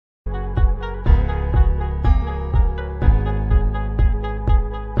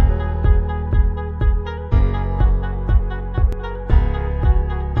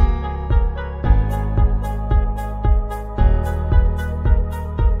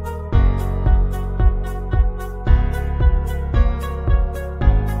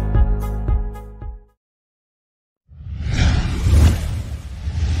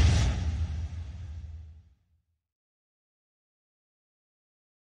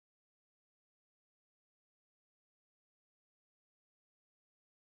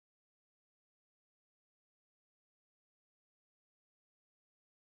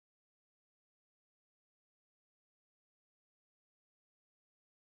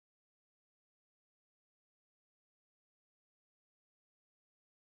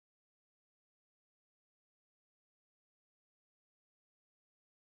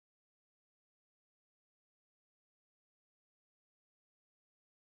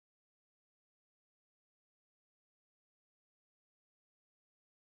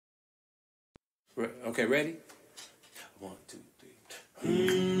Okay, ready? One, two, three.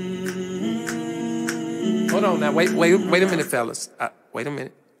 Hold on now. Wait a minute, fellas. Wait a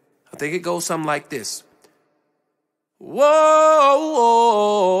minute. I think it goes something like this. Whoa.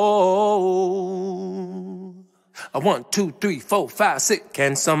 A 1, 2, 3, 4, 5, 6.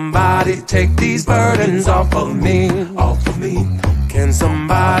 Can somebody take these burdens off of me? Off of me. Can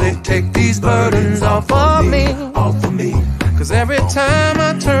somebody take these burdens off of me? Off of me. Cause every time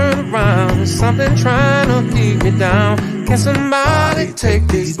I turn around, there's something trying to keep me down. Can somebody take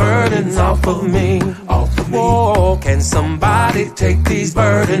these burdens off of me? Off of me. Whoa, can somebody take these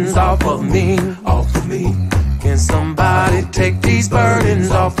burdens off of me? Off of me. Can somebody take these burdens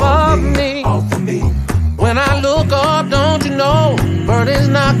off of me? Off of me. When I look up, don't you know, burdens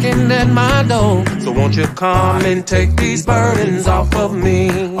knocking at my door. So won't you come and take these burdens off of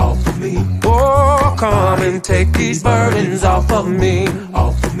me? Off of me. Oh, come and take these burdens off of me.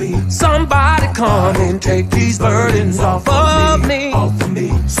 Off of me. Somebody come and take these burdens off of me. Off of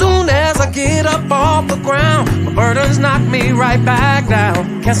me. Soon as I get up off the ground, my burdens knock me right back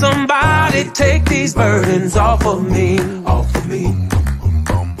down. Can somebody take these burdens off of me? Off of me.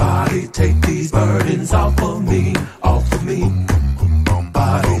 Somebody take these burdens off of me, off of me.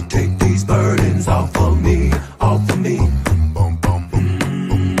 Somebody take these burdens off of me, off of me.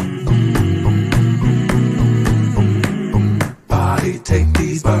 Somebody take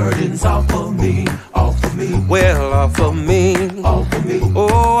these burdens off of me, off of me. Well, off of me, off of me.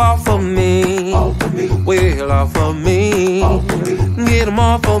 Oh, off of me, off of me. Well, off of me, off of me. Get them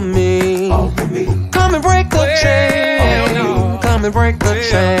off of me, off of me. Come and break the chain. Come and break the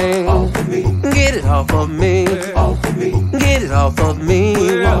chain. Get it off of me. Get it off of me.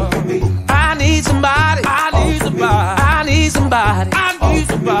 I need somebody. I need somebody. I need somebody. I need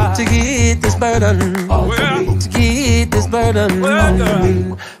somebody to get this burden. To get this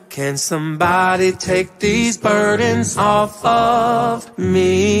burden. Can somebody take these burdens off of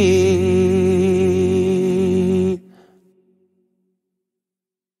me?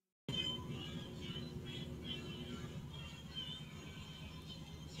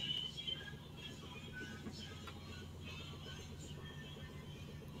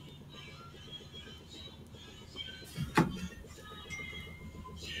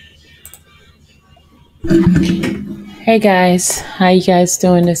 Hey guys, how you guys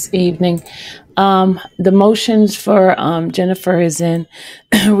doing this evening? The motions for Jennifer is in.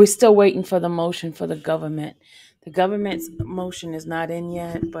 We're still waiting for the motion for the government. The government's motion is not in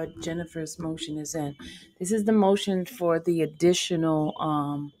yet, but Jennifer's motion is in. This is the motion for the additional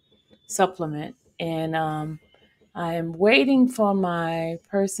supplement, and I am waiting for my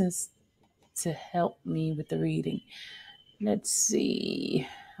persons to help me with the reading. Let's see.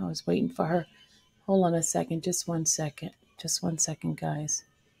 I was waiting for her. Hold on a second. Just 1 second. Just 1 second, guys.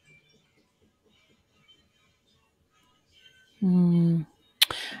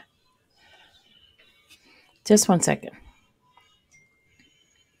 Just 1 second.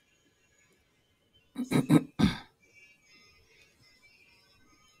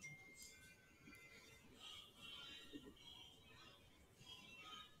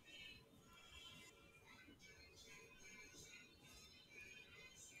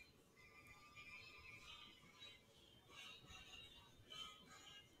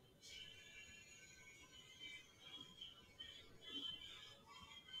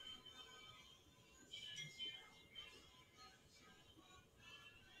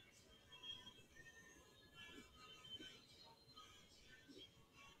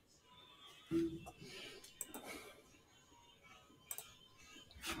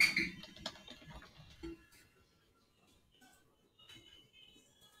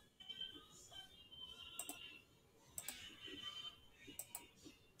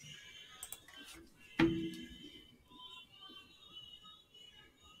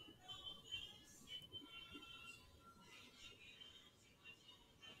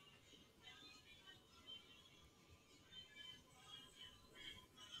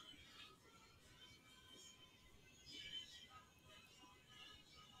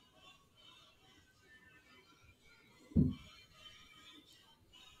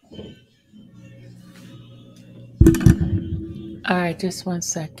 All right, just 1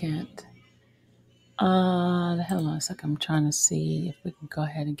 second. Hold on a second. I'm trying to see if we can go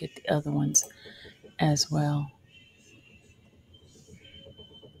ahead and get the other ones as well.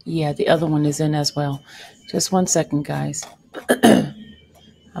 Yeah, the other one is in as well. Just 1 second, guys.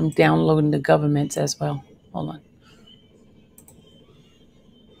 I'm downloading the governments as well. Hold on.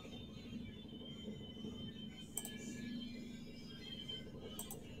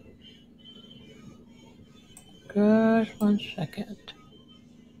 Just 1 second.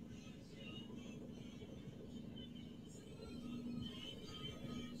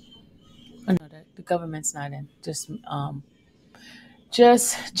 government's not in.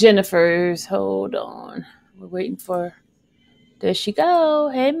 Just Jennifer's. Hold on. We're waiting for. There she go.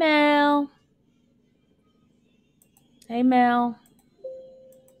 Hey Mel. Hey Mel.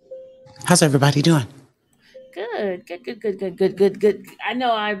 How's everybody doing? Good. I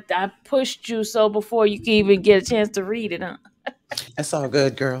know I pushed you so before you can even get a chance to read it, huh? It's all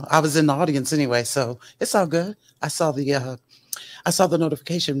good, girl. I was in the audience anyway, so it's all good. I saw the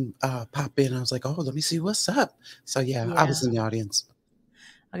notification pop in. I was like, oh, let me see what's up. So yeah, I was in the audience.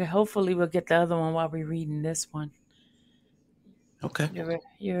 Okay, hopefully we'll get the other one while we're reading this one. Okay.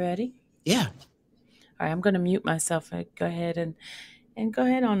 You ready? Yeah. All right, I'm going to mute myself and go ahead and go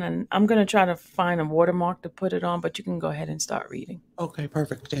ahead on. And I'm going to try to find a watermark to put it on, but you can go ahead and start reading. Okay,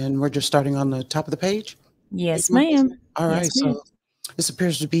 perfect. And we're just starting on the top of the page? Yes, ma'am. All right, Yes, ma'am. so this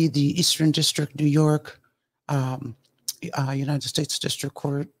appears to be the Eastern District, New York, United States District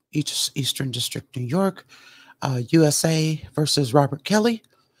Court, Eastern District, New York, USA versus Robert Kelly.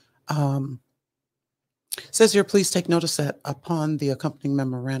 Says here, please take notice that upon the accompanying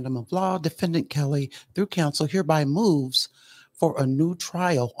memorandum of law, defendant Kelly, through counsel, hereby moves for a new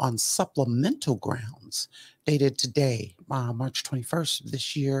trial on supplemental grounds, dated today, March 21st of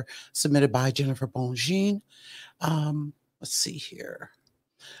this year, submitted by Jennifer Bongine. Let's see here.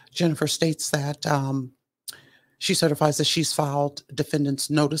 Jennifer states that she certifies that she's filed defendant's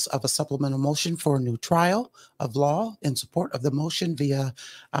notice of a supplemental motion for a new trial of law in support of the motion via,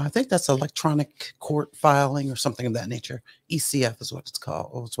 I think that's electronic court filing or something of that nature. ECF is what it's called,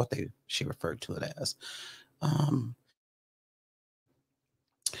 or it's what she referred to it as.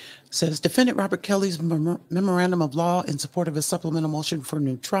 Says defendant Robert Kelly's memorandum of law in support of a supplemental motion for a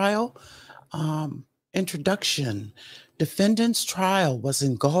new trial. Introduction. Defendant's trial was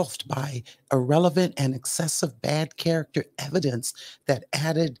engulfed by irrelevant and excessive bad character evidence that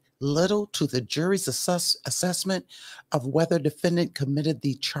added little to the jury's assessment of whether defendant committed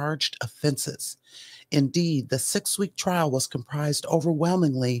the charged offenses. Indeed, the 6-week trial was comprised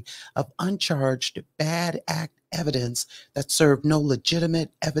overwhelmingly of uncharged bad act evidence that served no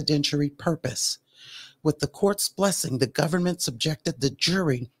legitimate evidentiary purpose. With the court's blessing, the government subjected the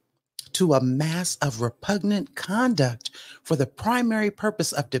jury to a mass of repugnant conduct for the primary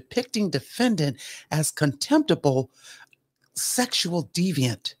purpose of depicting defendant as contemptible sexual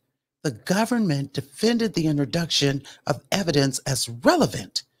deviant. The government defended the introduction of evidence as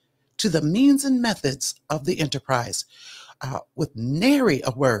relevant to the means and methods of the enterprise, with nary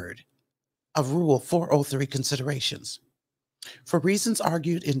a word of Rule 403 considerations. For reasons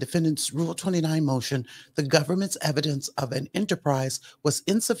argued in defendant's Rule 29 motion, the government's evidence of an enterprise was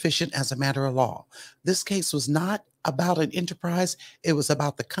insufficient as a matter of law. This case was not about an enterprise. It was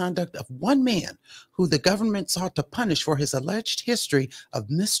about the conduct of one man who the government sought to punish for his alleged history of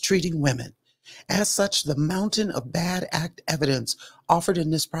mistreating women. As such, the mountain of bad act evidence offered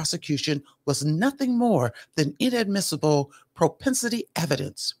in this prosecution was nothing more than inadmissible propensity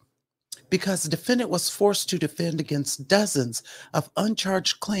evidence. Because the defendant was forced to defend against dozens of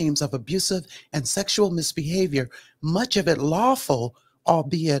uncharged claims of abusive and sexual misbehavior, much of it lawful,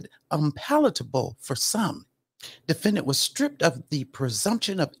 albeit unpalatable for some. Defendant was stripped of the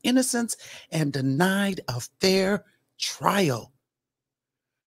presumption of innocence and denied a fair trial.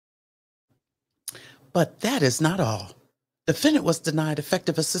 But that is not all. Defendant was denied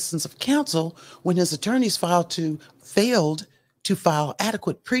effective assistance of counsel when his attorneys failed to file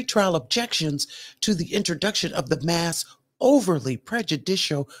adequate pretrial objections to the introduction of the mass overly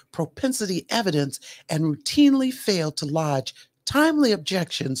prejudicial propensity evidence and routinely failed to lodge timely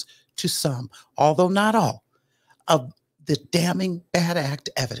objections to some, although not all, of the damning bad act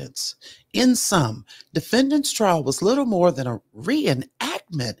evidence. In sum, defendant's trial was little more than a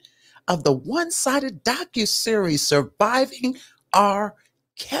reenactment of the one-sided docuseries Surviving R.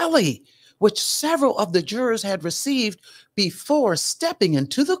 Kelly, which several of the jurors had received before stepping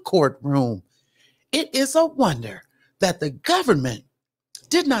into the courtroom. It is a wonder that the government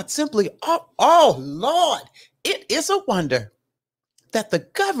did not simply, oh Lord, it is a wonder that the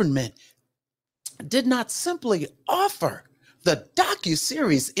government did not simply offer the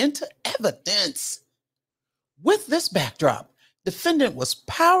docuseries into evidence. With this backdrop, defendant was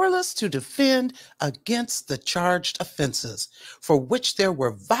powerless to defend against the charged offenses, for which there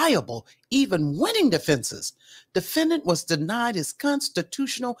were viable, even winning defenses. Defendant was denied his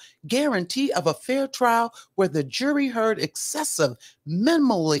constitutional guarantee of a fair trial where the jury heard excessive,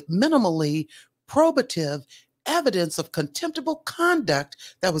 minimally probative evidence of contemptible conduct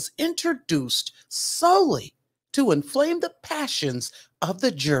that was introduced solely to inflame the passions of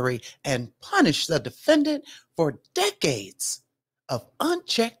the jury and punish the defendant for decades of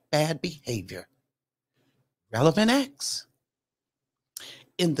unchecked bad behavior. Relevant acts.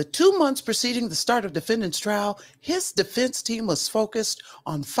 In the 2 months preceding the start of defendant's trial, his defense team was focused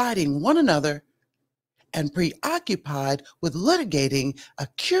on fighting one another and preoccupied with litigating a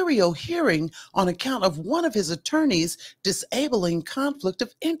curio hearing on account of one of his attorneys disabling conflict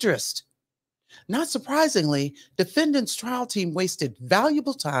of interest. Not surprisingly, defendant's trial team wasted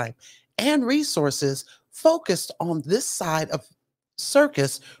valuable time and resources focused on this side of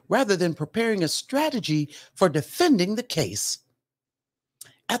circus rather than preparing a strategy for defending the case.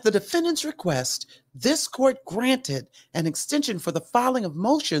 At the defendant's request, this court granted an extension for the filing of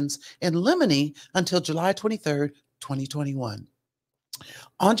motions in limine until July 23, 2021.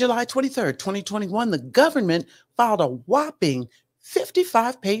 On July 23, 2021, the government filed a whopping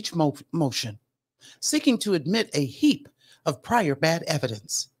 55-page motion seeking to admit a heap of prior bad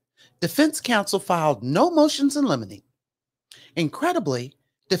evidence. Defense counsel filed no motions in limine. Incredibly,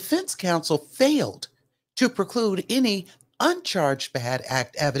 defense counsel failed to preclude any uncharged bad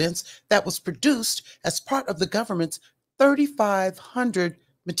act evidence that was produced as part of the government's 3,500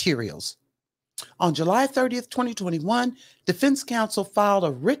 materials. On July 30th, 2021, defense counsel filed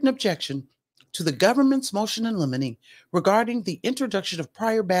a written objection to the government's motion in limine regarding the introduction of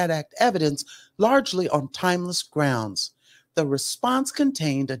prior bad act evidence, largely on timeless grounds. The response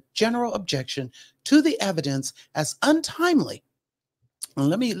contained a general objection to the evidence as untimely.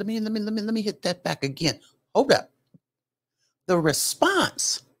 Let me hit that back again. Hold up. The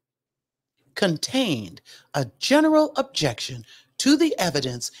response contained a general objection to the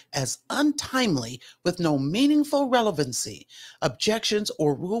evidence as untimely with no meaningful relevancy, objections,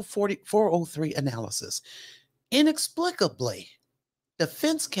 or Rule 403 analysis. Inexplicably,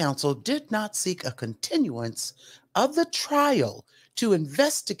 defense counsel did not seek a continuance of the trial to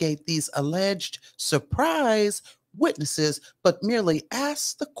investigate these alleged surprise witnesses, but merely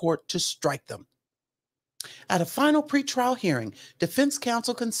asked the court to strike them. At a final pretrial hearing, defense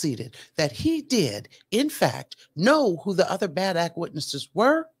counsel conceded that he did, in fact, know who the other bad act witnesses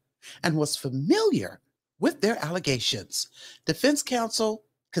were and was familiar with their allegations. Defense counsel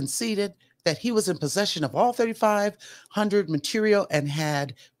conceded that he was in possession of all 3,500 material and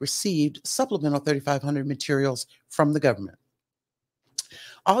had received supplemental 3,500 materials from the government.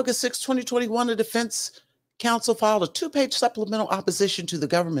 August 6, 2021, the defense counsel filed a 2-page supplemental opposition to the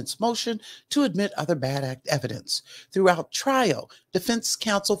government's motion to admit other bad act evidence. Throughout trial, defense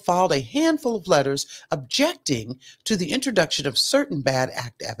counsel filed a handful of letters objecting to the introduction of certain bad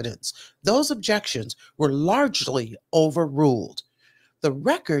act evidence. Those objections were largely overruled. The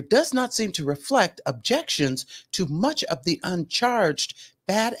record does not seem to reflect objections to much of the uncharged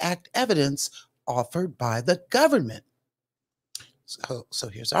bad act evidence offered by the government. So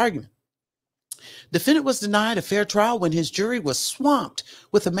here's the argument. Defendant was denied a fair trial when his jury was swamped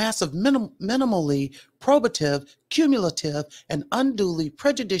with a mass of minimally probative, cumulative, and unduly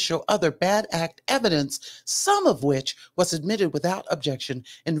prejudicial other bad act evidence, some of which was admitted without objection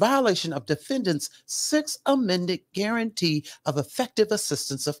in violation of defendant's Sixth Amendment guarantee of effective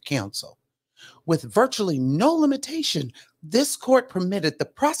assistance of counsel. With virtually no limitation, this court permitted the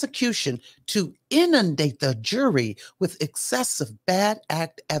prosecution to inundate the jury with excessive bad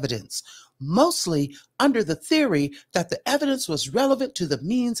act evidence, mostly under the theory that the evidence was relevant to the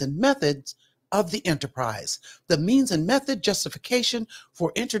means and methods of the enterprise. The means and method justification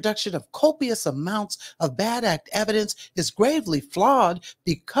for introduction of copious amounts of bad act evidence is gravely flawed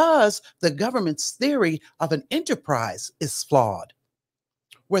because the government's theory of an enterprise is flawed,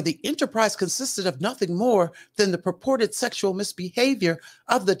 where the enterprise consisted of nothing more than the purported sexual misbehavior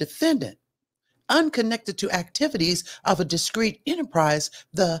of the defendant. Unconnected to activities of a discrete enterprise,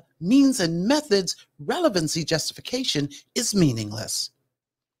 the means and methods relevancy justification is meaningless.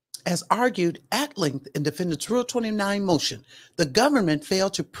 As argued at length in defendant's Rule 29 motion, the government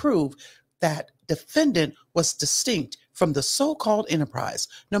failed to prove that defendant was distinct from the so-called enterprise,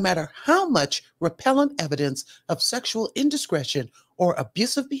 no matter how much repellent evidence of sexual indiscretion or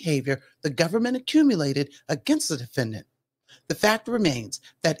abusive behavior the government accumulated against the defendant. The fact remains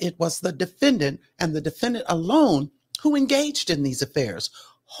that it was the defendant and the defendant alone who engaged in these affairs,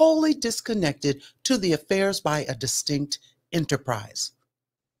 wholly disconnected to the affairs by a distinct enterprise.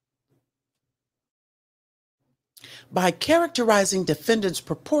 By characterizing defendants'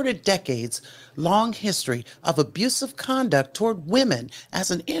 purported decades-long history of abusive conduct toward women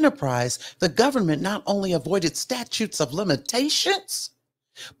as an enterprise, the government not only avoided statutes of limitations,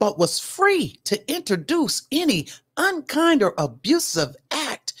 but was free to introduce any unkind or abusive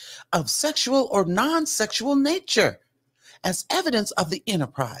act of sexual or non-sexual nature as evidence of the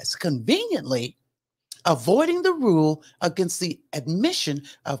enterprise. Conveniently, avoiding the rule against the admission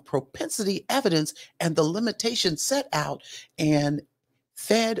of propensity evidence and the limitations set out in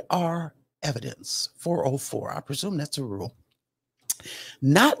FedR Evidence 404. I presume that's a rule.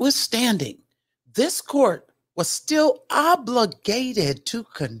 Notwithstanding, this court was still obligated to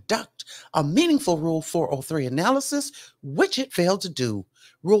conduct a meaningful Rule 403 analysis, which it failed to do.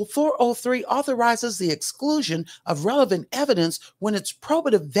 Rule 403 authorizes the exclusion of relevant evidence when its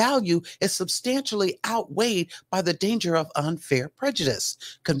probative value is substantially outweighed by the danger of unfair prejudice,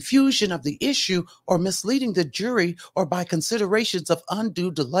 confusion of the issue, or misleading the jury, or by considerations of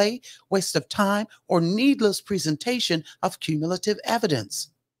undue delay, waste of time, or needless presentation of cumulative evidence.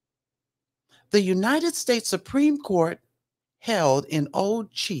 The United States Supreme Court held in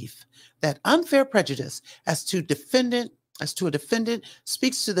Old Chief that unfair prejudice as to a defendant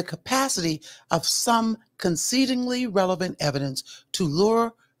speaks to the capacity of some concedingly relevant evidence to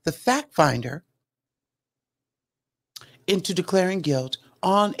lure the fact finder into declaring guilt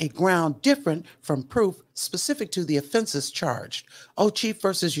on a ground different from proof specific to the offenses charged. O'Chief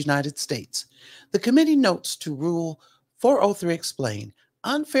versus United States. The committee notes to Rule 403 explain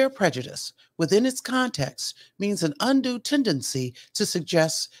unfair prejudice within its context means an undue tendency to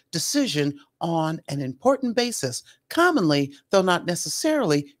suggest decision on an important basis, commonly, though not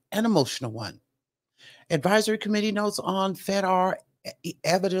necessarily, an emotional one. Advisory Committee notes on FedR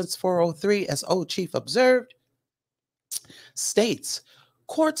Evidence 403, as O'Chief observed, states,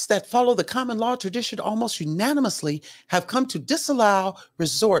 courts that follow the common law tradition almost unanimously have come to disallow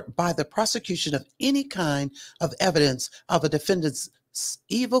resort by the prosecution of any kind of evidence of a defendant's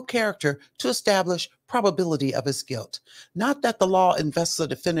evil character to establish probability of his guilt. Not that the law invests the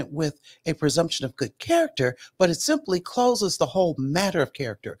defendant with a presumption of good character, but it simply closes the whole matter of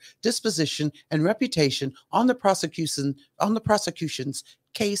character, disposition, and reputation on the prosecution's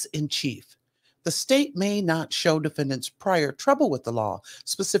case in chief. The state may not show defendants prior trouble with the law,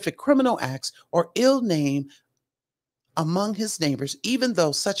 specific criminal acts, or ill name among his neighbors, even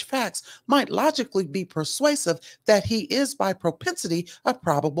though such facts might logically be persuasive that he is by propensity a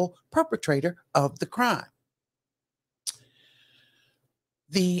probable perpetrator of the crime.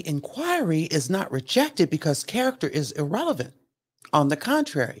 The inquiry is not rejected because character is irrelevant. On the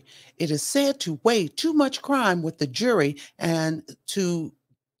contrary, it is said to weigh too much crime with the jury and to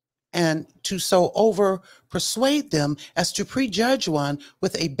so over persuade them as to prejudge one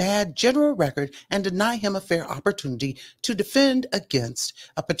with a bad general record and deny him a fair opportunity to defend against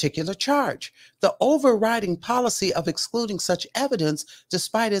a particular charge. The overriding policy of excluding such evidence,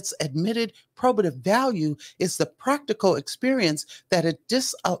 despite its admitted probative value, is the practical experience that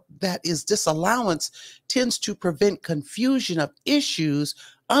disallowance tends to prevent confusion of issues,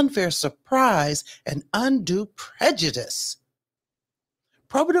 unfair surprise, and undue prejudice.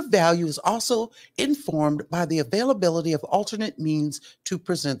 Probative value is also informed by the availability of alternate means to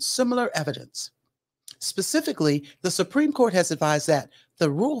present similar evidence. Specifically, the Supreme Court has advised that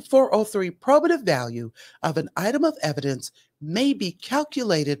the Rule 403 probative value of an item of evidence may be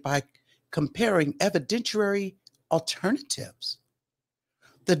calculated by comparing evidentiary alternatives.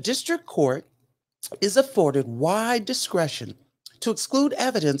 The district court is afforded wide discretion to exclude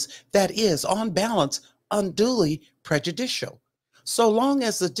evidence that is, on balance, unduly prejudicial, so long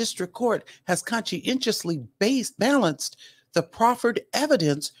as the district court has conscientiously balanced the proffered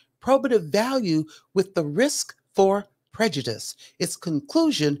evidence probative value with the risk for prejudice. Its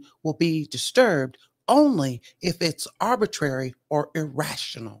conclusion will be disturbed only if it's arbitrary or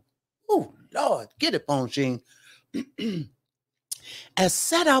irrational. Oh, Lord, get it, Bonjean. As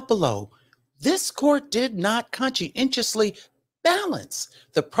set out below, this court did not conscientiously balance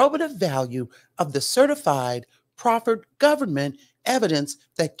the probative value of the certified proffered government evidence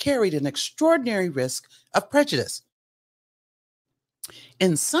that carried an extraordinary risk of prejudice.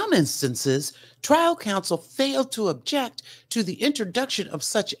 In some instances, trial counsel failed to object to the introduction of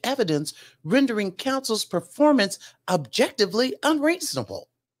such evidence, rendering counsel's performance objectively unreasonable.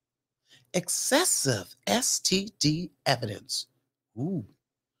 Excessive STD evidence. Ooh.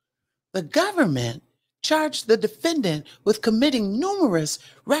 The government charged the defendant with committing numerous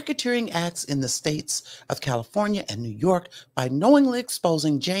racketeering acts in the states of California and New York by knowingly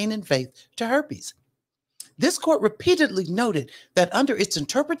exposing Jane and Faith to herpes. This court repeatedly noted that under its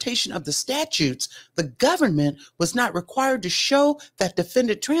interpretation of the statutes, the government was not required to show that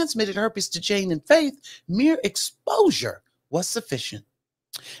defendant transmitted herpes to Jane and Faith. Mere exposure was sufficient.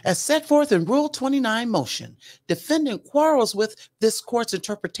 As set forth in Rule 29 motion, defendant quarrels with this court's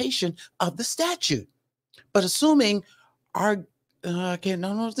interpretation of the statute. But assuming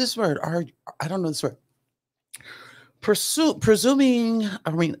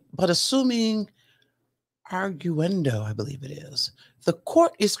presuming arguendo, I believe it is, the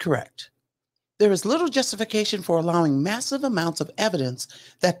court is correct. There is little justification for allowing massive amounts of evidence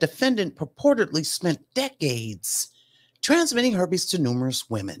that defendant purportedly spent decades transmitting herpes to numerous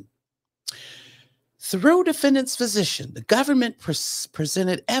women. Through defendant's physician, the government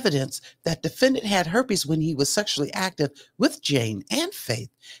presented evidence that defendant had herpes when he was sexually active with Jane and Faith,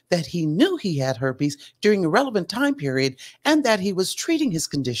 that he knew he had herpes during a relevant time period, and that he was treating his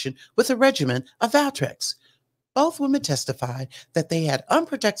condition with a regimen of Valtrex. Both women testified that they had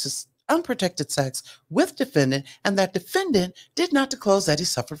unprotected sex with defendant and that defendant did not disclose that he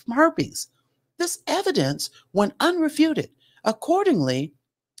suffered from herpes. This evidence went unrefuted. Accordingly,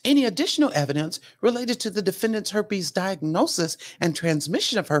 any additional evidence related to the defendant's herpes diagnosis and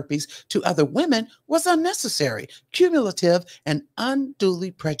transmission of herpes to other women was unnecessary, cumulative, and unduly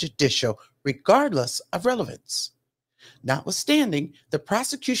prejudicial, regardless of relevance. Notwithstanding, the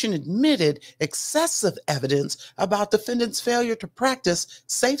prosecution admitted excessive evidence about defendant's failure to practice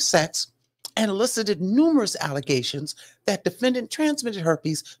safe sex and elicited numerous allegations that defendant transmitted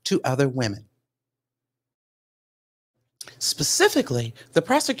herpes to other women. Specifically, the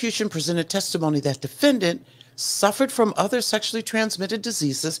prosecution presented testimony that defendant suffered from other sexually transmitted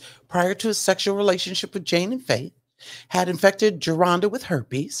diseases prior to his sexual relationship with Jane and Faith, had infected Geronda with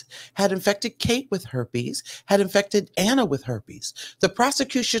herpes, had infected Kate with herpes, had infected Anna with herpes. The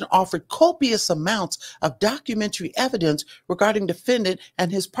prosecution offered copious amounts of documentary evidence regarding defendant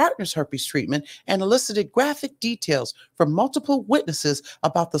and his partner's herpes treatment and elicited graphic details from multiple witnesses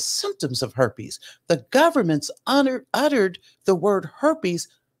about the symptoms of herpes. The government's uttered the word herpes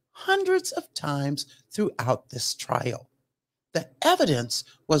hundreds of times throughout this trial. The evidence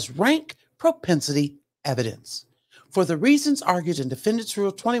was rank propensity evidence. For the reasons argued in Defendant's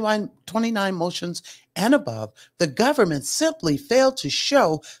Rule 29 motions and above, the government simply failed to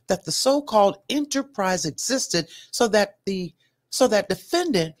show that the so-called enterprise existed so that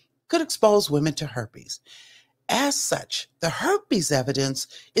defendant could expose women to herpes. As such, the herpes evidence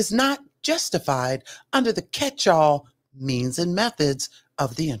is not justified under the catch-all means and methods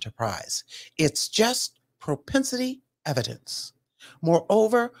of the enterprise. It's just propensity evidence.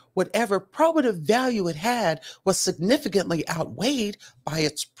 Moreover, whatever probative value it had was significantly outweighed by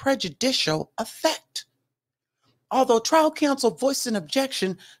its prejudicial effect. Although trial counsel voiced an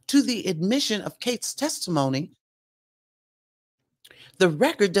objection to the admission of Kate's testimony, the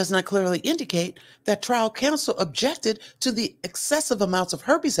record does not clearly indicate that trial counsel objected to the excessive amounts of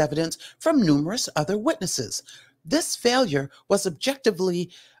herpes evidence from numerous other witnesses. This failure was objectively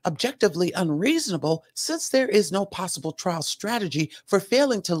unreasonable since there is no possible trial strategy for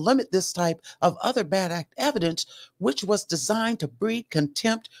failing to limit this type of other bad act evidence, which was designed to breed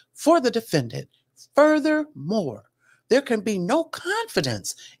contempt for the defendant. Furthermore, there can be no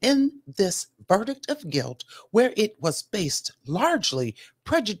confidence in this verdict of guilt where it was based largely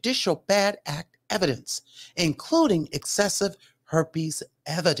prejudicial bad act evidence, including excessive herpes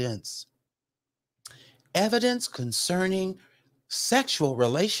evidence. Evidence concerning sexual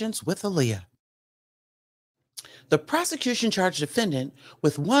relations with Aaliyah. The prosecution charged defendant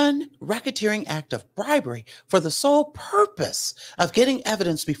with one racketeering act of bribery for the sole purpose of getting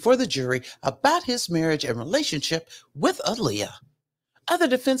evidence before the jury about his marriage and relationship with Aaliyah. Other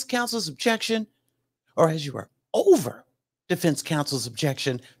defense counsel's objection, or as you were over defense counsel's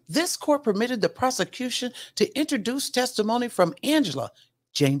objection, this court permitted the prosecution to introduce testimony from Angela,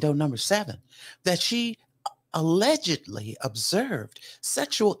 Jane Doe number 7, that she allegedly observed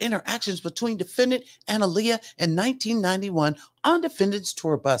sexual interactions between defendant and Aaliyah in 1991 on defendant's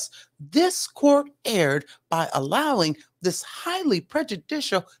tour bus. This court erred by allowing this highly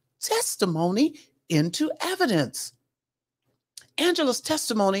prejudicial testimony into evidence. Angela's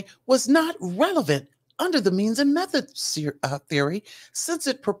testimony was not relevant under the means and methods theory since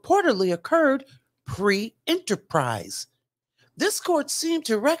it purportedly occurred pre-enterprise. This court seemed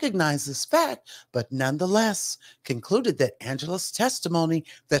to recognize this fact, but nonetheless concluded that Angela's testimony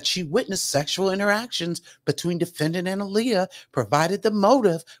that she witnessed sexual interactions between defendant and Aaliyah provided the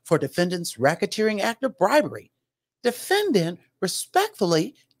motive for defendant's racketeering act of bribery. Defendant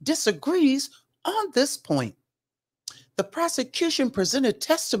respectfully disagrees on this point. The prosecution presented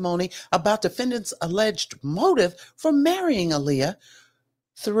testimony about defendant's alleged motive for marrying Aaliyah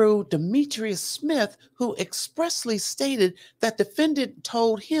through Demetrius Smith, who expressly stated that defendant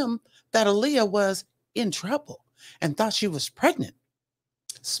told him that Aaliyah was in trouble and thought she was pregnant.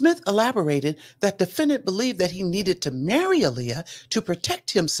 Smith elaborated that defendant believed that he needed to marry Aaliyah to protect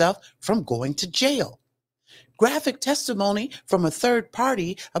himself from going to jail. Graphic testimony from a third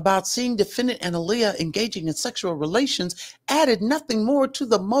party about seeing defendant and Aaliyah engaging in sexual relations added nothing more to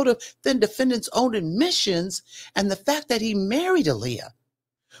the motive than defendant's own admissions and the fact that he married Aaliyah.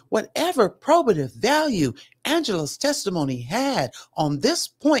 Whatever probative value Angela's testimony had on this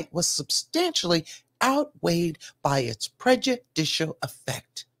point was substantially outweighed by its prejudicial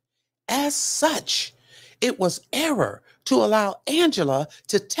effect. As such, it was error to allow Angela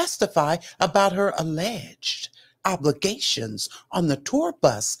to testify about her alleged obligations on the tour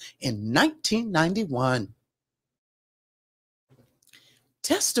bus in 1991.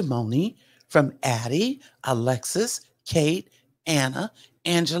 Testimony from Addie, Alexis, Kate, Anna,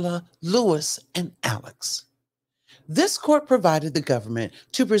 Angela, Lewis, and Alex. This court provided the government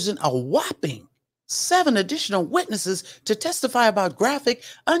to present a whopping 7 additional witnesses to testify about graphic,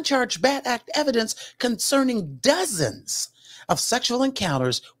 uncharged bad act evidence concerning dozens of sexual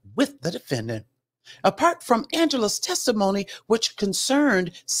encounters with the defendant. Apart from Angela's testimony, which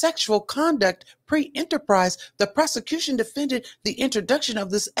concerned sexual conduct pre-enterprise, the prosecution defended the introduction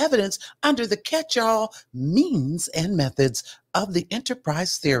of this evidence under the catch-all means and methods of the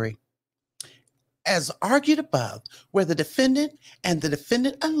enterprise theory. As argued above, where the defendant and the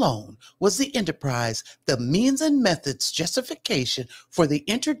defendant alone was the enterprise, the means and methods justification for the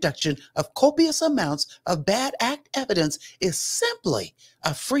introduction of copious amounts of bad act evidence is simply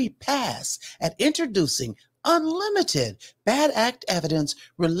a free pass at introducing unlimited bad act evidence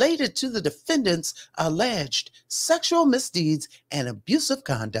related to the defendant's alleged sexual misdeeds and abusive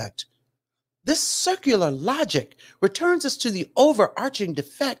conduct. This circular logic returns us to the overarching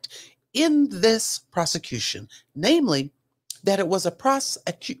defect in this prosecution, namely that it was a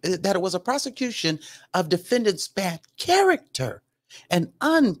prosecution of defendant's bad character and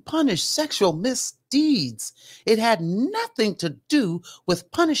unpunished sexual misdeeds. It had nothing to do with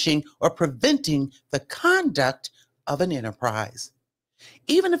punishing or preventing the conduct of an enterprise.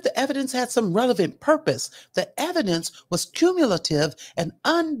 Even if the evidence had some relevant purpose, the evidence was cumulative and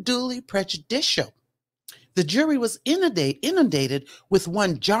unduly prejudicial. The jury was inundated with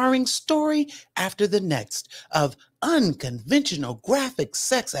one jarring story after the next of unconventional graphic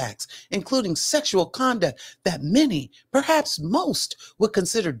sex acts, including sexual conduct that many, perhaps most, would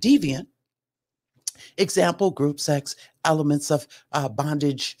consider deviant. Example, group sex, elements of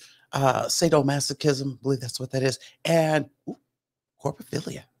bondage, sadomasochism, I believe that's what that is, and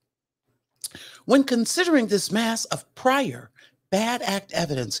corpophilia. When considering this mass of prior bad act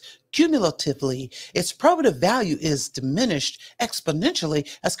evidence, cumulatively, its probative value is diminished exponentially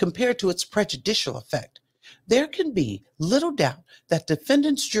as compared to its prejudicial effect. There can be little doubt that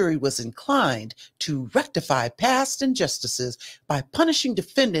defendant's jury was inclined to rectify past injustices by punishing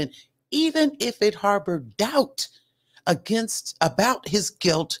defendant even if it harbored doubt about his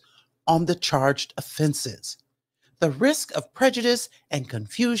guilt on the charged offenses. The risk of prejudice and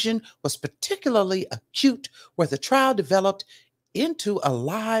confusion was particularly acute where the trial developed into a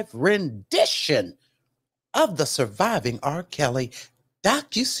live rendition of the surviving R. Kelly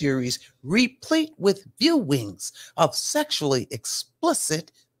docuseries replete with viewings of sexually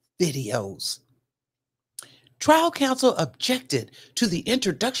explicit videos. Trial counsel objected to the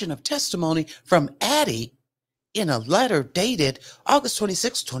introduction of testimony from Addie in a letter dated August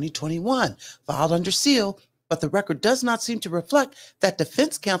 26, 2021, filed under seal, but the record does not seem to reflect that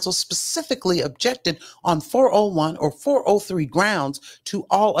defense counsel specifically objected on 401 or 403 grounds to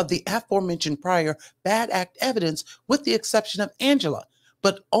all of the aforementioned prior bad act evidence, with the exception of Angela,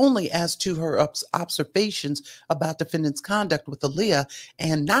 but only as to her observations about defendant's conduct with Aaliyah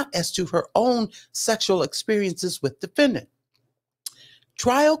and not as to her own sexual experiences with defendant.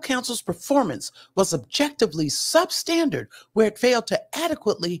 Trial counsel's performance was objectively substandard where it failed to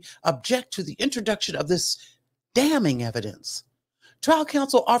adequately object to the introduction of this damning evidence. Trial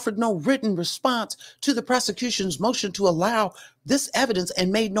counsel offered no written response to the prosecution's motion to allow this evidence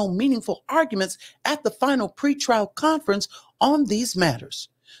and made no meaningful arguments at the final pretrial conference on these matters.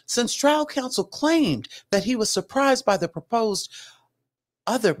 Since trial counsel claimed that he was surprised by the proposed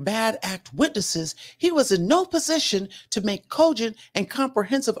other bad act witnesses, he was in no position to make cogent and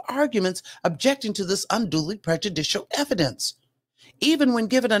comprehensive arguments objecting to this unduly prejudicial evidence. Even when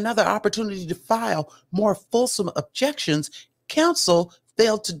given another opportunity to file more fulsome objections, counsel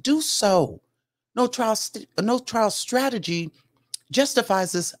failed to do so. No trial strategy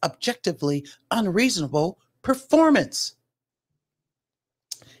justifies this objectively unreasonable performance.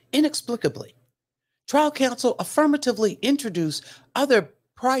 Inexplicably, trial counsel affirmatively introduced other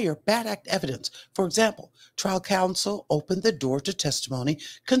prior bad act evidence. For example, trial counsel opened the door to testimony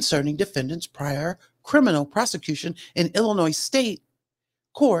concerning defendant's prior criminal prosecution in Illinois State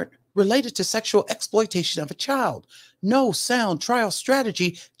Court related to sexual exploitation of a child. No sound trial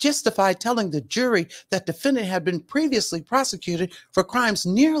strategy justified telling the jury that defendant had been previously prosecuted for crimes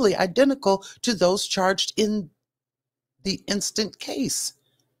nearly identical to those charged in the instant case.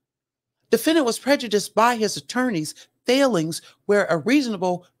 Defendant was prejudiced by his attorney's failings where a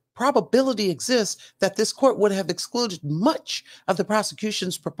reasonable probability exists that this court would have excluded much of the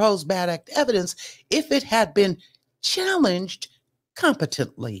prosecution's proposed bad act evidence if it had been challenged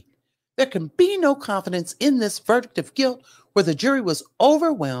competently. There can be no confidence in this verdict of guilt where the jury was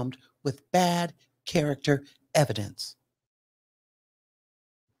overwhelmed with bad character evidence.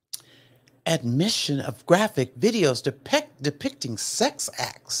 Admission of graphic videos depicting sex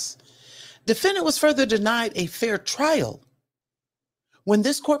acts. Defendant was further denied a fair trial when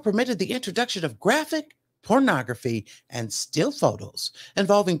this court permitted the introduction of graphic pornography and still photos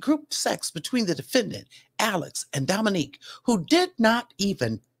involving group sex between the defendant, Alex, and Dominique, who did not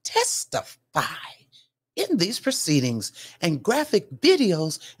even testify in these proceedings, and graphic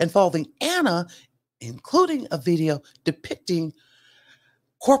videos involving Anna, including a video depicting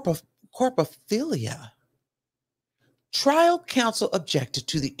corpophilia. Trial counsel objected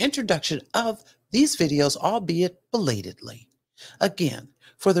to the introduction of these videos, albeit belatedly. Again,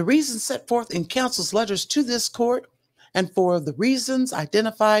 for the reasons set forth in counsel's letters to this court, and for the reasons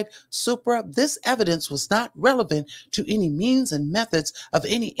identified supra, this evidence was not relevant to any means and methods of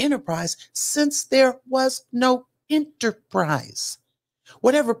any enterprise since there was no enterprise.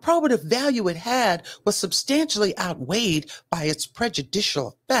 Whatever probative value it had was substantially outweighed by its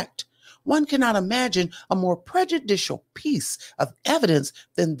prejudicial effect. One cannot imagine a more prejudicial piece of evidence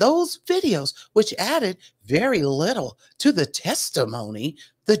than those videos, which added very little to the testimony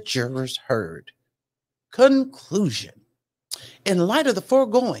the jurors heard. Conclusion. In light of the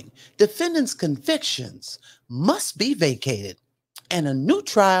foregoing, defendant's convictions must be vacated and a new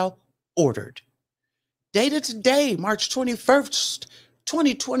trial ordered. Dated today, March 21st,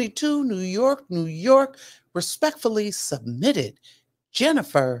 2022, New York, New York. Respectfully submitted,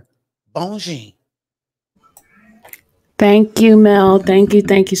 Jennifer Bongine. Thank you, Mel. Thank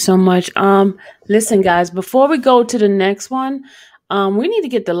you so much. Listen, guys, before we go to the next one, we need to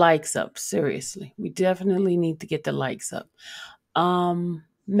get the likes up. Seriously, we definitely need to get the likes up.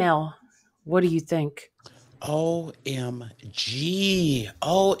 Mel, what do you think? OMG.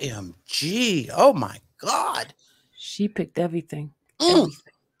 OMG. Oh my God. She picked everything.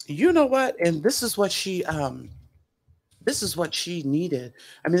 You know what? And this is what she needed.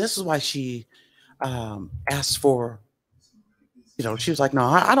 I mean, this is why she asked for, she was like, no,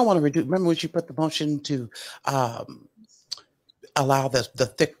 I don't want to reduce. Remember when she put the motion to allow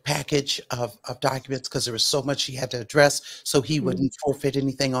the thick package of documents because there was so much she had to address, so he wouldn't forfeit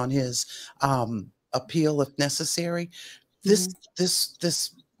anything on his appeal if necessary. The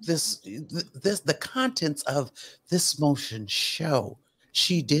contents of this motion show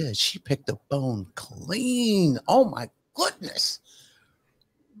she picked the bone clean. Oh my goodness.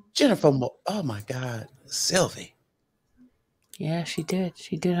 Jennifer, oh my God, Sylvie. Yeah, she did.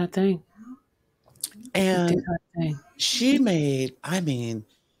 She did her thing. And she made, I didn't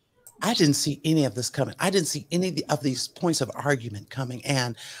see any of this coming. I didn't see any of these points of argument coming.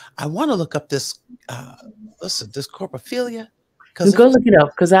 And I want to look up this, this corpophilia. Go look it up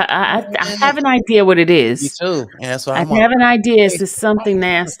because I have an idea what it is. Me too. Yeah, so I have an idea it's something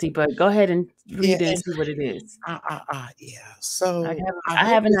nasty, but go ahead and read it and see what it is. Yeah. So I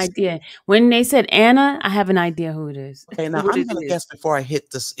have an idea. When they said Anna, I have an idea who it is. Okay, now I'm going to guess before I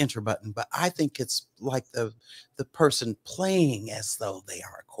hit this enter button, but I think it's like the person playing as though they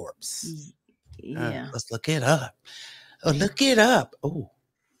are a corpse. Yeah. Let's look it up. Look it up. Oh.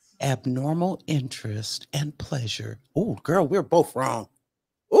 Abnormal interest and pleasure. Oh, girl, we're both wrong.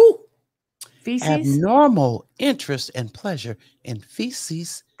 Oh, feces. Abnormal interest and pleasure in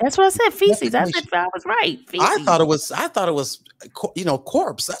feces. That's what I said. Feces. I said I was right. Feces. I thought it was,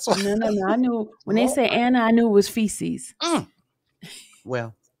 corpse. That's what. No. I knew when they said Anna, I knew it was feces.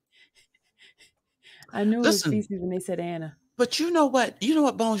 Well, I knew it was feces when they said Anna. But you know what? You know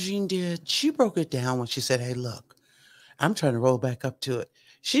what Bongine did? She broke it down when she said, "Hey, look, I'm trying to roll back up to it."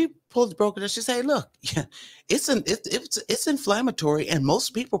 She broke it. She said, "Hey, look, it's inflammatory, and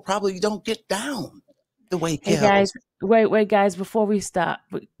most people probably don't get down the way." Hey guys, wait, guys, before we stop,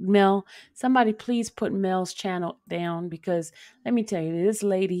 Mel, somebody please put Mel's channel down because let me tell you, this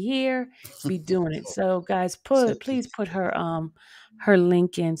lady here be doing it. So, guys, please put her her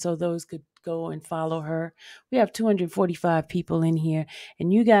link in so those could go and follow her. We have 245 people in here,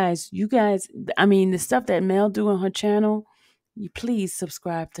 and you guys, I mean, the stuff that Mel do on her channel. You please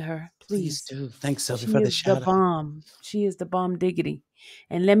subscribe to her. Please please. do. Thanks, Sylvia, She for the is the shout out. bomb. She is the bomb diggity.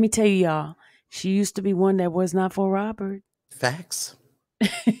 And let me tell you, y'all, she used to be one that was not for Robert. Facts.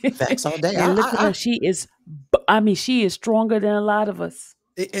 Facts all day. And look at her. She is, she is stronger than a lot of us.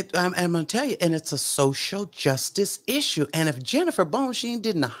 I'm going to tell you, and it's a social justice issue. And if Jennifer Bonesheen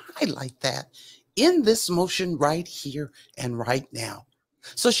didn't highlight that in this motion right here and right now.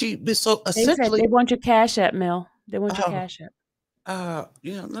 So They said essentially, they want your cash app, Mel. They want your oh, cash app.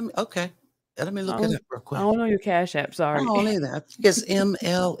 okay. Let me I look it don't, up real I quick. don't know your cash app. I Sorry. don't either. I think it's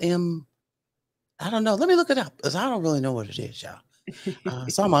MLM. I don't know. Let me look it up because I don't really know what it is, y'all.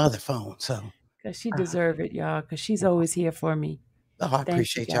 It's on my other phone. So, Because she uh, deserve it, y'all. Because she's always here for me. I Thank you,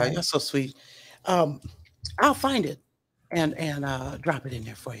 appreciate y'all. You're guys. so sweet. Um, I'll find it and drop it in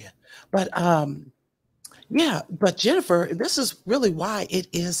there for you. But yeah, but Jennifer, this is really why it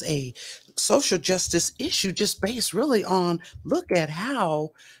is a social justice issue, just based really on look at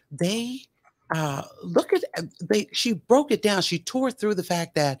how they look at they she broke it down. She tore through the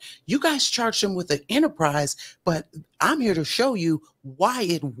fact that you guys charged him with an enterprise, but I'm here to show you why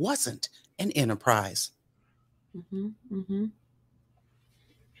it wasn't an enterprise. Mm-hmm. Mm-hmm.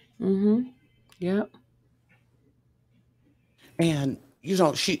 Mm-hmm. Yep. And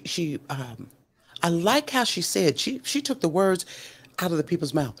I like how she said she took the words out of the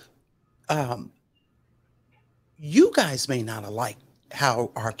people's mouth. Um, you guys may not have liked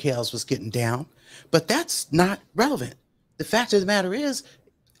how Arkells was getting down, but that's not relevant. The fact of the matter is,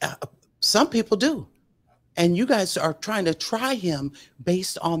 uh, some people do. And you guys are trying to try him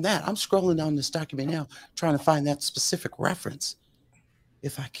based on that. I'm scrolling on this document now, trying to find that specific reference,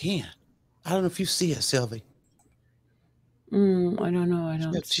 if I can. I don't know if you see it, Sylvie. I don't know. I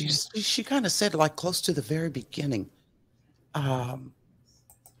don't see it. She kind of said like close to the very beginning.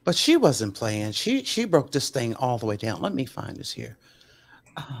 But she wasn't playing. She broke this thing all the way down. Let me find this here.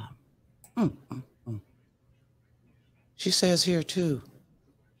 Um, mm, mm, mm. She says here too,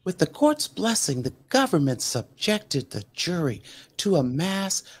 with the court's blessing, the government subjected the jury to a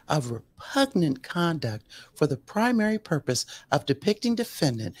mass of repugnant conduct for the primary purpose of depicting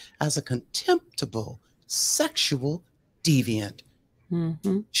defendant as a contemptible sexual deviant.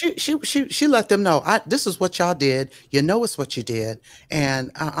 Mm-hmm. She let them know, this is what y'all did. You know it's what you did, and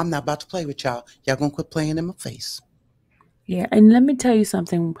I'm not about to play with y'all. Y'all gonna quit playing in my face. Yeah, and let me tell you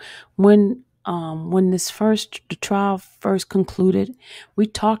something. When the trial first concluded, we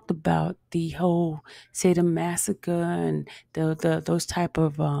talked about the whole Salem massacre and the those type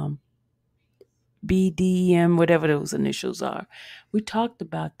of BDM, whatever those initials are. We talked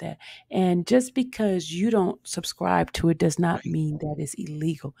about that. And just because you don't subscribe to it does not Right. mean that it's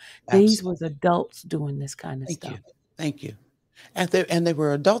illegal. These was Absolutely. adults doing this kind of Thank you. stuff. Thank you. And they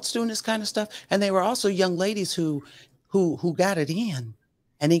were adults doing this kind of stuff, and they were also young ladies who got it in,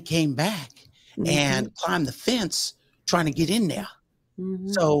 and they came back Mm-hmm. and climbed the fence trying to get in there. Mm-hmm.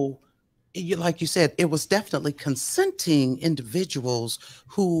 So, like you said, it was definitely consenting individuals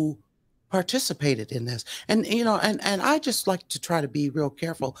who participated in this. And and I just like to try to be real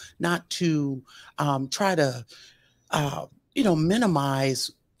careful not to try to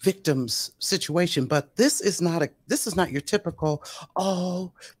minimize victims situation, but this is not your typical,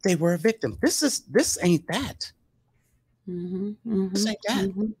 oh, they were a victim. This ain't that. Mm-hmm. This Mm-hmm. ain't that.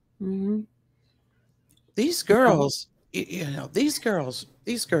 Mm-hmm. Mm-hmm. These No. girls, these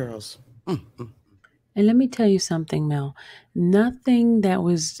girls. Mm. And let me tell you something, Mel. Nothing that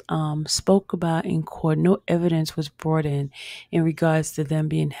was spoke about in court, no evidence was brought in regards to them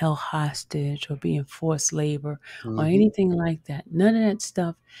being held hostage or being forced labor or Mhm. anything like that. None of that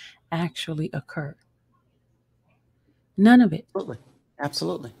stuff actually occurred. None of it. Absolutely.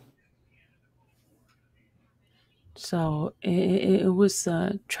 Absolutely. So it was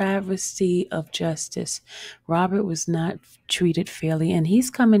a travesty of justice. Robert was not treated fairly, and he's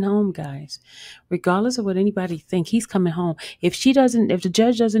coming home, guys. Regardless of what anybody think, he's coming home. If the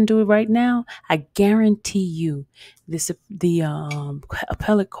judge doesn't do it right now, I guarantee you, the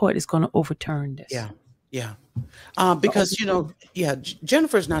appellate court is going to overturn this. Yeah. Yeah. Gonna Because overturn it. yeah,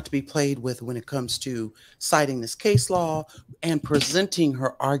 Jennifer's not to be played with when it comes to citing this case law and presenting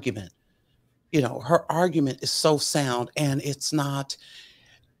her argument. Her argument is so sound, and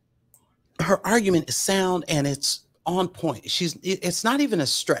her argument is sound and it's on point. It's not even a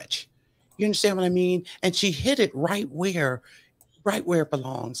stretch. You understand what I mean? And she hit it right where it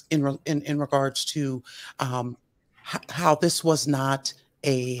belongs in regards to um, how this was not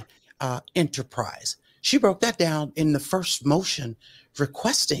a enterprise. She broke that down in the first motion,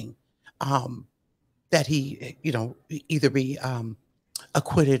 requesting that he, either be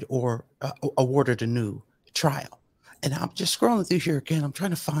acquitted or awarded a new trial. And I'm just scrolling through here again. I'm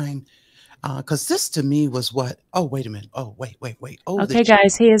trying to find, because this to me was what, oh, wait a minute. Oh, wait. Oh, Okay,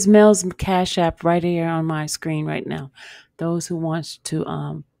 guys, here's Mel's Cash App right here on my screen right now. Those who want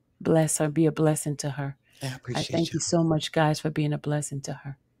to bless her, be a blessing to her. I I appreciate thank you. you so much, guys, for being a blessing to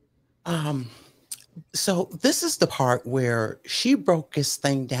her. So this is the part where she broke this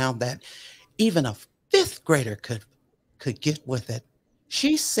thing down that even a fifth grader could get with it.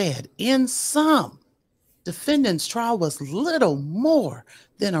 She said, in sum, defendant's trial was little more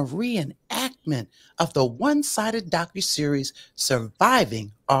than a reenactment of the one-sided docuseries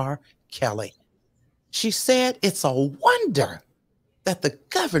Surviving R. Kelly. She said it's a wonder that the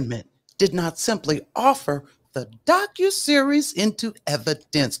government did not simply offer the docuseries into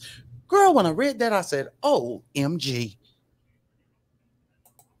evidence. Girl, when I read that, I said, OMG.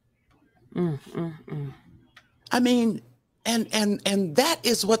 I mean, and that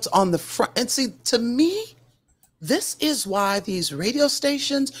is what's on the front. And see, to me, this is why these radio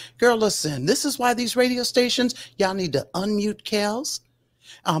stations, girl, listen, this is why these radio stations, y'all need to unmute Kels.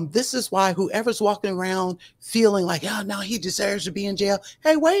 This is why whoever's walking around feeling like, oh, no, he deserves to be in jail.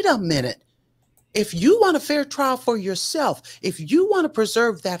 Hey, wait a minute. If you want a fair trial for yourself, if you want to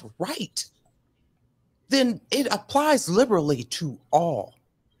preserve that right, then it applies liberally to all,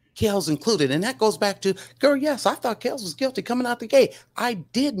 Kels included. And that goes back to, girl, yes, I thought Kels was guilty coming out the gate. I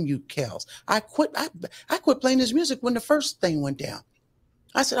did mute Kels. I quit playing his music when the first thing went down.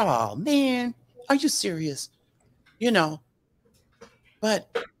 I said, oh, man, are you serious? You know,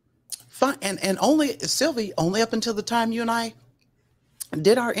 but fine. And only, Sylvie, only up until the time you and I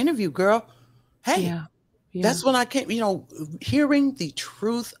did our interview, girl. Hey, Yeah. that's when I came, hearing the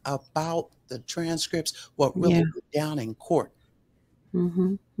truth about the transcripts, what really Yeah. went down in court.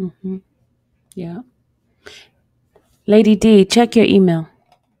 Yeah. Lady D, check your email.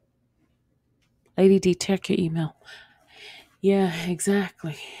 Lady D, check your email. Yeah,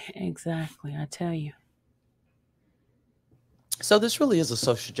 exactly. Exactly. I tell you. So this really is a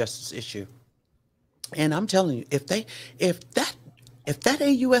social justice issue. And I'm telling you, if that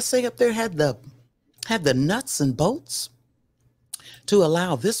AUSA up there had the nuts and bolts to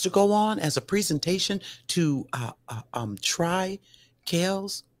allow this to go on as a presentation to try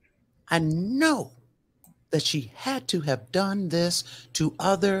Kels, I know that she had to have done this to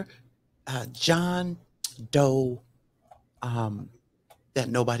other John Doe that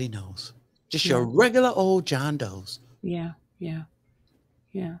nobody knows. Just your regular old John Does. Yeah.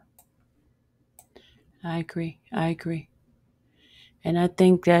 I agree. And I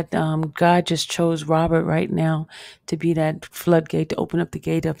think that God just chose Robert right now to be that floodgate, to open up the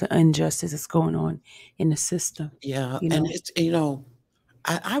gate of the injustice that's going on in the system. Yeah. And it's,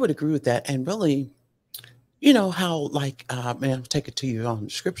 I would agree with that. And really, how, like, man, I'll take it to you on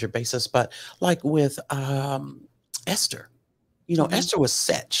scripture basis, but like with Esther, Esther was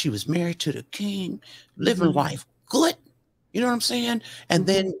set. She was married to the king, living life good. You know what I'm saying? And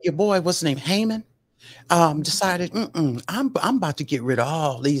then your boy, what's his name? Haman, decided, I'm about to get rid of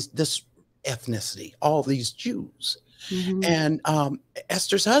all this ethnicity, all these Jews. And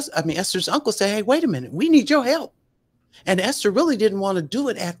Esther's uncle said, hey, wait a minute, we need your help. And Esther really didn't want to do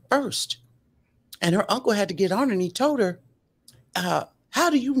it at first. And her uncle had to get on, and he told her, how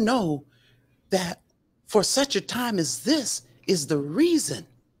do you know that for such a time as this is the reason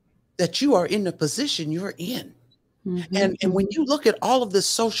that you are in the position you're in? And when you look at all of this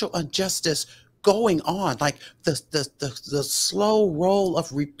social injustice going on, like the slow roll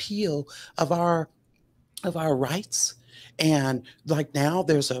of repeal of our rights, and like now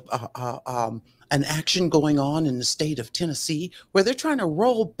there's an action going on in the state of Tennessee where they're trying to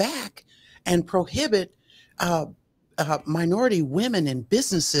roll back and prohibit minority women and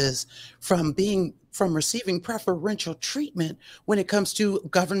businesses from receiving preferential treatment when it comes to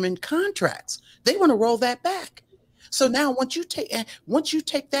government contracts. They want to roll that back. So now once you take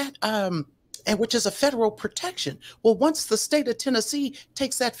that, and which is a federal protection. Well, once the state of Tennessee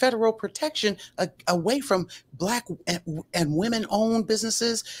takes that federal protection away from Black and women-owned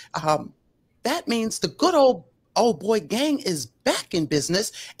businesses, that means the good old boy gang is back in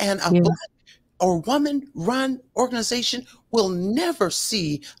business, and a Black or woman-run organization will never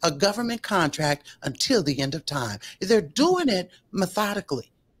see a government contract until the end of time. They're doing it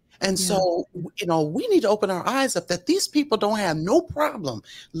methodically. And so, we need to open our eyes up that these people don't have no problem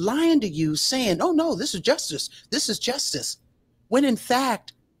lying to you saying, oh, no, this is justice. This is justice. When in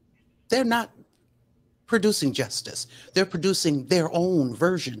fact, they're not producing justice. They're producing their own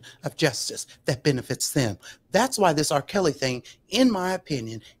version of justice that benefits them. That's why this R. Kelly thing, in my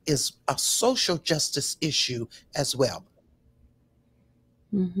opinion, is a social justice issue as well.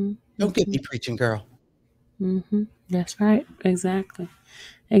 Don't get me preaching, girl. Mm-hmm. That's right. Exactly.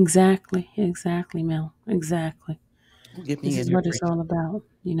 Exactly, Mel. Exactly. Don't get This me in is here what it's preaching. all about,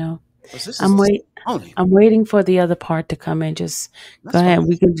 you know. Because this is I'm a wait only. I'm waiting for the other part to come in. Just go That's fine. ahead.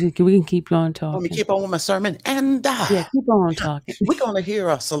 We can keep going Want me to talking. keep on with my sermon? And Yeah, keep on talking. we're going to hear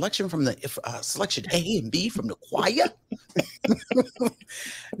a selection from the selection A and B from the choir.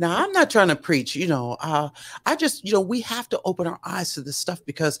 Now, I'm not trying to preach, I just, we have to open our eyes to this stuff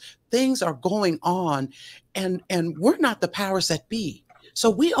because things are going on and we're not the powers that be.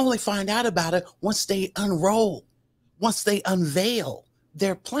 So we only find out about it once they unroll, once they unveil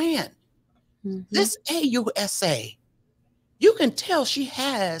their plan. Mhm. This AUSA, you can tell she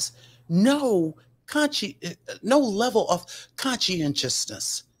has no no level of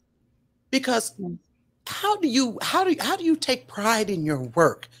conscientiousness because Mm. how do you take pride in your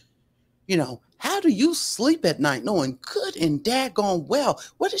work? How do you sleep at night knowing good and daggone well?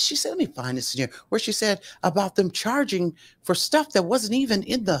 What did she say? Let me find this in here. Where she said about them charging for stuff that wasn't even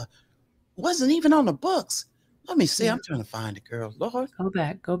on the books. Let me see. Yeah. I'm trying to find it, girl. Lord.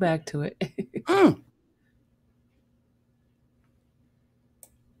 Go back to it. Mm.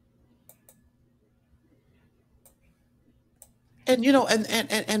 And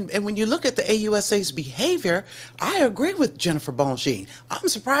when you look at the AUSA's behavior, I agree with Jennifer Bonjean. I'm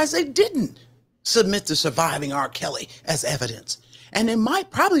surprised they didn't submit to surviving R. Kelly as evidence. And they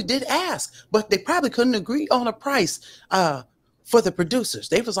probably did ask, but they probably couldn't agree on a price for the producers.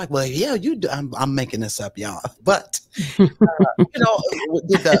 They was like, well, yeah, you do. I'm making this up, y'all. But did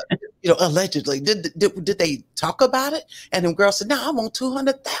the allegedly did they talk about it? And the girl said, no, I want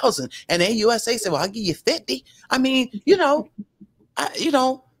 200,000. And AUSA said, well, I'll give you 50. I mean,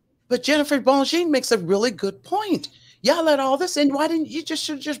 but Jennifer Bonjean makes a really good point. Y'all let all this in. Why didn't you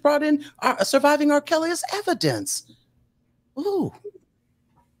should have just brought in surviving R. Kelly as evidence? Ooh.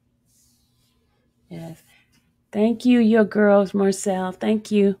 Yes. Thank you, your girls, Marcel.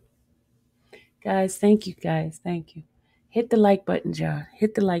 Thank you. Guys, thank you, guys. Thank you. Hit the like button, John.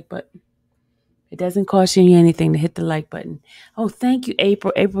 Hit the like button. It doesn't cost you anything to hit the like button. Oh, thank you,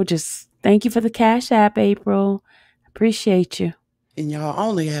 April. Thank you for the Cash App, April. Appreciate you. And y'all, I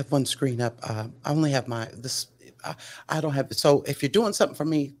only have one screen up. I only have I don't have it. So if you're doing something for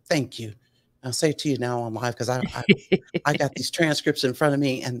me, thank you. I'll say it to you now on live because I got these transcripts in front of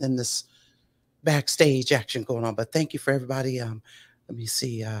me and then this backstage action going on. But thank you for everybody. Let me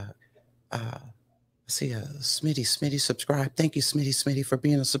see. Smitty subscribe. Thank you, Smitty, for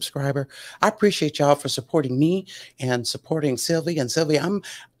being a subscriber. I appreciate y'all for supporting me and supporting Sylvie. And Sylvie,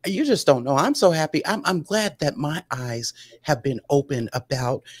 you just don't know. I'm so happy. I'm glad that my eyes have been open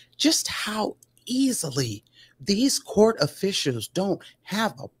about just how easily these court officials don't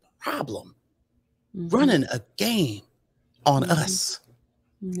have a problem running a game on us.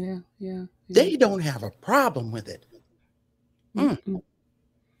 Yeah. They don't have a problem with it. They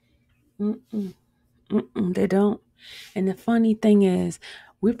don't. And the funny thing is,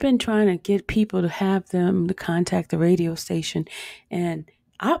 we've been trying to get people to have them to contact the radio station, and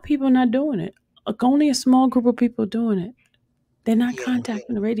our people are not doing it. Only a small group of people doing it. They're not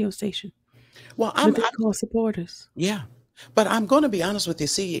contacting the radio station. Well, But they call supporters. Yeah, but I'm going to be honest with you.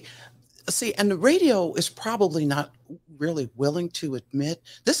 See, and the radio is probably not really willing to admit.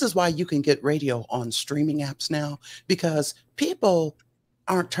 This is why you can get radio on streaming apps now, because people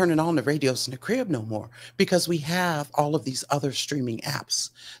aren't turning on the radios in the crib no more because we have all of these other streaming apps.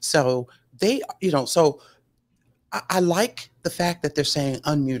 So so I like the fact that they're saying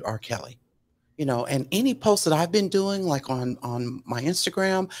unmute R. Kelly. And any post that I've been doing, like on my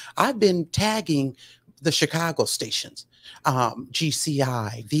Instagram, I've been tagging the Chicago stations,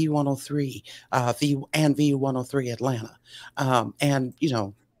 GCI, V103, and V103 Atlanta, and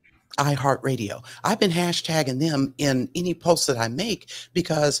iHeartRadio. I've been hashtagging them in any posts that I make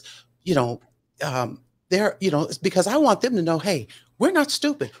because it's because I want them to know, hey, we're not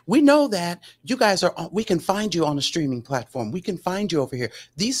stupid. We know that you guys we can find you on a streaming platform. We can find you over here.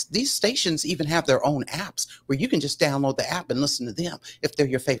 These stations even have their own apps where you can just download the app and listen to them if they're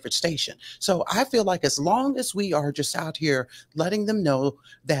your favorite station. So I feel like as long as we are just out here letting them know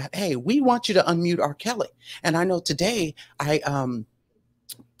that, hey, we want you to unmute R. Kelly. And I know today I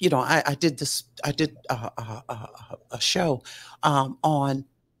did a show on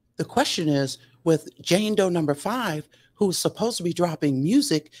the question is with Jane Doe number 5, who's supposed to be dropping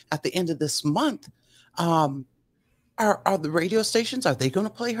music at the end of this month. Are the radio stations, are they going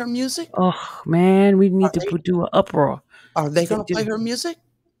to play her music? Oh man, we need to do an uproar. Are they going to play her music?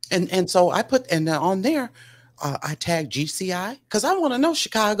 And so I put, and on there, I tagged GCI because I want to know,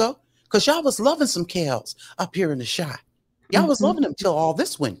 Chicago, because y'all was loving some Kels up here in the Chi. Y'all was loving them till all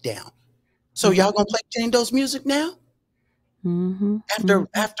this went down. So y'all gonna play Jane Doe's music now?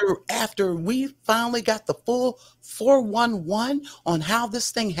 After we finally got the full 411 on how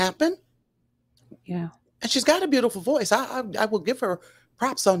this thing happened? Yeah. And she's got a beautiful voice. I will give her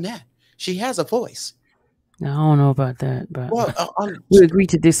props on that. She has a voice. Now, I don't know about that, but Well, we agree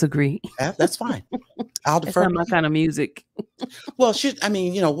to disagree. that's fine. I'll That's defer not to my you. kind of music. Well, I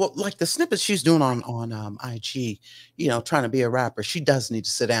mean, like the snippets she's doing on IG, trying to be a rapper, she does need to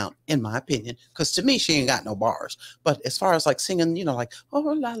sit down, in my opinion, because to me, she ain't got no bars. But as far as like singing, like, oh,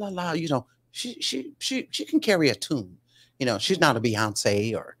 la, la, la, she can carry a tune. She's not a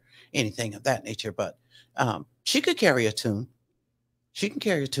Beyonce or anything of that nature, but she could carry a tune. She can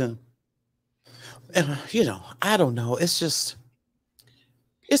carry a tune. And, I don't know. It's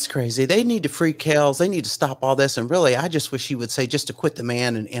crazy. They need to free Kels. They need to stop all this. And really, I just wish he would say just acquit the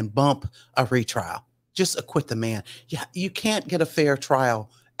man and bump a retrial. Just acquit the man. Yeah, you can't get a fair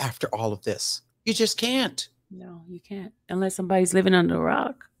trial after all of this. You just can't. No, you can't. Unless somebody's living under a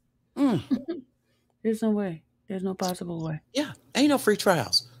rock. There's no way. There's no possible way. Yeah, ain't no free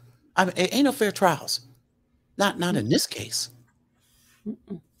trials. I mean, ain't no fair trials. Not in this case.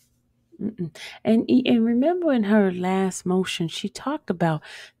 And remember in her last motion, she talked about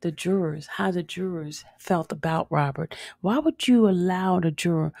the jurors, how the jurors felt about Robert. Why would you allow the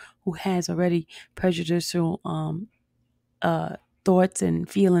juror who has already prejudicial thoughts and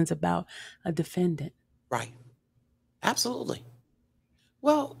feelings about a defendant? Right. Absolutely.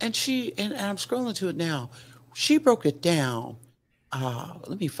 Well, and I'm scrolling to it now. She broke it down.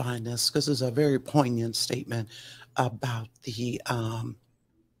 Let me find this because it's a very poignant statement about the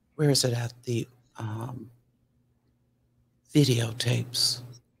where is it at? The videotapes.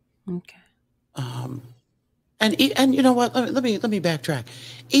 Okay. And you know what? Let me backtrack.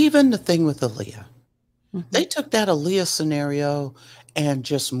 Even the thing with Aaliyah, they took that Aaliyah scenario and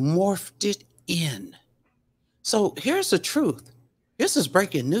just morphed it in. So here's the truth. This is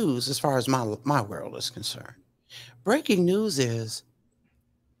breaking news as far as my world is concerned. Breaking news is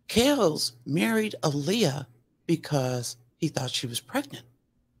Kels married Aaliyah because he thought she was pregnant.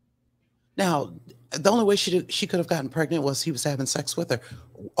 Now, the only way she could have gotten pregnant was he was having sex with her.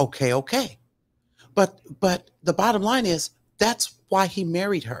 Okay. But the bottom line is that's why he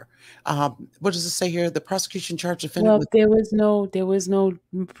married her. What does it say here? The prosecution charged defendant. Well, there was no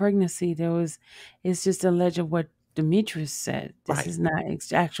pregnancy. It's just alleged what Demetrius said. This is not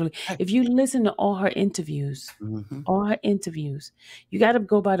actually. If you listen to all her interviews, you got to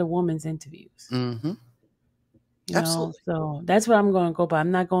go by the woman's interviews. Absolutely. So that's what I'm going to go by.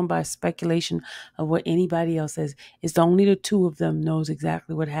 I'm not going by speculation of what anybody else says. It's only the two of them knows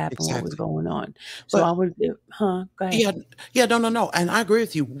exactly what happened, what was going on. So But, I would, go ahead. Yeah, no. And I agree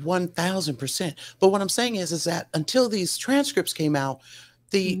with you 1000%. But what I'm saying is that until these transcripts came out,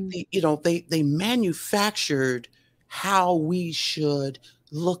 they manufactured how we should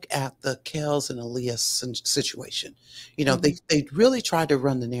look at the Kels and Aaliyah situation. They really tried to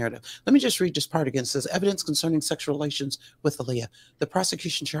run the narrative. Let me just read this part again. It says, evidence concerning sexual relations with Aaliyah. The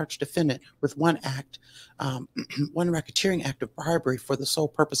prosecution charged defendant with one racketeering act of bribery for the sole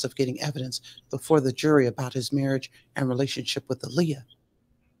purpose of getting evidence before the jury about his marriage and relationship with Aaliyah. It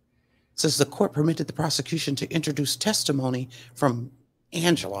says the court permitted the prosecution to introduce testimony from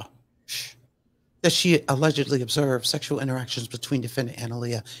Angela that she allegedly observed sexual interactions between defendant and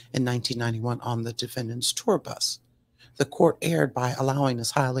Aaliyah in 1991 on the defendant's tour bus. The court erred by allowing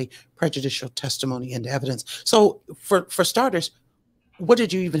this highly prejudicial testimony into evidence. So for starters, what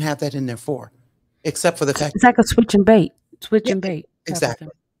did you even have that in there for? Except for the fact it's like a switch and bait.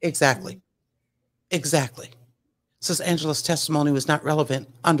 Exactly. Says Angela's testimony was not relevant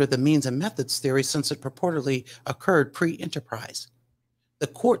under the means and methods theory since it purportedly occurred pre-Enterprise. The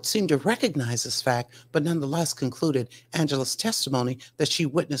court seemed to recognize this fact, but nonetheless concluded Angela's testimony that she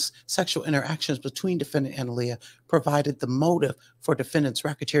witnessed sexual interactions between defendant and Aaliyah provided the motive for defendant's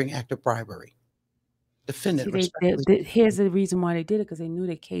racketeering act of bribery. Defendant. Here's the reason why they did it, because they knew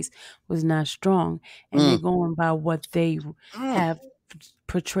the case was not strong, and they're going by what they have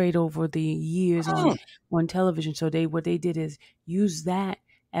portrayed over the years on television. So what they did is use that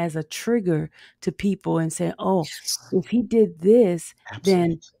as a trigger to people and say, if he did this,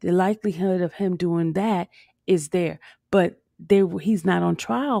 then the likelihood of him doing that is there. But he's not on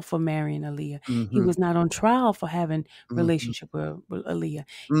trial for marrying Aaliyah. He was not on trial for having relationship with Aaliyah.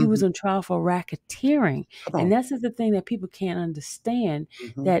 He was on trial for racketeering. And that's the thing that people can't understand,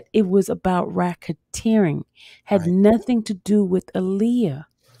 that it was about racketeering. Had nothing to do with Aaliyah.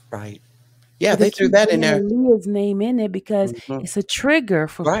 Right. Yeah, they threw that in there. Aaliyah's name in it because it's a trigger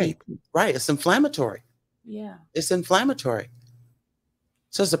for people. Right. It's inflammatory. Yeah. It's inflammatory.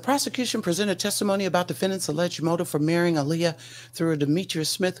 Says the prosecution presented testimony about defendant's alleged motive for marrying Aaliyah through a Demetrius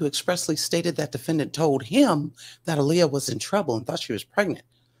Smith, who expressly stated that defendant told him that Aaliyah was in trouble and thought she was pregnant.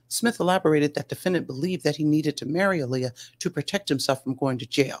 Smith elaborated that defendant believed that he needed to marry Aaliyah to protect himself from going to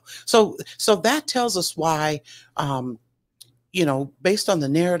jail. So that tells us why, based on the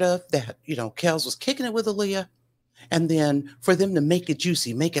narrative that, Kels was kicking it with Aaliyah, and then for them to make it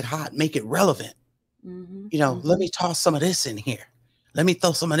juicy, make it hot, make it relevant, let me toss some of this in here. Let me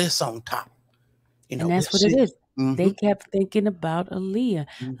throw some of this on top. And that's what it is. They kept thinking about Aaliyah.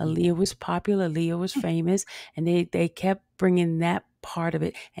 Aaliyah was popular. Aaliyah was famous. And they kept bringing that part of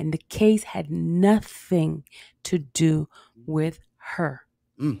it. And the case had nothing to do with her.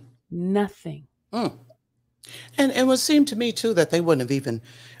 Nothing. And it would seem to me, too, that they wouldn't have even,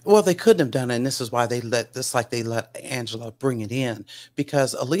 they couldn't have done it. And this is why they let Angela bring it in,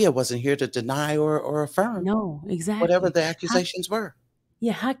 because Aaliyah wasn't here to deny or affirm. No, exactly. Whatever the accusations were.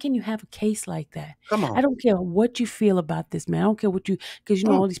 Yeah, how can you have a case like that? Come on. I don't care what you feel about this man. I don't care because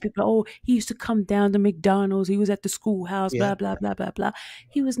all these people, he used to come down to McDonald's. He was at the schoolhouse, blah, blah, blah, blah, blah.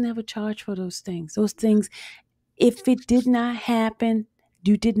 He was never charged for those things. Those things, if it did not happen,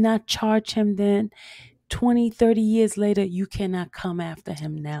 you did not charge him then. 20, 30 years later, you cannot come after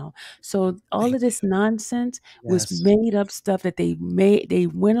him now. So all of this nonsense was made up stuff that they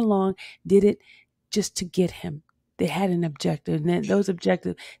went along, did it just to get him. They had an objective, and those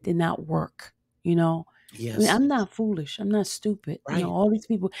objectives did not work, Yes. I mean, I'm not foolish. I'm not stupid. Right. All these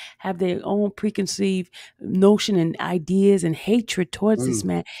people have their own preconceived notion and ideas and hatred towards this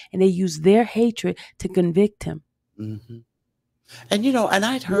man, and they use their hatred to convict him. Mm-hmm. And, and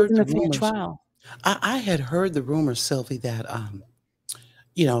I'd heard the rumors. Trial. I had heard the rumors, Sylvie, that,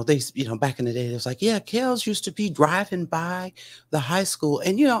 they, back in the day, it was like, Kels used to be driving by the high school.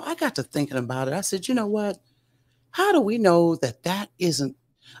 And, I got to thinking about it. I said, you know what? How do we know that isn't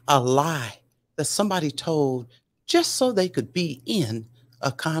a lie that somebody told just so they could be in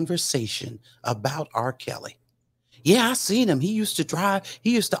a conversation about R. Kelly? Yeah, I seen him. He used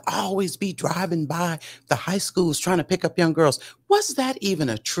to always be driving by the high schools trying to pick up young girls. Was that even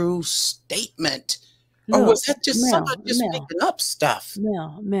a true statement? Or was that just somebody just making up stuff?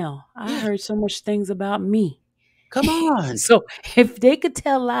 Mel, I heard so much things about me. Come on. So if they could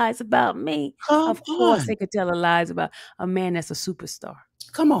tell lies about me, of course they could tell lies about a man that's a superstar.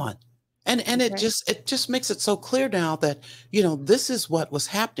 Come on. And it just makes it so clear now that, this is what was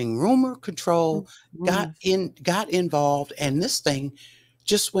happening. Rumor control got involved, and this thing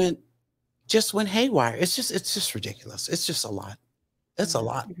just went haywire. It's just ridiculous. It's just a lot. It's a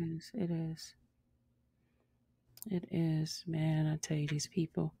lot. It is, man. I tell you, these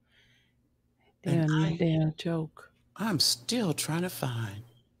people, they're a joke. I'm still trying to find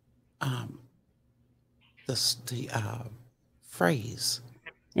the phrase.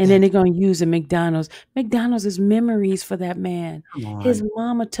 And then they're going to use a McDonald's. McDonald's is memories for that man. His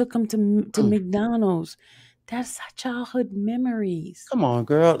mama took him to McDonald's. That's childhood memories. Come on,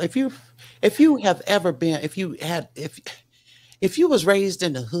 girl. If you have ever been, if you was raised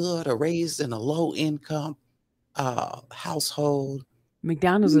in the hood or raised in a low income household,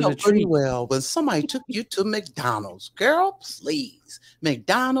 McDonald's is a treat. Well, when somebody took you to McDonald's, girl, please.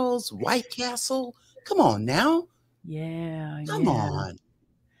 McDonald's, White Castle. Come on now. Yeah. Come on.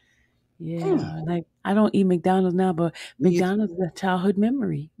 Yeah, like I don't eat McDonald's now, but McDonald's is a childhood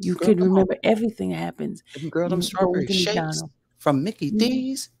memory. You can remember everything that happens. Girl, them strawberry shakes from Mickey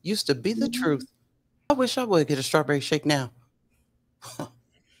D's used to be the truth. I wish I would get a strawberry shake now.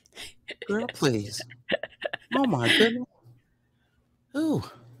 Girl, please. Oh my goodness. Ooh.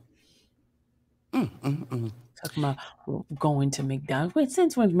 Talking about going to McDonald's. Wait,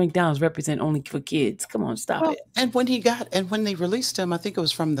 since when McDonald's represent only for kids? Come on, stop it. And when they released him, I think it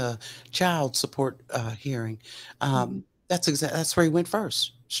was from the child support hearing. That's where he went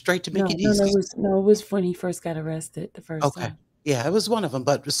first, straight to Mickey D's. It was when he first got arrested the first time. Yeah, it was one of them.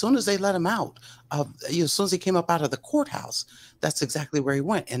 But as soon as they let him out, as soon as he came up out of the courthouse, that's exactly where he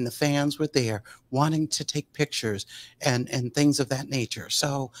went. And the fans were there wanting to take pictures and things of that nature.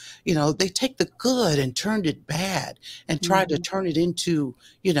 So, they take the good and turned it bad and tried to turn it into,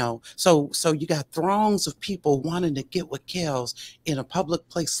 so you got throngs of people wanting to get with Kels in a public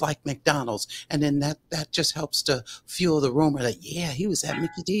place like McDonald's. And then that just helps to fuel the rumor that, he was at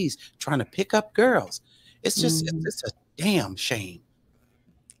Mickey D's trying to pick up girls. It's just, it's a damn shame.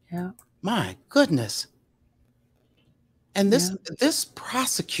 Yeah. My goodness. And this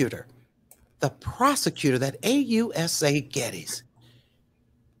prosecutor, the prosecutor, that AUSA Geddes,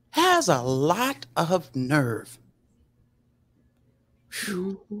 has a lot of nerve.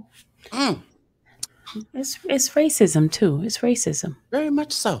 It's racism too. It's racism. Very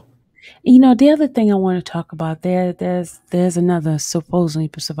much so. You know, the other thing I want to talk about there's another supposedly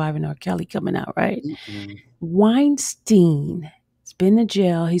surviving R. Kelly coming out, right? Mhm. Weinstein has been in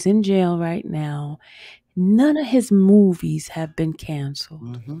jail. He's in jail right now. None of his movies have been canceled.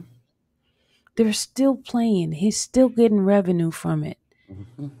 Mhm. They're still playing. He's still getting revenue from it.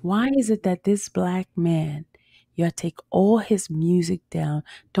 Mhm. Why is it that this black man, you gotta take all his music down,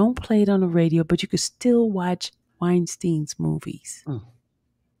 don't play it on the radio, but you could still watch Weinstein's movies? Mm.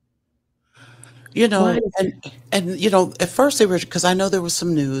 You Why know, is it? and you know, at first they were, because I know there was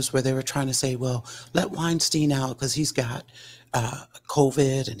some news where they were trying to say, well, let Weinstein out because he's got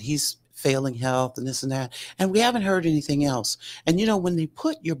COVID and he's failing health and this and that. And we haven't heard anything else. And you know, when they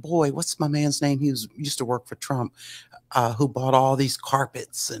put your boy, what's my man's name? He used to work for Trump, who bought all these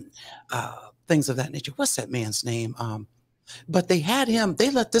carpets and things of that nature. What's that man's name? But they had him, they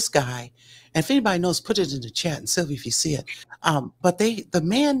let this guy, and if anybody knows, put it in the chat, and Sylvia, if you see it. But the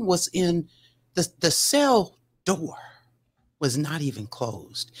man was in the cell door was not even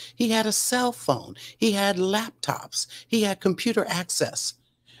closed. He had a cell phone. He had laptops. He had computer access.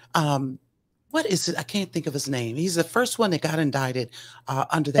 Um, what is it? I can't think of his name. He's the first one that got indicted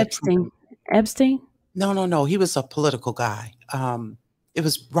under that Trump. Epstein. Epstein? No, no, no. He was a political guy. It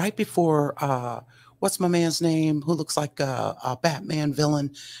was right before what's my man's name? Who looks like a Batman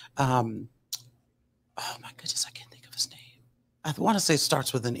villain? Oh my goodness, I can't think of his name. I want to say it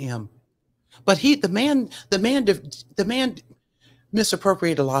starts with an M. But the man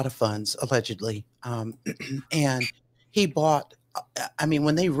misappropriated a lot of funds allegedly, and he bought. I mean,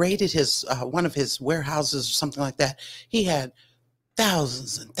 when they raided his one of his warehouses or something like that, he had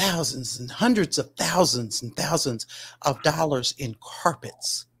thousands and thousands and hundreds of thousands and thousands of dollars in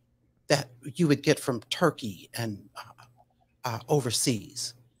carpets that you would get from Turkey and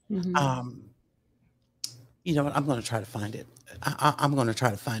overseas. Mhm. You know what? I'm going to try to find it. I'm going to try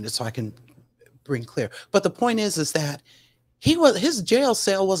to find it so I can bring clear. But the point is that his jail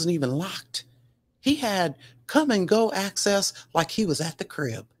cell wasn't even locked. He had come and go access like he was at the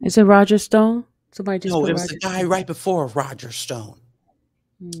crib. Is it Roger Stone? Somebody just No, put it was Roger the guy Stone. right before Roger Stone.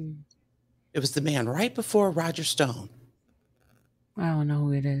 Hmm. It was the man right before Roger Stone. I don't know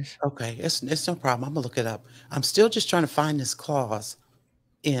who it is. Okay, it's no problem. I'm gonna look it up. I'm still just trying to find this clause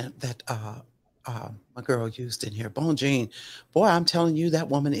in that my girl used in here. Bone Jean, boy, I'm telling you, that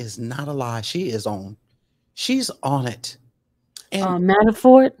woman is not a lie. She's on it. And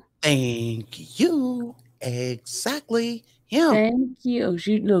Manafort? thank you. Exactly him. Thank you.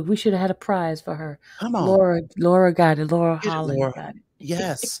 Look, we should have had a prize for her. Come on. Laura got it. Laura Get it, Holland Laura. got it.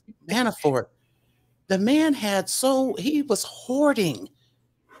 Yes, Manafort. The man he was hoarding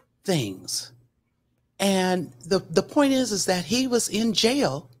things. And the point is that he was in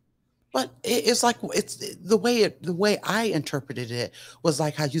jail, but it's like the way I interpreted it was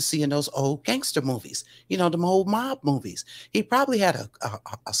like how you see in those old gangster movies, you know, them old mob movies. He probably had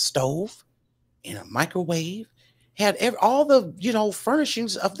a stove and a microwave, had all the, you know,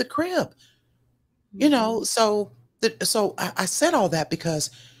 furnishings of the crib, you know. So I said all that because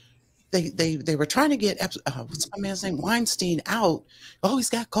they were trying to get what's my man's name, Weinstein, out. Oh, he's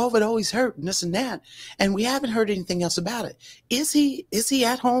got COVID. Oh, he's hurt and this and that, and we haven't heard anything else about it. Is he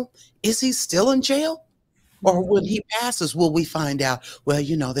at home? Is he still in jail? Or when he passes, will we find out? Well,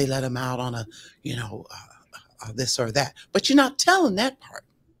 you know, they let him out on a, you know, this or that. But you're not telling that part.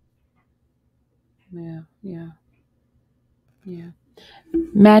 Yeah.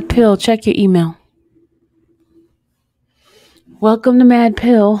 Mad Pill, check your email. Welcome to Mad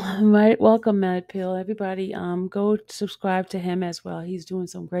Pill. Right? Welcome, Mad Pill. Everybody, go subscribe to him as well. He's doing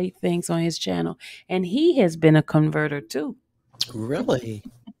some great things on his channel. And he has been a converter too. Really?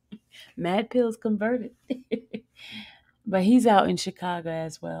 Mad Pill's converted. But he's out in Chicago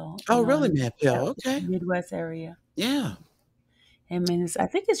as well. Oh, really, Mad Pill? Okay. Midwest area. Yeah. I mean, I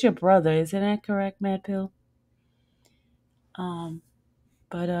think it's your brother. Isn't that correct, Mad Pill?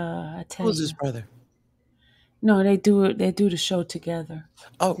 But I tell Who's you. his brother? No, they do the show together.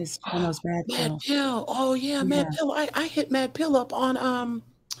 Oh, His channel's Mad Pill. Mad Pill. Oh yeah, Mad Yeah. Pill. I hit Mad Pill up on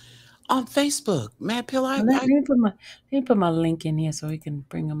Facebook. Mad Pill. Let me put my link in here so we can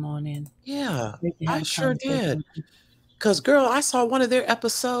bring them on in. Yeah, We can have I a sure conversation did. with them. Cause girl, I saw one of their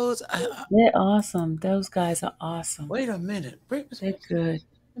episodes. They're awesome. Those guys are awesome. Wait a minute. They're good.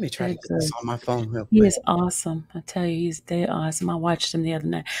 Let me try to They're get this good. on my phone real He quick. is awesome. I tell you, they're awesome. I watched them the other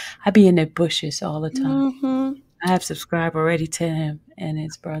night. I be in their bushes all the time. Mm-hmm. I have subscribed already to him and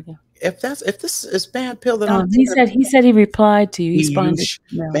his brother. If this is Mad Pill that I'm He said he replied to you. He responded.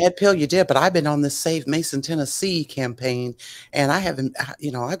 Mad Pill, you did, but I've been on this Save Mason, Tennessee campaign, and I haven't.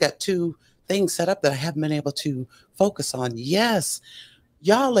 You know, I got 2 things set up that I haven't been able to focus on. Yes,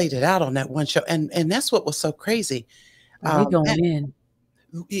 y'all laid it out on that one show, and that's what was so crazy. Oh, they That, going in.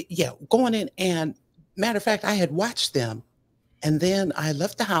 yeah, going in, and matter of fact, I had watched them, and then I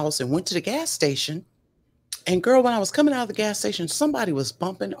left the house and went to the gas station. And girl, when I was coming out of the gas station, somebody was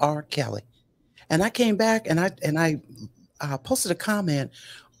bumping R. Kelly, and I came back and I posted a comment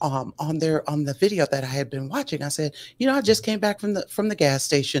on the video that I had been watching. I said, I just came back from the gas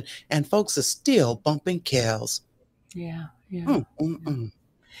station, and folks are still bumping Kells. Yeah, yeah. Mm, mm, mm.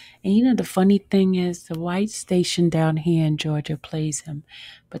 And the funny thing is, the white station down here in Georgia plays him,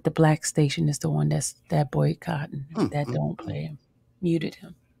 but the black station is the one that boycotting, that don't play him, muted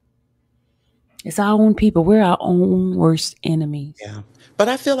him. It's our own people. We're our own worst enemies. Yeah, but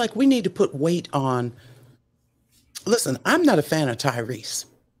I feel like we need to put weight on. Listen, I'm not a fan of Tyrese.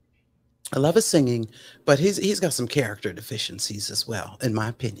 I love his singing, but he's got some character deficiencies as well, in my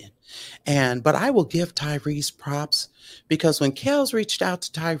opinion. But I will give Tyrese props, because when Kells reached out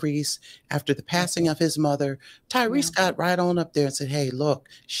to Tyrese after the passing of his mother, Tyrese got right on up there and said, "Hey, look,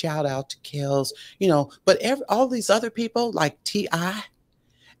 shout out to Kells." But all these other people like T.I.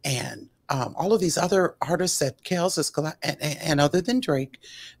 and all of these other artists that Kells has and other than Drake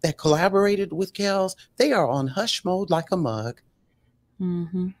that collaborated with Kells, they are on hush mode like a mug.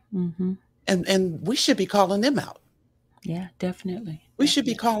 Mm-hmm. Mm-hmm. And we should be calling them out. Yeah, definitely. We should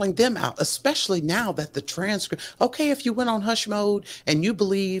be calling them out, especially now that the transcript. Okay, if you went on hush mode and you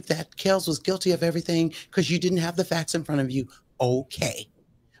believe that Kells was guilty of everything because you didn't have the facts in front of you, okay.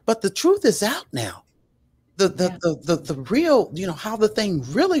 But the truth is out now. The real, how the thing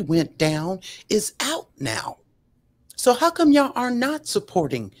really went down is out now. So how come y'all are not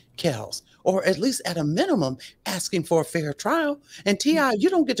supporting Kells, or at least at a minimum asking for a fair trial? And T.I., you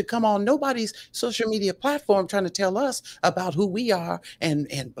don't get to come on nobody's social media platform trying to tell us about who we are and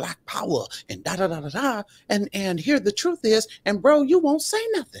Black Power and da da da da da. And here the truth is, and bro, you won't say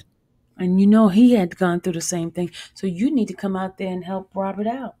nothing. And he had gone through the same thing. So you need to come out there and help Robert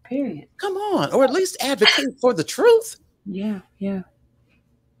out, period. Come on, or at least advocate for the truth. Yeah, yeah.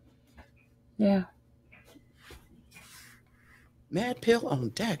 Yeah. Mad Pill on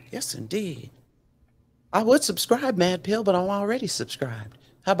deck. Yes, indeed. I would subscribe, Mad Pill, but I'm already subscribed.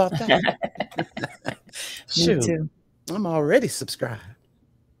 How about that? Me too. I'm already subscribed.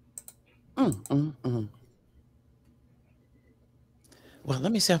 Well,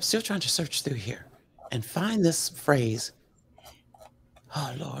 let me see. I'm still trying to search through here and find this phrase.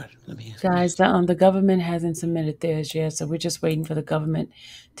 Oh, Lord. Guys, the government hasn't submitted theirs yet, so we're just waiting for the government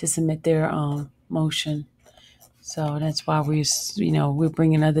to submit their motion. So that's why we're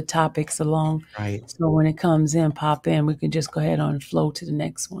bringing other topics along. Right. So when it comes in, pop in, we can just go ahead on and flow to the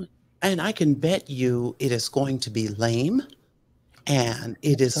next one. And I can bet you it is going to be lame, and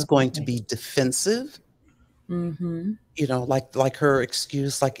it is going to be defensive. Mm-hmm. Like her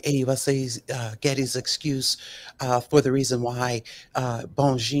excuse, like Ava says, Getty's excuse for the reason why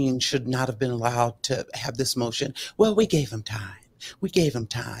Bongine should not have been allowed to have this motion. Well, we gave him time.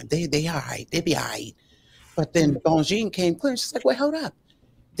 They all right. They be all right. But then Bongine came clear, and she's like, "Wait, hold up.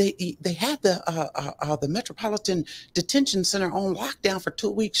 They had the Metropolitan Detention Center on lockdown for 2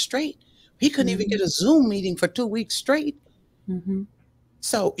 weeks straight. He couldn't even get a Zoom meeting for 2 weeks straight." Mm-hmm.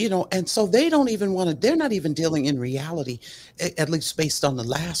 So, and so they don't even they're not even dealing in reality, at least based on the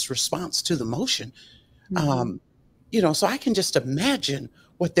last response to the motion. Mm-hmm. So I can just imagine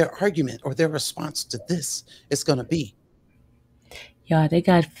what their argument or their response to this is going to be. Yeah, they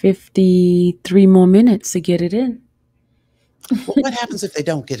got 53 more minutes to get it in. Well, what happens if they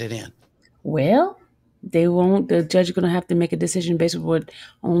don't get it in? Well, they won't. The judge is going to have to make a decision based on what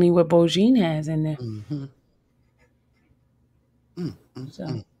Bongine has in there. Mm-hmm.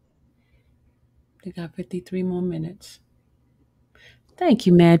 So they got 53 more minutes. Thank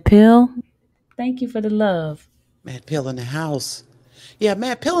you, Mad Pill. Thank you for the love. Mad Pill in the house. Yeah,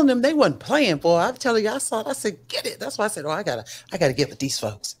 Mad Pill and them, they wasn't playing, boy. I'm telling you, I saw it. I said, get it. That's why I said, I gotta get with these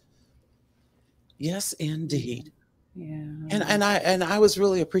folks. Yes, indeed. Yeah. And I was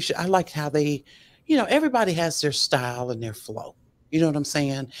really appreciative. I liked how they, everybody has their style and their flow. You know what I'm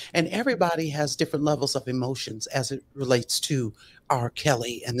saying? And everybody has different levels of emotions as it relates to R.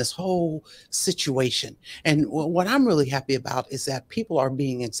 Kelly and this whole situation. And what I'm really happy about is that people are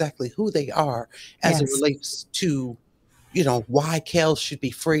being exactly who they are as it relates to, why Kells should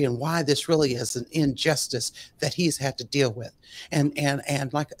be free and why this really is an injustice that he's had to deal with.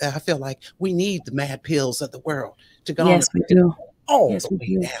 And like, I feel like we need the Mad Pills of the world to go. Yes, we do. all Yes, the we way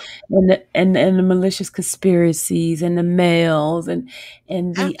do. down. And the malicious conspiracies and the mails and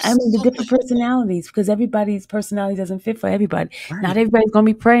the Absolutely. different personalities, because everybody's personality doesn't fit for everybody. Not Right. everybody's gonna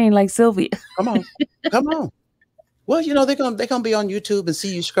be praying like Sylvia. Come on. Come on. Well, they're gonna be on YouTube and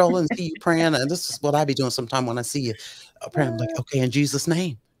see you scrolling and see you praying. And this is what I be doing sometime when I see you praying. I'm like, okay, in Jesus'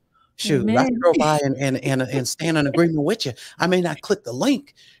 name. Shoot, I Amen. scroll by and stand in agreement with you. I may not click the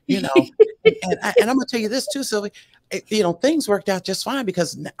link, you know, and I'm gonna tell you this too, Sylvie. Things worked out just fine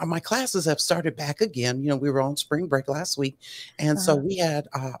because my classes have started back again. We were on spring break last week, and so Uh-huh. we had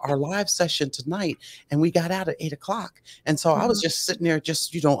our live session tonight, and we got out at 8 o'clock. And so I was Uh-huh. just sitting there,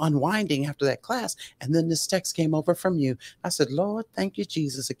 just unwinding after that class, and then this text came over from you. I said, "Lord, thank you,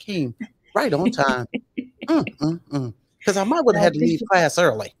 Jesus." It came right on time. Because I might would have I had to leave appreciate class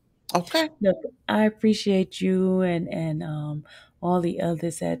early. Okay. Look, I appreciate you and all the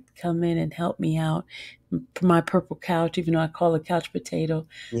others that come in and help me out. My purple couch, even though I call it couch potato,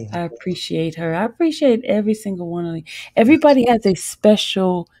 Yeah. I appreciate her. I appreciate every single one of you. Everybody has a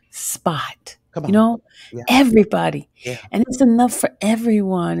special spot, Come you on. know, Yeah. everybody, Yeah. and it's enough for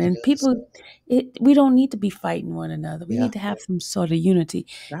everyone. It And is. people, we don't need to be fighting one another. We Yeah. need to have some sort of unity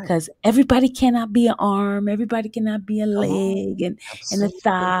Right. because everybody cannot be an arm, everybody cannot be a Come on. leg, and a Absolutely.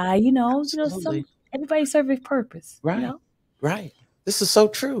 thigh, Absolutely. some everybody serve a purpose, Right. Right. This is so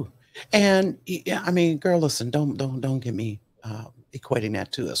true. And yeah, I mean, girl, listen, don't get me equating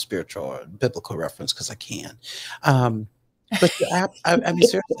that to a spiritual or biblical reference because I can. Um, but I mean,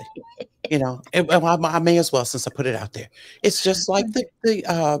 seriously, well, I may as well since I put it out there. It's just like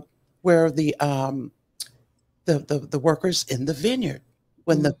the where the workers in the vineyard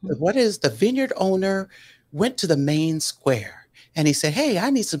when Mm-hmm. the vineyard owner went to the main square and he said, "Hey, I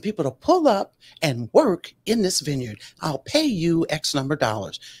need some people to pull up and work in this vineyard. I'll pay you X number of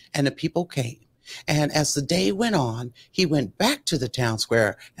dollars." And the people came. And as the day went on, he went back to the town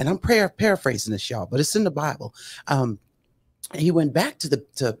square. And I'm paraphrasing this, y'all, but it's in the Bible. Um, he went back to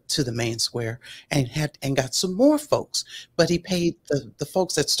the main square and got some more folks, but he paid the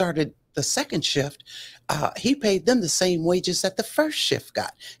folks that started the second shift. He paid them the same wages that the first shift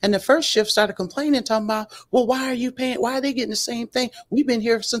got, and the first shift started complaining, talking about, well, why are you paying? Why are they getting the same thing? We've been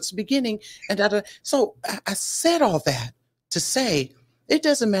here since the beginning, and so I said all that to say. It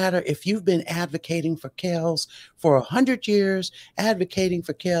doesn't matter if you've been advocating for Kels for 100 years, advocating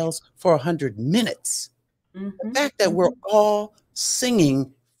for Kels for 100 minutes. The Mm-hmm. fact that we're all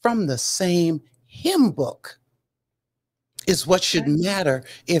singing from the same hymn book is what should matter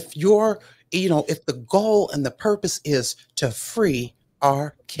if the goal and the purpose is to free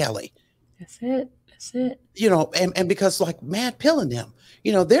R. Kelly. That's it. That's it. And because like Mad Pill and them,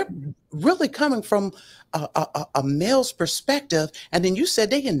 they're really coming from a male's perspective. And then you said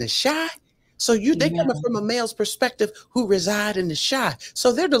they in the shy. So they Yeah. coming from a male's perspective who reside in the shy.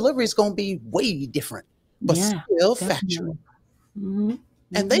 So their delivery is going to be way different, but Yeah. still factual. Definitely. Mm-hmm.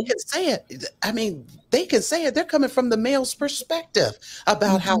 And they can say it. I mean, they can say it. They're coming from the male's perspective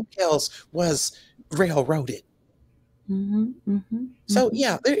about how Kels was railroaded. Mm-hmm. Mm-hmm. So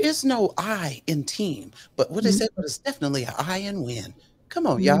yeah, there is no I in team, but what they said was definitely an I in win. Come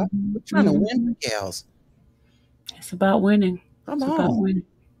on, y'all. Mm-hmm. We're trying to win Mm-hmm. for gals. It's about winning. Come It's about on. winning.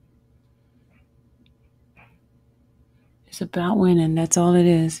 It's about winning. That's all it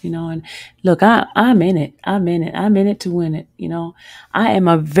is, And look, I'm in it. I'm in it. I'm in it to win it. I am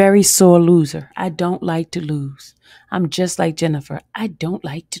a very sore loser. I don't like to lose. I'm just like Jennifer. I don't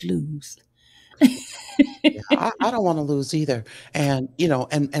like to lose. Yeah, I don't want to lose either. And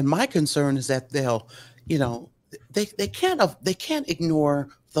and my concern is that you know, they can't ignore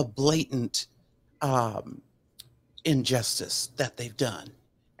the blatant um injustice that they've done.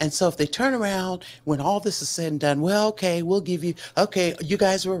 And so if they turn around when all this is said and done, well, okay, we'll give you, okay, you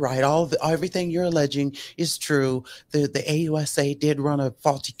guys were right. Everything you're alleging is true. The AUSA did run a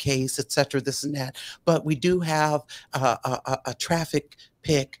faulty case, et cetera, this and that. But we do have a traffic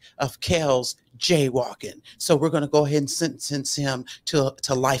pick of Kels jaywalking. So we're going to go ahead and sentence him to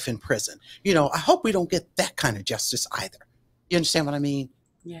life in prison. I hope we don't get that kind of justice either. You understand what I mean?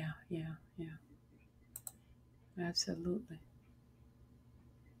 Yeah, yeah, yeah. Absolutely.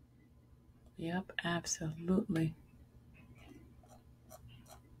 Yep, absolutely.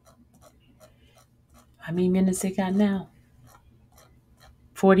 How many minutes they got now?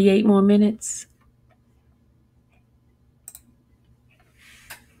 48 more minutes.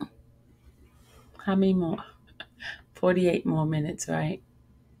 How many more? 48 more minutes, right?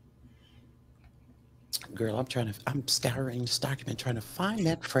 Girl, I'm scouring this document trying to find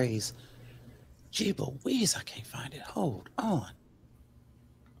that phrase. Gee, Louise, I can't find it. Hold on.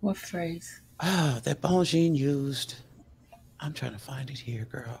 What phrase? That Bongine used. I'm trying to find it here,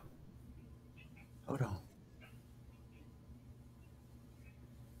 girl. Hold on.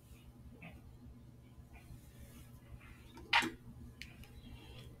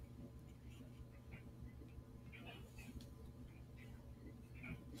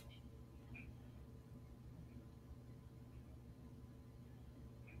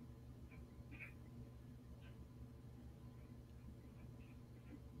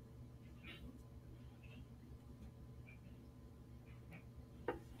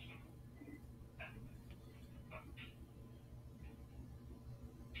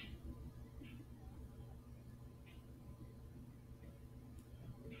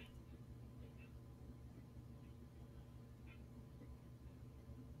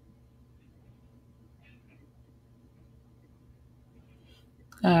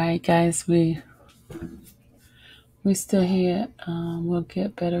 All right, guys, we're still here. We'll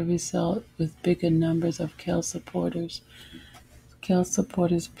get better result with bigger numbers of Kel supporters. Kel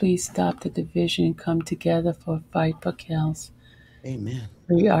supporters, please stop the division and come together for a fight for Kels. Amen.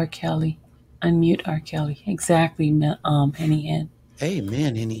 Free R. Kelly. Unmute R. Kelly. Exactly, Henny Hen.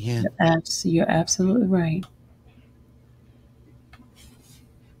 Amen, Henny Hen. You're absolutely right.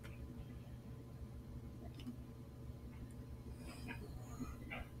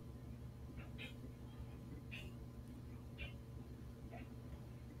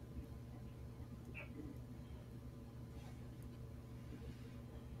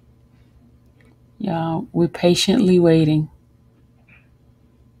 Y'all, we're patiently waiting.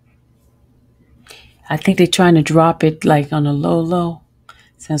 I think they're trying to drop it like on a low,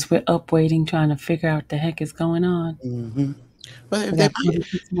 since we're up waiting, trying to figure out what the heck is going on. Mm-hmm. Well, We got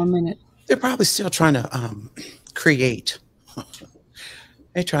 6 more minutes. they're probably still trying to create.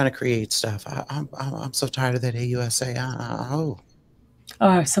 They're trying to create stuff. I'm so tired of that AUSA.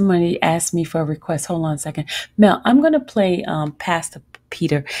 Oh, somebody asked me for a request. Hold on a second. Mel, I'm going to play Pastor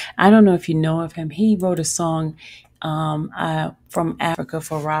Peter. I don't know if you know of him. He wrote a song from Africa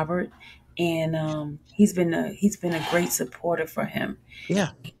for Robert, and he's been a great supporter for him. Yeah.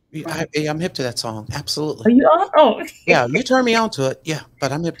 I'm hip to that song. Absolutely. Are you on? Oh, yeah. You turn me on to it. Yeah,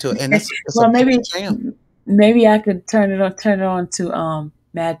 but I'm hip to it, and that's well, jam. Maybe I could turn it on to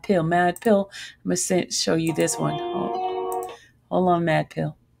Mad Pill. Mad Pill. I'm gonna show you this one. Hold on, Mad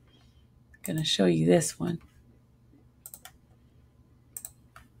Pill. I'm gonna show you this one.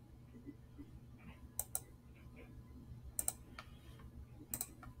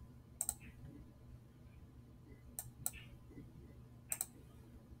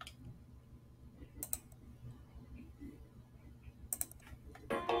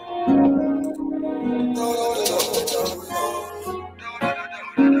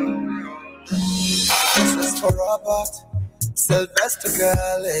 This is for Robert Sylvester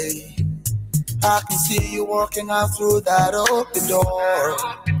Galley. I can see you walking out through that open door.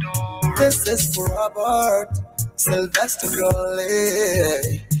 This is for Robert Sylvester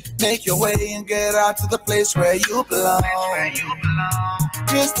Galley. Make your way and get out to the place where you belong.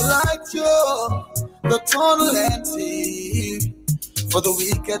 Here's the light, yo, the tunnel empty. For the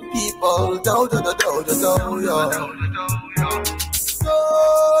wicked people, do do do do do do yo. Do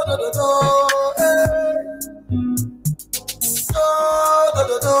do do do, eh. Do do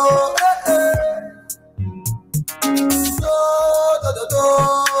do do, eh. Do do do do,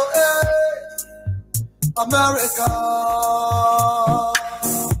 eh. America,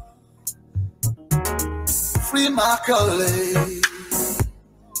 free Macaulay,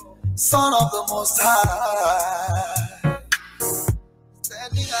 son of the Most High.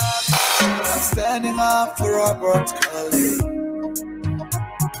 Standing up for Robert Kelly.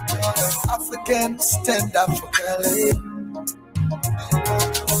 African, stand up for Kelly.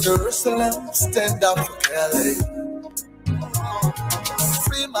 Jerusalem, stand up for Kelly.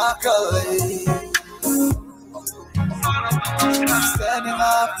 Free Macaulay. Standing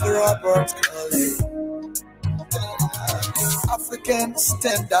up for Robert Kelly. African,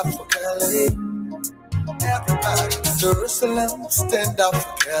 stand up for Kelly. Everybody, Jerusalem, stand up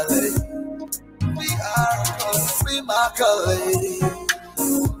for Kelly. We are called Free Macaulay.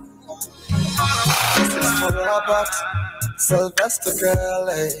 This is for Robert Sylvester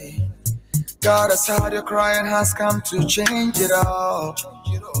Kelly. God has heard your cry and has come to change it all.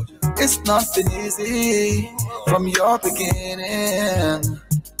 It's not been easy from your beginning.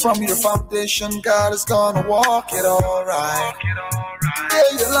 From your foundation, God is gonna walk it all right.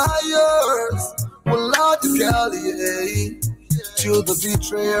 Yeah, you liars. Well, Lord, you Kelly, to the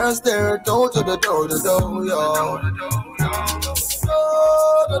betrayers there, do do do do do do, yo. Do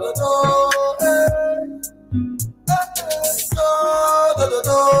do do do, eh. Do do do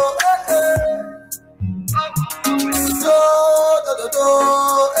do, eh. Do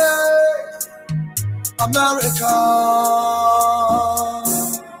America,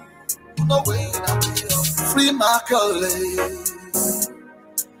 no way, free Macaulay,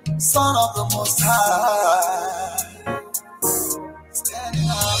 son of the Most High,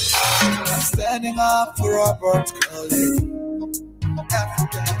 standing up for Robert Kelly,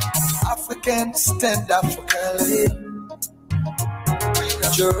 African, stand up for Kelly,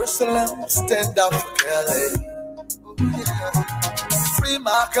 Jerusalem, stand up for Kelly, free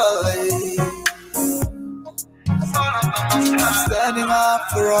Macaulay. Standing up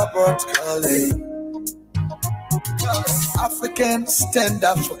for Robert Kelly. African, stand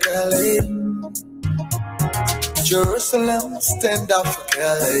up for Kelly. Jerusalem, stand up for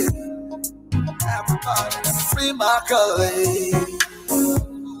Kelly. Everybody, free Macaulay.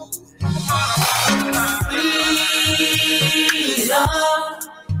 Freedom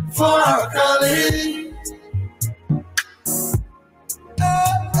for Kelly.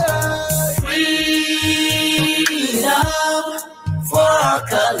 Freedom for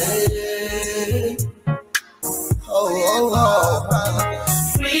Kelly.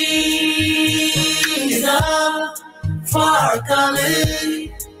 Freedom for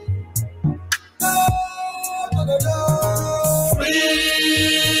Kelly.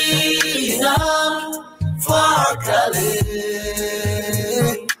 Freedom for Kelly.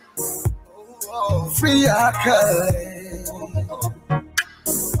 Free Kelly.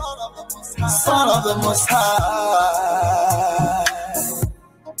 Son of the Most High.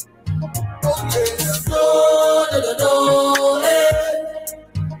 Oh yeah. Do, do, do, do, eh.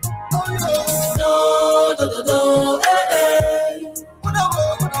 Oh yeah. Do, do, do, do, eh, eh.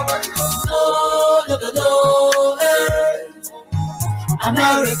 Do, do, do, do, eh.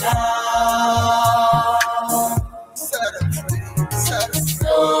 America. Set it free. Set it free.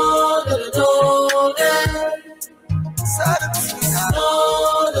 Do, do, do, do, eh. Set it free. Do,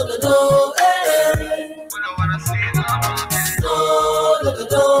 do, do, do, eh. Do, do, do,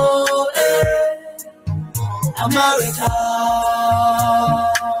 do, eh. America,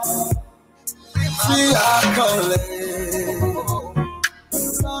 free Kelly,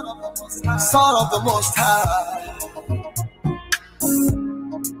 son of the Most High,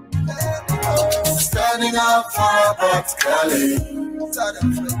 standing up for Robert Kelly.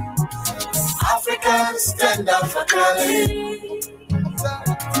 Africans, stand up for Kelly.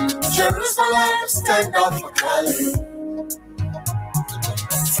 Jerusalem, stand up for Kelly.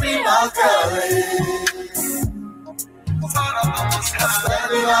 Free Kelly.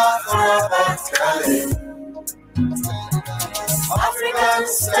 Standing up for Robert Kelly. Africans,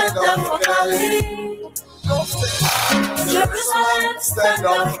 stand up for Kelly. Jerusalem, stand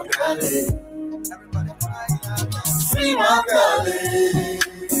up for Kelly. Free Kelly.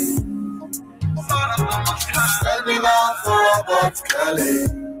 Standing up for Robert Kelly.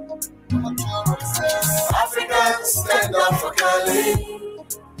 Africans, stand up for Kelly.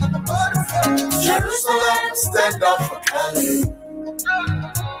 Jerusalem, stand up for Kelly.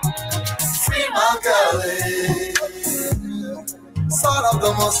 Free Kelly, son of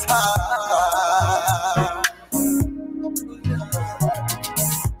the Most High.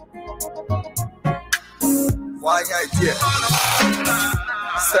 Why idea?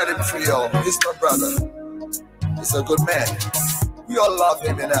 Set him free, yo. He's my brother. He's a good man. We all love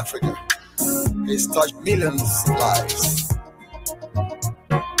him in Africa. He's touched millions of lives.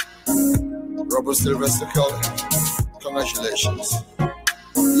 Robert Sylvester Kelly, congratulations.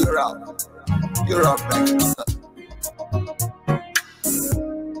 You're out. You're out, man.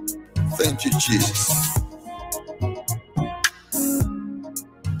 Thank you, Jesus.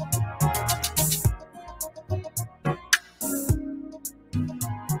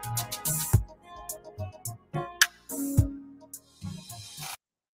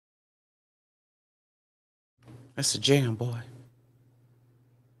 That's a jam, boy.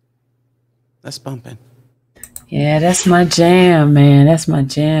 That's bumping. Yeah, that's my jam, man. That's my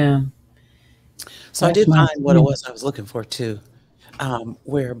jam. So I did find what it was I was looking for too,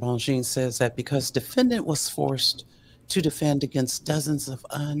 where Bongine says that because defendant was forced to defend against dozens of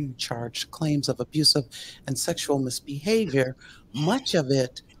uncharged claims of abusive and sexual misbehavior, much of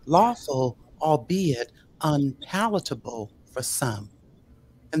it lawful, albeit unpalatable for some.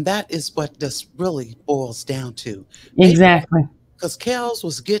 And that is what this really boils down to. Exactly. Because Kells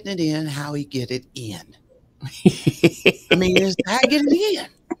was getting it in how he get it in. I mean, it's how he get it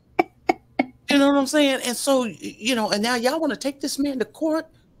in. You know what I'm saying? And so, you know, and now y'all want to take this man to court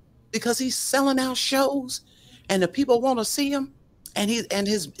because he's selling out shows and the people want to see him and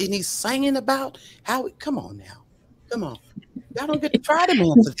he's singing about how come on now. Come on. Y'all don't get to try the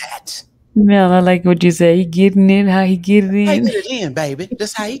man for that. Mel, I like what you say. He getting in, how he get it Hey, in. get it in, baby.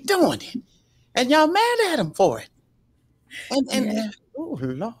 That's how he doing it. And y'all mad at him for it. Yeah. Oh,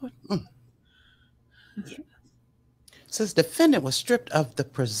 Lord. Says defendant was stripped of the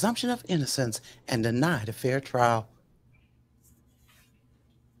presumption of innocence and denied a fair trial.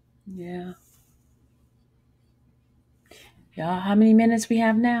 Yeah. Y'all, how many minutes we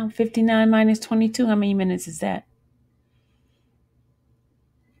have now? 59 minus 22. How many minutes is that?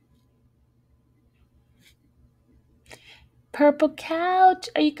 Purple Couch,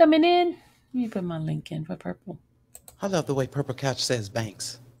 are you coming in? Let me put my link in for Purple. I love the way Purple Couch says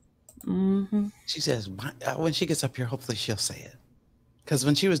Banks. Mm-hmm. She says, when she gets up here, hopefully she'll say it. Because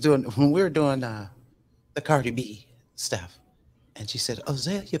when we were doing the Cardi B stuff, and she said,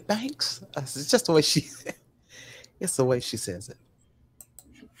 Azalea Banks. It's just the way it's the way she says it.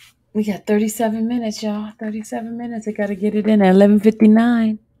 We got 37 minutes, y'all. 37 minutes. I got to get it in at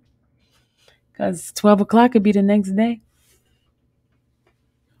 11:59. Because 12 o'clock could be the next day.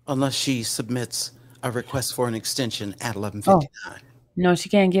 Unless she submits a request for an extension at 11:59. Oh. No, she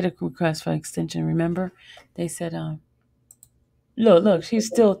can't get a request for extension. Remember, they said, look, she's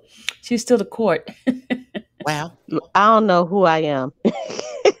still the court. Well, I don't know who I am.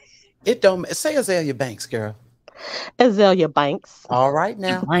 It don't say Azalea Banks, girl. Azalea Banks. All right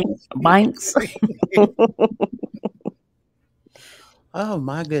now. Banks. Oh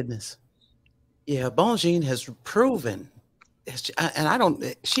my goodness. Yeah, Bongine has proven,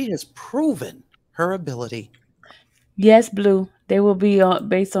 she has proven her ability. Yes, Blue. They will be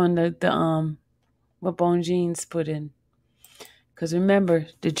based on the what Bongene's put in. Because remember,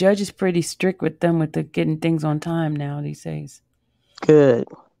 the judge is pretty strict with them with the getting things on time now these days. Good.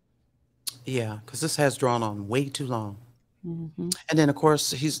 Yeah, because this has drawn on way too long. Mm-hmm. And then, of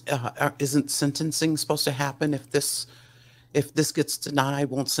course, isn't sentencing supposed to happen if this gets denied?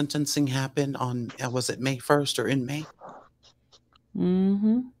 Won't sentencing happen on was it May 1st or in May?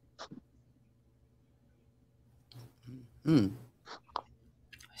 Mm-hmm.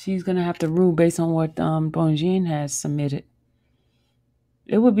 She's gonna have to rule based on what Bongine has submitted.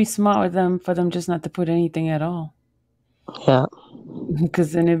 It would be smart for them just not to put anything at all. Yeah.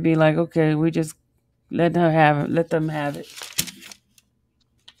 Because then it'd be like, okay, we just let them have it.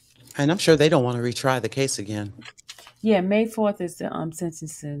 And I'm sure they don't want to retry the case again. Yeah, May 4th is the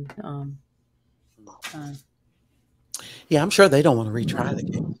sentencing time. Yeah, I'm sure they don't want to retry the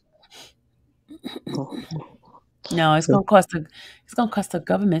case. No, it's gonna cost the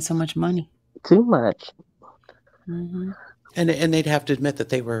government so much money. Too much. Mm-hmm. And they'd have to admit that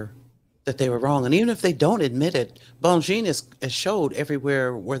they were wrong. And even if they don't admit it, Bongine has showed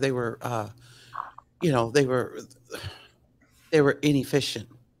everywhere where they were, they were inefficient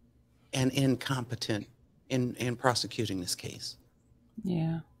and incompetent in prosecuting this case.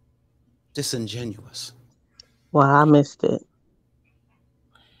 Yeah. Disingenuous. Well, I missed it.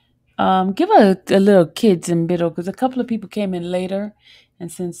 Give a little kids in middle because a couple of people came in later,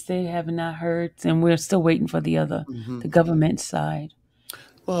 and since they have not heard, and we're still waiting for the government side.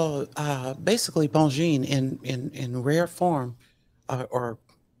 Well, basically, Bongine in rare form, or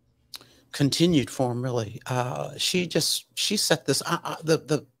continued form, really. She set this.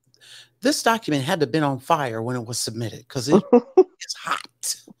 This document had to have been on fire when it was submitted because it's hot.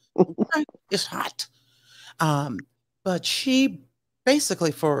 It's hot. But she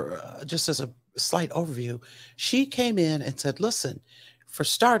basically, for just as a slight overview, she came in and said, listen, for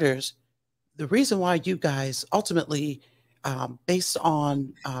starters, the reason why you guys ultimately, based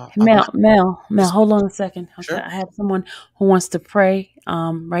on Mel, hold on a second. Sure. I have someone who wants to pray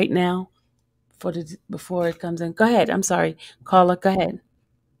right now before it comes in. Go ahead. I'm sorry, caller. Go ahead.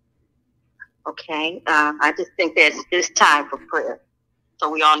 Okay. I just think that it's time for prayer. So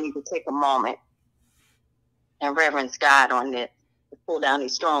we all need to take a moment and reverence God on this to pull down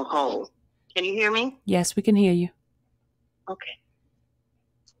these strongholds. Can you hear me? Yes, we can hear you. Okay.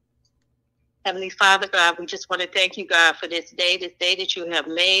 Heavenly Father God, we just want to thank you, God, for this day that you have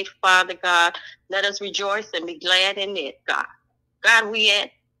made, Father God. Let us rejoice and be glad in it, God. God, we at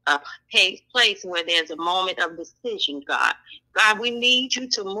a place where there's a moment of decision, God. God, we need you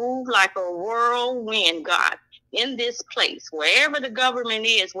to move like a whirlwind, God, in this place, wherever the government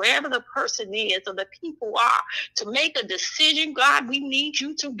is, wherever the person is or the people are, to make a decision, God. We need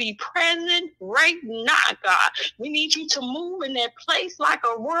you to be present right now, God. We need you to move in that place like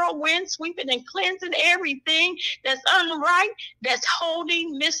a whirlwind, sweeping and cleansing everything that's unright, that's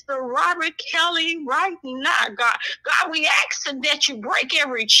holding Mr. Robert Kelly right now, God. God, we ask that you break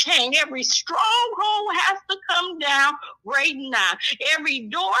every chain, every stronghold has to come down right now. Every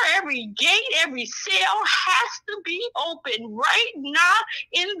door, every gate, every cell has to be open right now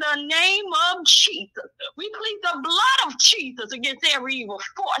in the name of Jesus. We plead the blood of Jesus against every evil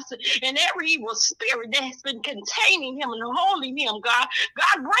force and every evil spirit that has been containing him and holding him, God.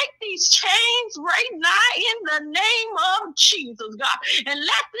 God, break these chains right now in the name of Jesus, God. And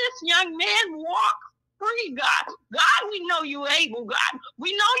let this young man walk free, God. God, we know you able, God.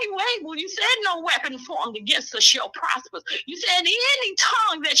 We know you able. You said no weapon formed against us shall prosper. You said any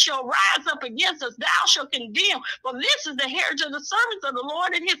tongue that shall rise up against us, thou shalt condemn. For this is the heritage of the servants of the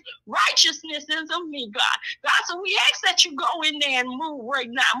Lord, and his righteousness is of me, God. God, so we ask that you go in there and move right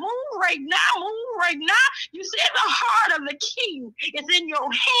now. Move right now. Move right now. You said the heart of the king is in your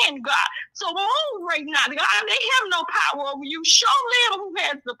hand, God. So move right now. God, they have no power over you. Show them who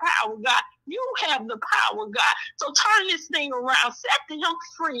has the power, God. You have the power, God. So turn this thing around. Set them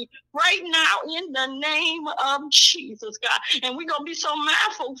free right now in the name of Jesus, God. And we're going to be so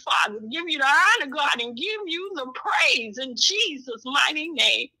mindful, Father, to give you the honor, God, and give you the praise in Jesus' mighty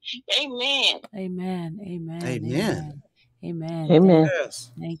name. Amen. Amen. Amen. Amen. Amen. Amen.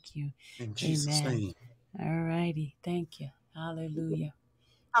 Yes. Thank you. In Jesus' Amen. name. All righty. Thank you. Hallelujah.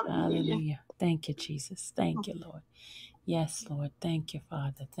 Hallelujah. Hallelujah. Thank you, Jesus. Thank you, Lord. Yes, Lord. Thank you,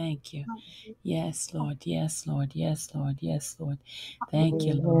 Father. Thank you. Yes, Lord. Yes, Lord. Yes, Lord. Yes, Lord. Thank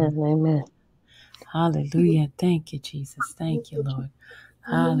you, Lord. Amen. Amen. Hallelujah. Thank you, Jesus. Thank you, Lord.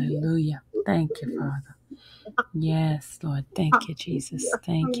 Hallelujah. Thank you, Father. Yes, Lord. Thank you, Jesus.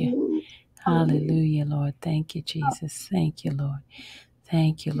 Thank you. Hallelujah, Lord. Thank you, Jesus. Thank you, Lord.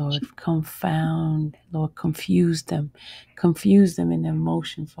 Thank you, Lord. Confound, Lord, confuse them. Confuse them in their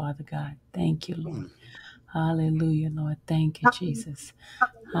motion, Father God. Thank you, Lord. Hallelujah, Lord. Thank you, Jesus.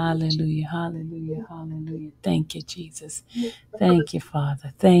 Hallelujah, hallelujah, hallelujah. Thank you, Jesus. Thank you,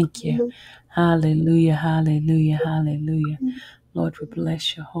 Father. Thank you. Hallelujah, hallelujah, hallelujah. Lord, we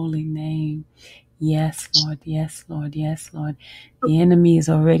bless your holy name. Yes, Lord. Yes, Lord. Yes, Lord. The enemy is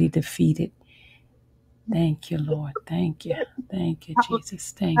already defeated. Thank you, Lord. Thank you. Thank you,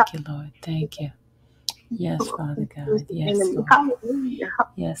 Jesus. Thank you, Lord. Thank you. Yes, Father God. Yes, Lord.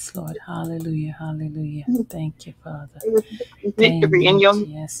 Yes, Lord. Hallelujah. Hallelujah. Thank you, Father. Victory in Thank your you.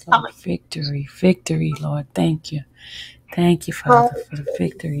 Yes, Lord. Victory. Victory, Lord. Thank you. Thank you, Father, for the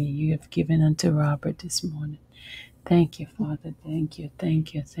victory you have given unto Robert this morning. Thank you, Father. Thank you.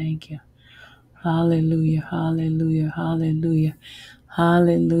 Thank you. Thank you. Hallelujah. Hallelujah. Hallelujah.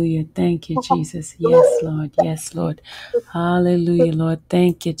 Hallelujah. Thank you, Jesus. Yes, Lord. Yes, Lord. Hallelujah, Lord.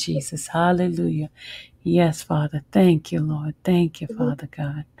 Thank you, Jesus. Hallelujah. Yes, Father. Thank you, Lord. Thank you, Father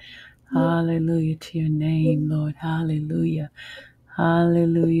God. Hallelujah to your name, Lord. Hallelujah.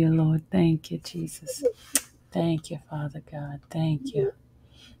 Hallelujah, Lord. Thank you, Jesus. Thank you, Father God. Thank you.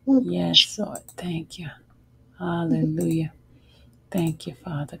 Yes, Lord. Thank you. Hallelujah. Thank you,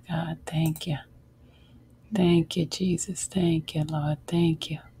 Father God. Thank you. Thank you, Jesus. Thank you, Lord. Thank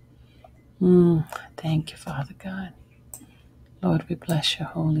you. Thank you, Father God. Lord, we bless your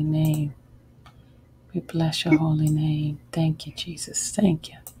holy name. We bless your holy name. Thank you, Jesus. Thank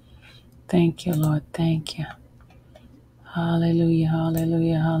you. Thank you, Lord. Thank you. Hallelujah,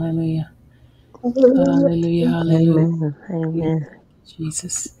 hallelujah, hallelujah. Hallelujah, hallelujah. Amen. Amen.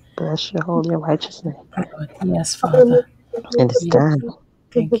 Jesus. Bless your holy and righteous name. Lord. Yes, Father. And it's Yes. done.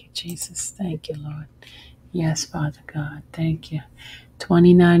 Thank you, Jesus. Thank you, Lord. Yes, Father God. Thank you.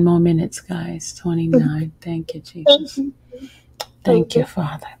 29 more minutes, guys. 29. Thank you, Jesus. Thank you,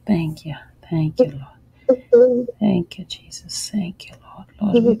 Father. Thank you. Thank you, Lord. Thank you, Jesus. Thank you, Lord.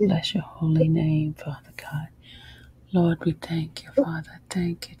 Lord, we bless your holy name, Father God. Lord, we thank you, Father.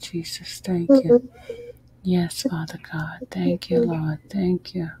 Thank you, Jesus. Thank you. Yes, Father God. Thank you, Lord.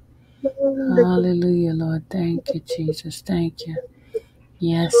 Thank you. Hallelujah, Lord. Thank you, Jesus. Thank you.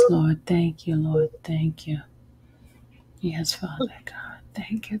 Yes, Lord. Thank you, Lord. Thank you. Yes, Father God.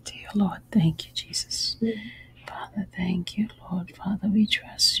 Thank you, dear Lord. Thank you, Jesus. Father, thank you, Lord. Father, we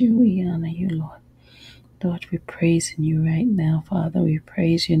trust you. We honor you, Lord. Lord, we're praising you right now, Father. We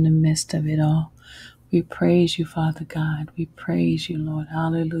praise you in the midst of it all. We praise you, Father God. We praise you, Lord.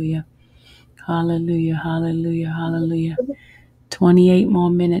 Hallelujah. Hallelujah. Hallelujah. Hallelujah. 28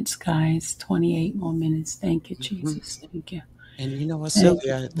 more minutes, guys. 28 more minutes. Thank you, Jesus. Thank you. And you know what, Thank you.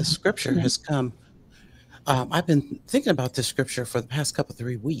 Sylvia, the scripture Yeah. has come. I've been thinking about this scripture for the past couple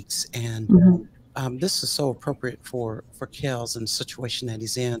 3 weeks, and Mhm. this is so appropriate for Kel's and the situation that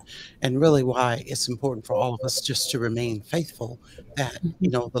he's in, and really why it's important for all of us just to remain faithful. That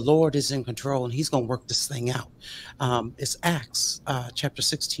the Lord is in control and He's going to work this thing out. It's Acts chapter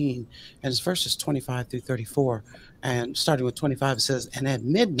 16, and it's verses 25 through 34, and starting with 25, it says, "And at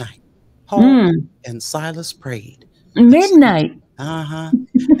midnight, Paul Mm. and Silas prayed." Midnight. And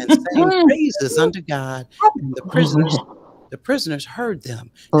saying praises unto God. And the prisoners heard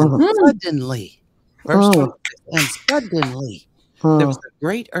them. And suddenly, verse 26, and suddenly there was a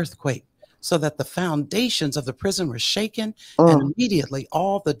great earthquake, so that the foundations of the prison were shaken, and immediately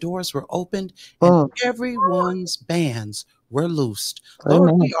all the doors were opened, and everyone's bands were loosed.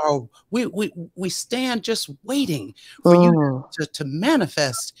 Lord, we stand just waiting for you to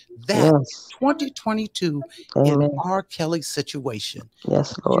manifest that 2022 in R. Kelly's situation.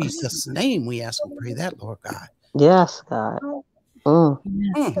 Yes, Lord. In Jesus' name we ask and pray that, Lord God. Yes, God.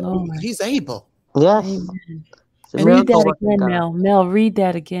 Yes, Lord. He's able. Yes. Amen. And Read that again, Mel. Mel, read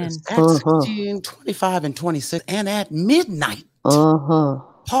that again. Acts 16, 25 and 26. And at midnight,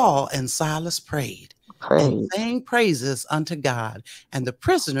 Paul and Silas prayed, and sang praises unto God, and the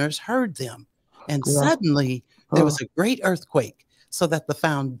prisoners heard them. And suddenly there was a great earthquake, so that the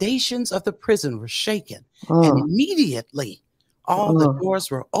foundations of the prison were shaken, and immediately all the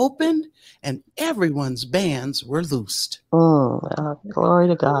doors were opened, and everyone's bands were loosed. Glory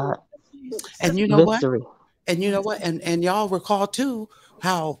to God. And you know Victory. what? And you know what? And y'all recall too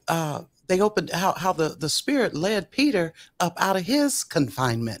how they opened, how the Spirit led Peter up out of his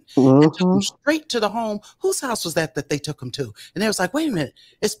confinement and took him straight to the home. Whose house was that they took him to? And they was like, wait a minute,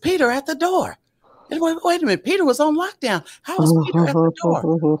 it's Peter at the door. And wait a minute, Peter was on lockdown. How was Peter at the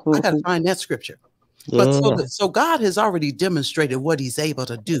door? I got to find that scripture. But so God has already demonstrated what He's able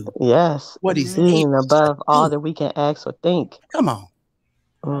to do. Yes. What He's able above to all do. That we can ask or think. Come on.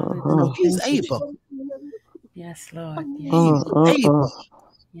 So He's able. Yes, Lord. He's able.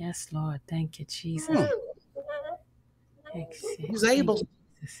 Yes, Lord. Thank you, Jesus. He's able.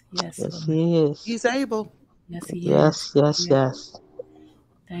 Yes, yes, He is. He's able. Yes, He is. Yes.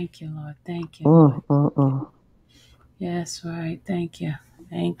 Thank you, Lord. Thank you. Lord. Yes, right. Thank you.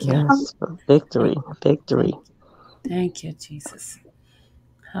 Thank you. Yes, victory. Thank you, Jesus.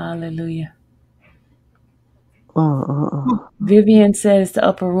 Hallelujah. Vivian says the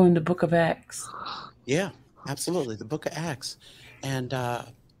upper room, the book of Acts. Yeah, absolutely. The book of Acts. And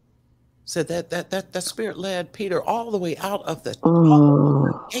said that Spirit led Peter all the way out of the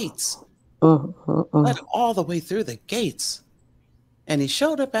gates. Led him all the way through the gates. And he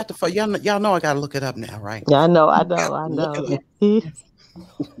showed up at the y'all know I gotta look it up now, right? Yeah, I know.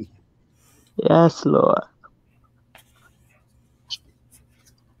 Yes, Lord.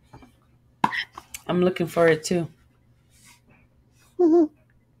 I'm looking for it too. I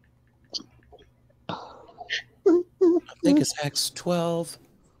think it's Acts 12,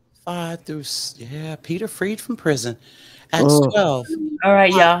 5 through, Peter freed from prison. Acts 12. All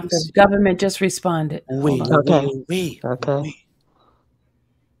right, y'all. The government just responded. Okay.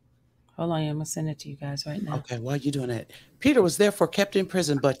 Hold on, I'm going to send it to you guys right now. Okay, while you're doing that. Peter was therefore kept in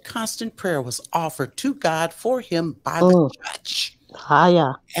prison, but constant prayer was offered to God for him by the judge.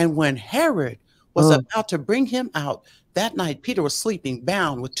 And when Herod was about to bring him out, that night Peter was sleeping,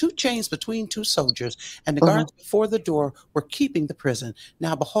 bound with 2 chains between 2 soldiers, and the guards before the door were keeping the prison.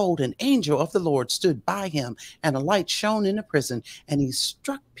 Now behold, an angel of the Lord stood by him, and a light shone in the prison, and he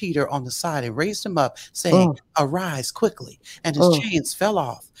struck Peter on the side and raised him up, saying, Arise quickly. And his chains fell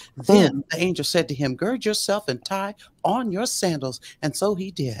off. Then the angel said to him, Gird yourself and tie on your sandals. And so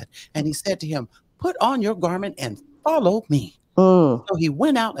he did. And he said to him, Put on your garment and follow me. So he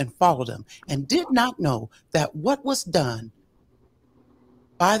went out and followed him, and did not know that what was done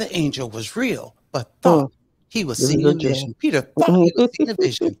by the angel was real, but thought he was seeing a vision. Peter thought he was seeing a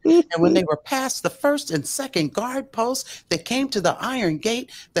vision. And when they were past the first and second guard posts, they came to the iron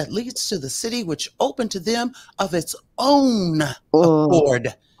gate that leads to the city, which opened to them of its own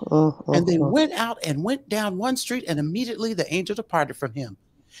accord. And they went out and went down one street, and immediately the angel departed from him.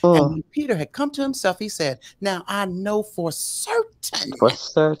 And when Peter had come to himself, he said, Now I know for certain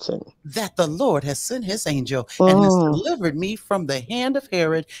that the Lord has sent his angel and has delivered me from the hand of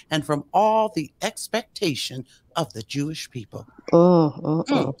Herod and from all the expectation of the Jewish people.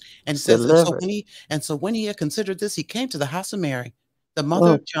 And it says, so when he had considered this, he came to the house of Mary, the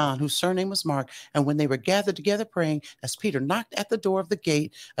mother of John, whose surname was Mark. And when they were gathered together praying, as Peter knocked at the door of the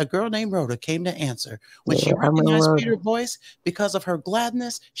gate, a girl named Rhoda came to answer. When she recognized Peter's voice, because of her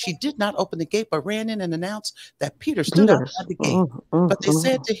gladness, she did not open the gate, but ran in and announced that Peter stood outside the gate. But they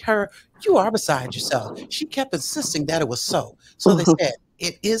said to her, You are beside yourself. She kept insisting that it was so. So they said,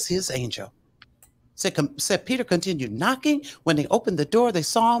 It is his angel. Said Peter continued knocking. When they opened the door, they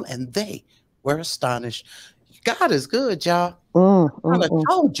saw him, and they were astonished. God is good, y'all. I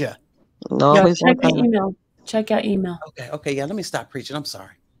told you. No, check your email. Check your email. Okay. Yeah, let me stop preaching. I'm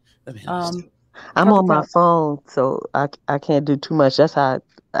sorry. I'm on my phone, so I can't do too much. That's how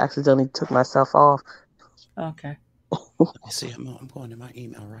I accidentally took myself off. Okay. Let me see. I'm going to my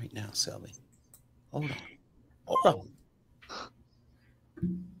email right now, Sally. Hold on. Hold on.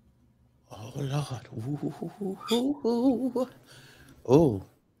 Oh, Lord. Ooh. Oh,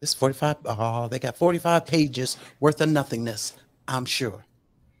 this 45. Oh, they got 45 pages worth of nothingness, I'm sure.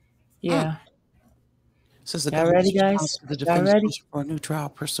 Yeah. Says the Y'all ready, government's guys? response to the Y'all defendant's ready? motion for a new trial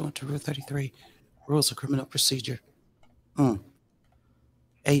pursuant to Rule 33, Rules of Criminal Procedure.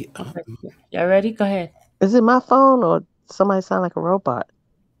 Hey, Okay. Y'all ready? Go ahead. Is it my phone or somebody sound like a robot?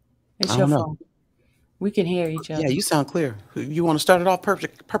 It's I your don't know. phone. We can hear each other. Yeah, you sound clear. You want to start it off,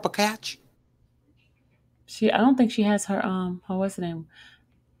 Purple Catch? I don't think she has her what's the name?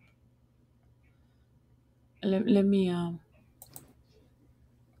 Let me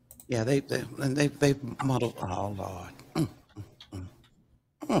Yeah, they muddled. Oh Lord.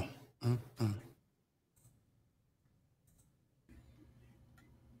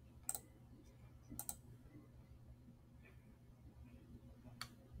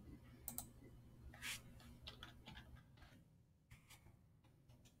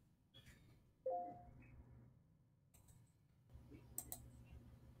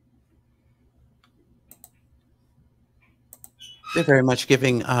 They're very much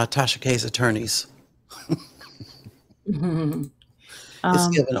giving Tasha K's attorneys. It's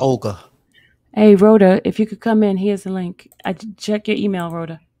giving Olga. Hey, Rhoda, if you could come in, here's the link. Check your email,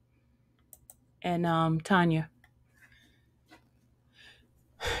 Rhoda. And Tanya.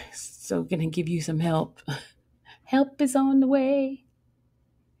 So gonna give you some help. Help is on the way.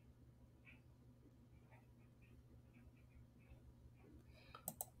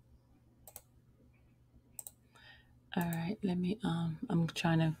 All right, let me I'm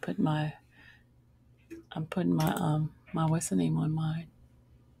trying to put my my what's the name on mine?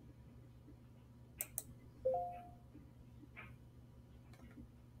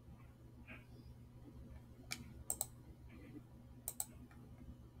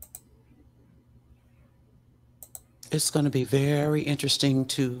 It's going to be very interesting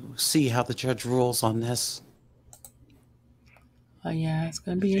to see how the judge rules on this. Oh yeah, it's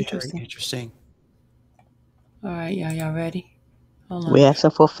gonna be interesting. Very interesting. All right, y'all ready? Hold on. We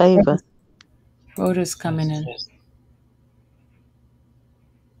asking for a favor. Rhoda's coming in.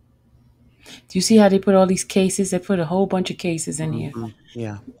 Do you see how they put all these cases? They put a whole bunch of cases in here.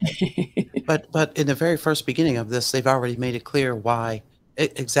 Yeah. But in the very first beginning of this, they've already made it clear why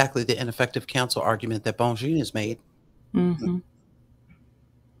exactly the ineffective counsel argument that Bonjean has made.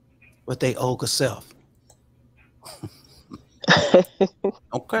 What they Olga self.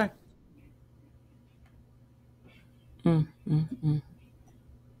 Okay.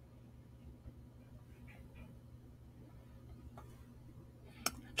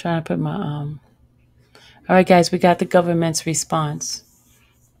 Trying to put my All right, guys, we got the government's response.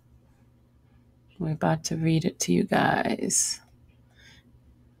 We're about to read it to you guys.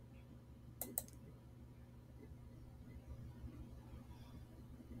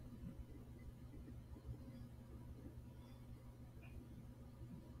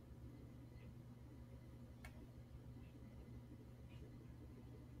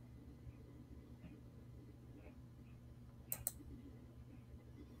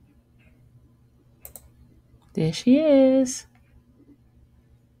 There she is.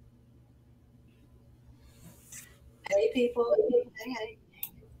 Hey, people.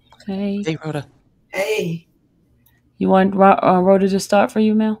 Hey. Hey, Rhoda. Hey. You want Rhoda to start for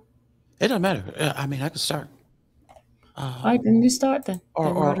you, Mel? It doesn't matter. I mean, I can start. All right, then you start then.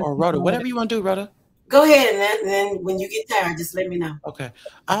 Or Rhoda, whatever you want to do, Rhoda. Go ahead, and then when you get tired, just let me know. Okay.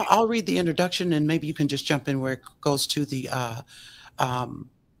 I'll read the introduction, and maybe you can just jump in where it goes to the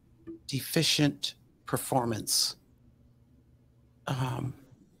deficient performance.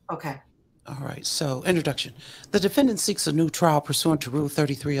 Okay. All right. So, introduction. The defendant seeks a new trial pursuant to Rule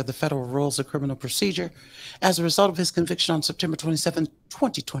 33 of the Federal Rules of Criminal Procedure as a result of his conviction on September 27,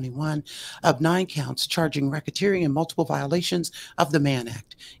 2021, of 9 counts charging racketeering and multiple violations of the Mann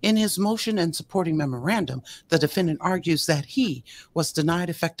Act. In his motion and supporting memorandum, the defendant argues that he was denied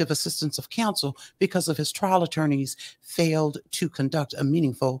effective assistance of counsel because of his trial attorneys failed to conduct a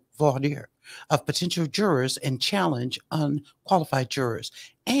meaningful voir dire of potential jurors and challenge unqualified jurors,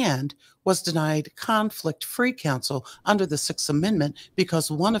 and was denied conflict-free counsel under the Sixth Amendment because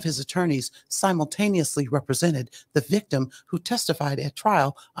one of his attorneys simultaneously represented the victim who testified at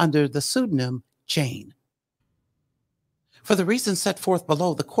trial under the pseudonym Jane. For the reasons set forth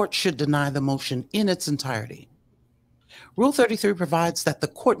below, the court should deny the motion in its entirety. Rule 33 provides that the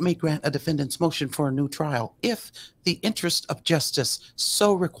court may grant a defendant's motion for a new trial if the interest of justice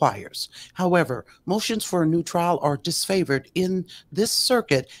so requires. However, motions for a new trial are disfavored in this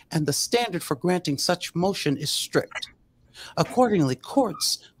circuit, and the standard for granting such motion is strict. Accordingly,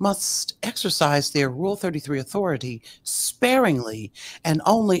 courts must exercise their Rule 33 authority sparingly and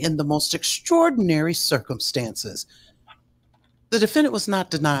only in the most extraordinary circumstances. The defendant was not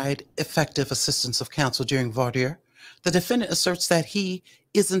denied effective assistance of counsel during voir dire. The defendant asserts that he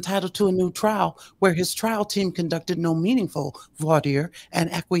is entitled to a new trial where his trial team conducted no meaningful voir dire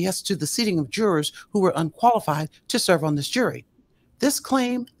and acquiesced to the seating of jurors who were unqualified to serve on this jury. This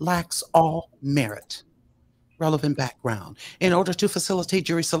claim lacks all merit. Relevant background. In order to facilitate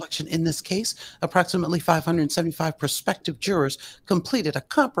jury selection in this case, approximately 575 prospective jurors completed a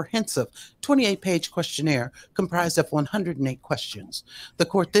comprehensive 28-page questionnaire comprised of 108 questions. The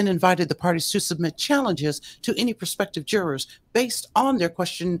court then invited the parties to submit challenges to any prospective jurors based on their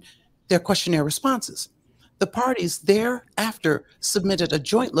questionnaire responses. The parties thereafter submitted a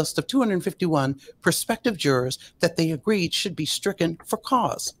joint list of 251 prospective jurors that they agreed should be stricken for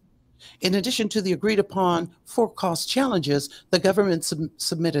cause. In addition to the agreed upon for-cause challenges, the government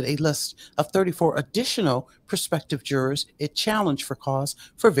submitted a list of 34 additional prospective jurors it challenged for cause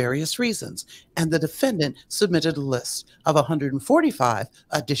for various reasons, and the defendant submitted a list of 145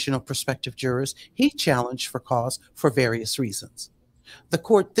 additional prospective jurors he challenged for cause for various reasons. The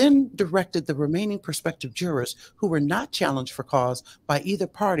court then directed the remaining prospective jurors who were not challenged for cause by either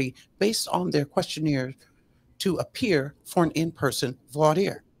party based on their questionnaire to appear for an in-person voir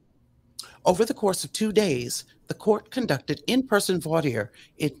dire. Over the course of 2 days, the court conducted in-person voir dire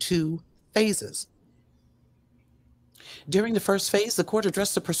in 2 phases. During the first phase, the court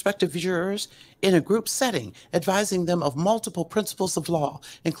addressed the prospective jurors in a group setting, advising them of multiple principles of law,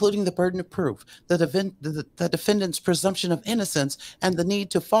 including the burden of proof, the defendant's presumption of innocence, and the need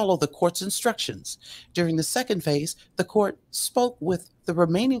to follow the court's instructions. During the second phase, the court spoke with the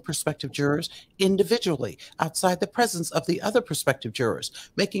remaining prospective jurors individually, outside the presence of the other prospective jurors,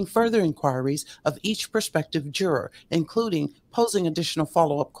 making further inquiries of each prospective juror, including posing additional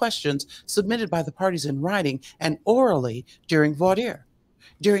follow-up questions submitted by the parties in writing and orally during voir dire.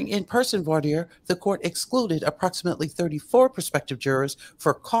 During in-person voir dire, the court excluded approximately 34 prospective jurors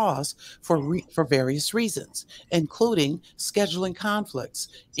for cause for various reasons, including scheduling conflicts,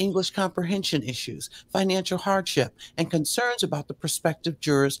 English comprehension issues, financial hardship, and concerns about the prospective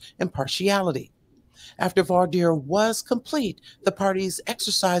jurors' impartiality. After voir dire was complete, the parties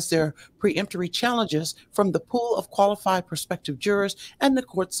exercised their preemptory challenges from the pool of qualified prospective jurors, and the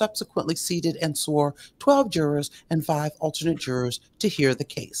court subsequently seated and swore 12 jurors and 5 alternate jurors to hear the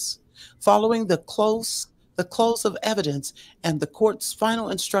case. Following the close of evidence and the court's final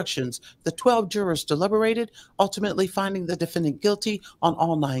instructions, the 12 jurors deliberated, ultimately finding the defendant guilty on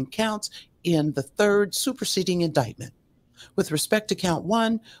all 9 counts in the third superseding indictment. With respect to count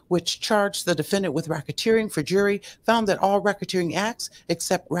 1, which charged the defendant with racketeering, for jury found that all racketeering acts,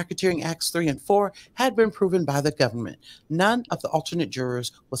 except racketeering acts 3 and 4, had been proven by the government. None of the alternate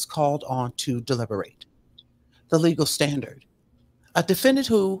jurors was called on to deliberate. The legal standard. A defendant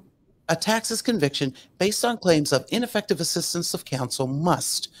who attacks his conviction based on claims of ineffective assistance of counsel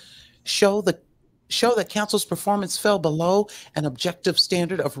must show that counsel's performance fell below an objective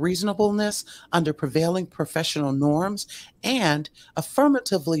standard of reasonableness under prevailing professional norms, and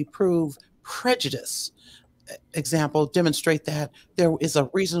affirmatively prove prejudice. Example, demonstrate that there is a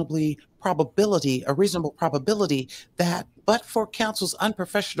reasonable probability that, but for counsel's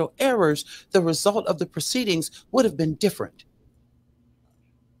unprofessional errors, the result of the proceedings would have been different.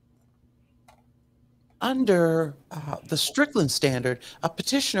 Under the Strickland standard, a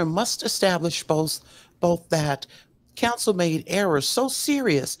petitioner must establish both that counsel made errors so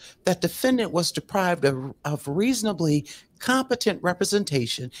serious that defendant was deprived of reasonably competent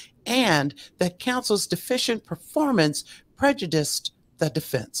representation, and that counsel's deficient performance prejudiced the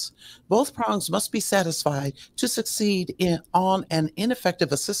defense. Both prongs must be satisfied to succeed on an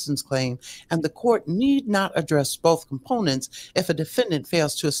ineffective assistance claim, and the court need not address both components if a defendant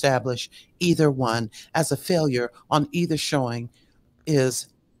fails to establish either one, as a failure on either showing is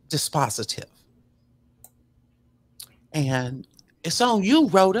dispositive. And it's on you,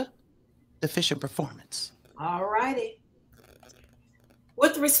 Rhoda. Deficient performance. All righty.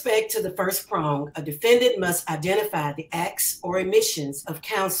 With respect to the first prong, a defendant must identify the acts or omissions of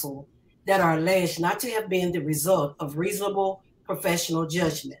counsel that are alleged not to have been the result of reasonable professional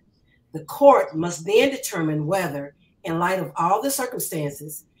judgment. The court must then determine whether, in light of all the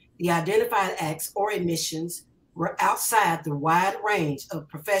circumstances, the identified acts or omissions were outside the wide range of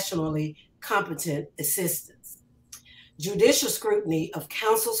professionally competent assistance. Judicial scrutiny of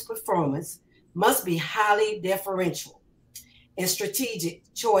counsel's performance must be highly deferential, and strategic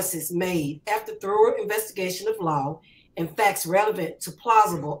choices made after thorough investigation of law and facts relevant to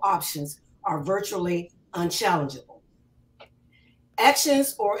plausible options are virtually unchallengeable.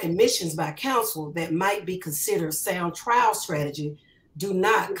 Actions or admissions by counsel that might be considered sound trial strategy do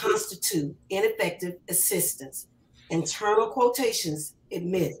not constitute ineffective assistance. Internal quotations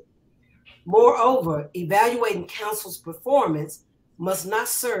admitted. Moreover, evaluating counsel's performance must not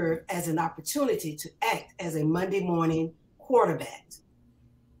serve as an opportunity to act as a Monday morning quarterback.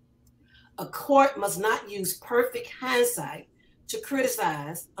 A court must not use perfect hindsight to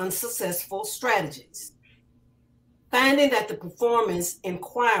criticize unsuccessful strategies. Finding that the performance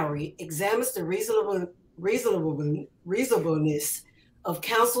inquiry examines the reasonableness of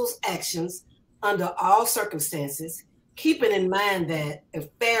counsel's actions under all circumstances, keeping in mind that a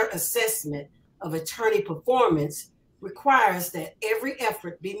fair assessment of attorney performance requires that every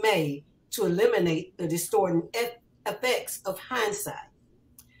effort be made to eliminate the distorting effects of hindsight.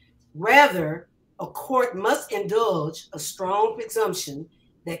 Rather, a court must indulge a strong presumption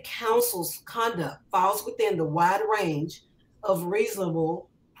that counsel's conduct falls within the wide range of reasonable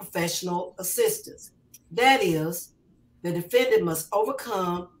professional assistance. That is, the defendant must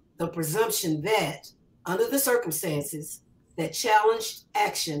overcome the presumption that, under the circumstances, that challenged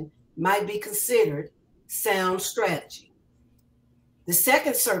action might be considered sound strategy. The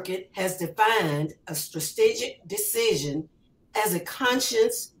Second Circuit has defined a strategic decision as a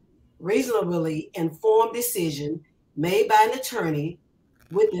conscious, reasonably informed decision made by an attorney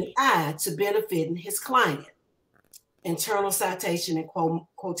with an eye to benefiting his client. Internal citation and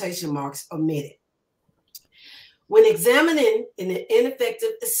quotation marks omitted. When examining an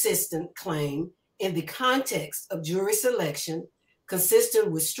ineffective assistant claim in the context of jury selection, consistent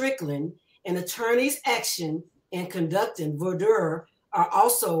with Strickland, an attorney's action in conducting voir dire are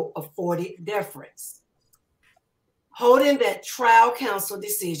also afforded deference. Holding that trial counsel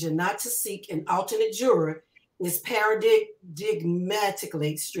decision not to seek an alternate juror is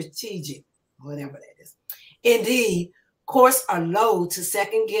paradigmatically strategic, whatever that is. Indeed, courts are loath to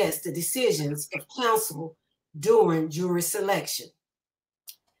second guess the decisions of counsel during jury selection.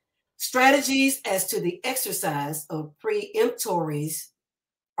 Strategies as to the exercise of preemptories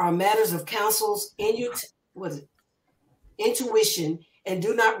are matters of counsel's intuition and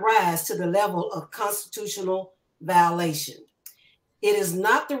do not rise to the level of constitutional violation. It is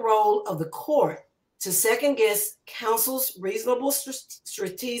not the role of the court to second guess counsel's reasonable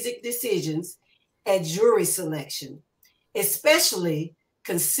strategic decisions at jury selection, especially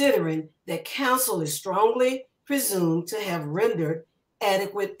considering that counsel is strongly presumed to have rendered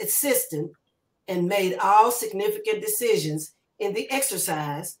adequate assistance and made all significant decisions in the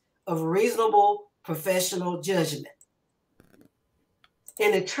exercise of reasonable professional judgment.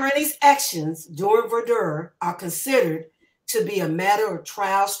 An attorney's actions during voir dire are considered to be a matter of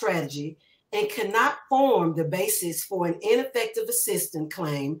trial strategy and cannot form the basis for an ineffective assistant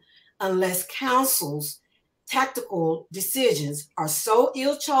claim unless counsel's tactical decisions are so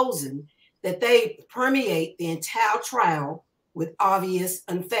ill-chosen that they permeate the entire trial with obvious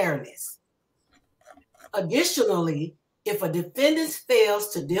unfairness. Additionally, if a defendant fails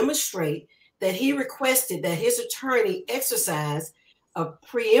to demonstrate that he requested that his attorney exercise a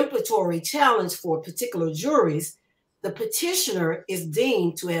preemptory challenge for particular juries, the petitioner is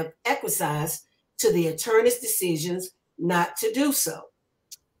deemed to have acquiesced to the attorney's decisions not to do so.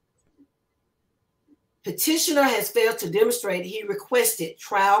 Petitioner has failed to demonstrate he requested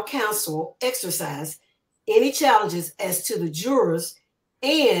trial counsel exercise any challenges as to the jurors,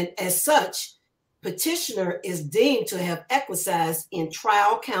 and as such, petitioner is deemed to have acquiesced in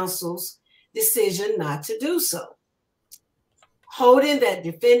trial counsel's decision not to do so. Holding that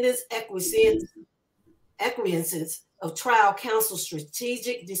defendant's acquiescence of trial counsel's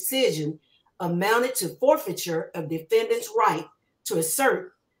strategic decision amounted to forfeiture of defendant's right to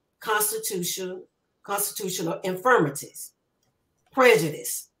assert constitutional infirmities.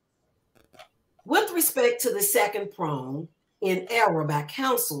 Prejudice. With respect to the second prong, in error by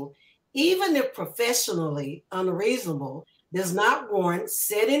counsel, even if professionally unreasonable, does not warrant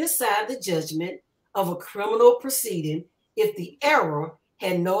setting aside the judgment of a criminal proceeding if the error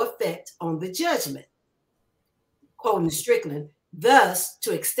had no effect on the judgment. Quoting Strickland, thus,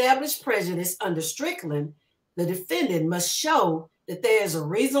 to establish prejudice under Strickland, the defendant must show that there is a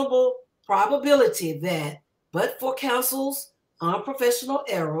reasonable probability that, but for counsel's unprofessional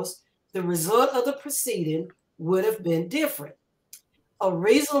errors, the result of the proceeding would have been different. A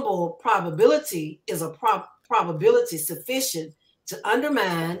reasonable probability is a probability sufficient to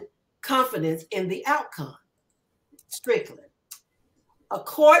undermine confidence in the outcome. Strickland. A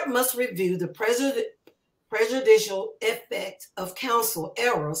court must review the prejudicial effect of counsel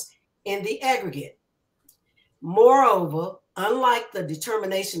errors in the aggregate. Moreover, unlike the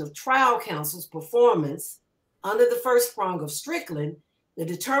determination of trial counsel's performance under the first prong of Strickland, the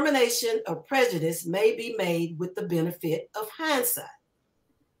determination of prejudice may be made with the benefit of hindsight.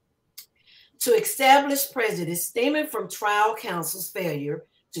 To establish prejudice stemming from trial counsel's failure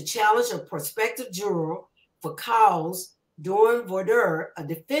to challenge a prospective juror for cause during voir dire, a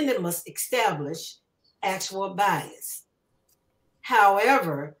defendant must establish actual bias.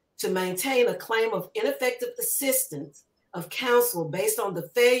 However, to maintain a claim of ineffective assistance of counsel based on the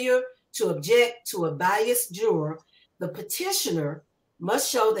failure to object to a biased juror, the petitioner must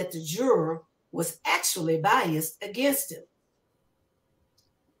show that the juror was actually biased against him.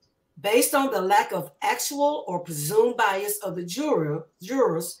 Based on the lack of actual or presumed bias of the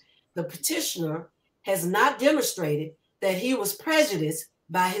jurors, the petitioner has not demonstrated that he was prejudiced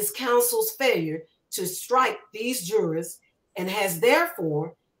by his counsel's failure to strike these jurors and has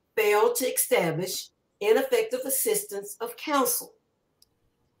therefore failed to establish ineffective assistance of counsel.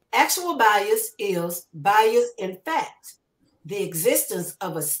 Actual bias is bias in fact, the existence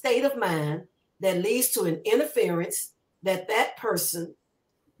of a state of mind that leads to an inference that that person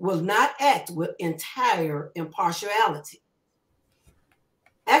will not act with entire impartiality.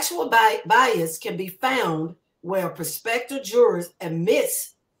 Actual bias can be found where a prospective juror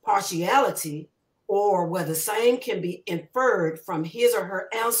admits partiality or where the same can be inferred from his or her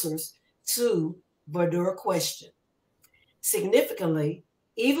answers to voir dire question. Significantly,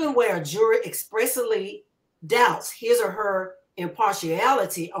 even where a juror expressly doubts his or her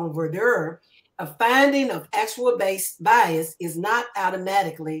impartiality on voir dire, a finding of actual bias is not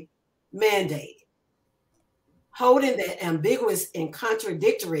automatically mandated. Holding that ambiguous and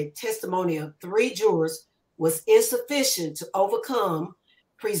contradictory testimony of 3 jurors was insufficient to overcome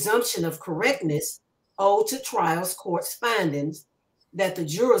presumption of correctness owed to trial court's findings that the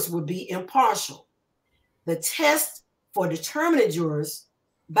jurors would be impartial. The test for determining jurors'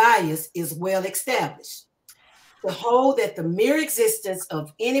 bias is well established. To hold that the mere existence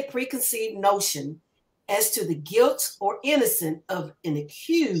of any preconceived notion as to the guilt or innocence of an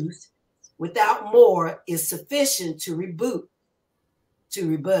accused without more is sufficient to rebut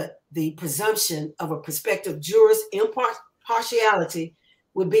the presumption of a prospective juror's impartiality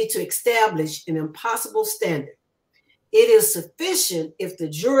would be to establish an impossible standard. It is sufficient if the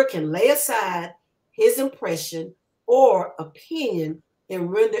juror can lay aside his impression or opinion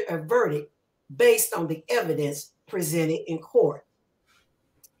and render a verdict based on the evidence presented in court.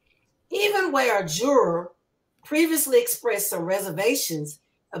 Even where a juror previously expressed some reservations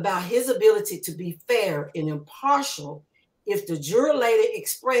about his ability to be fair and impartial, if the juror later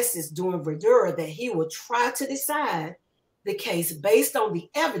expresses during voir dire that he will try to decide the case based on the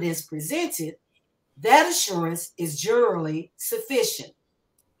evidence presented, that assurance is generally sufficient.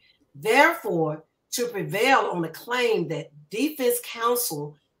 Therefore, to prevail on a claim that defense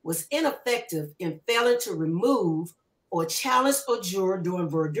counsel was ineffective in failing to remove or challenge a juror during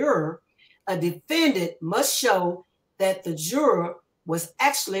voir dire, a defendant must show that the juror was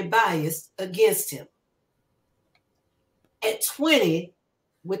actually biased against him. At 20,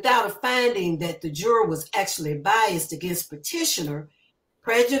 without a finding that the juror was actually biased against petitioner,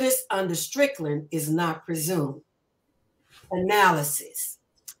 prejudice under Strickland is not presumed. Analysis.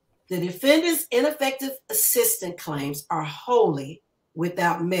 The defendant's ineffective assistant claims are wholly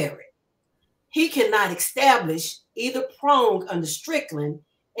without merit. He cannot establish either prong under Strickland,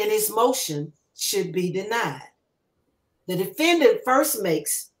 and his motion should be denied. The defendant first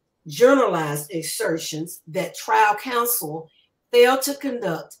makes generalized assertions that trial counsel failed to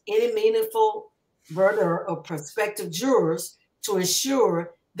conduct any meaningful voir dire of prospective jurors to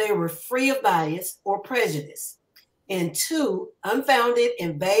ensure they were free of bias or prejudice. And 2, unfounded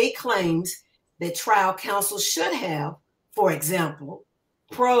and vague claims that trial counsel should have, for example,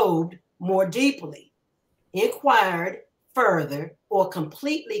 probed more deeply, inquired further, or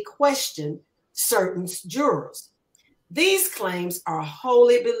completely questioned certain jurors. These claims are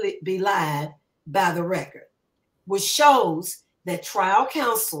wholly belied by the record, which shows that trial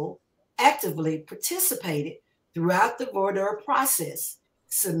counsel actively participated throughout the voir dire process,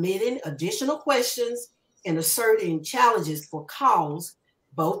 submitting additional questions and asserting challenges for cause,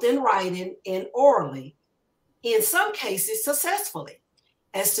 both in writing and orally, in some cases successfully,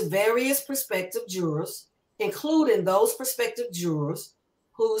 as to various prospective jurors, including those prospective jurors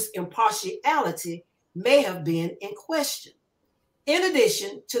whose impartiality may have been in question. In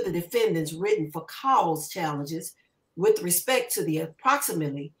addition to the defendant's written for cause challenges with respect to the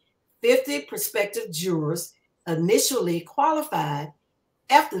approximately 50 prospective jurors initially qualified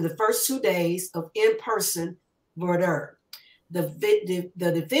after the first 2 days of in-person voir dire. The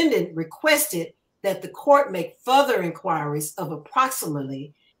defendant requested that the court make further inquiries of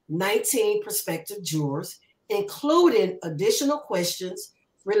approximately 19 prospective jurors, including additional questions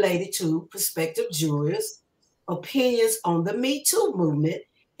related to prospective jurors' opinions on the Me Too movement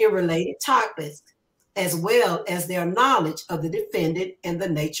and related topics, as well as their knowledge of the defendant and the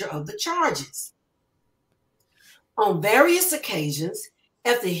nature of the charges. On various occasions,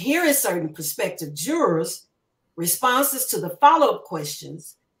 after hearing certain prospective jurors' responses to the follow-up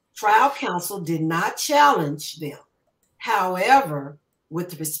questions, trial counsel did not challenge them. However,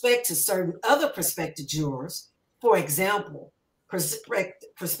 with respect to certain other prospective jurors, for example,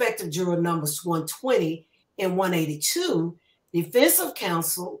 prospective juror numbers 120 and 182, defensive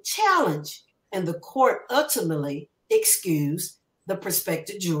counsel challenged, and the court ultimately excused the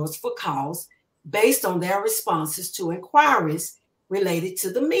prospective jurors for cause based on their responses to inquiries related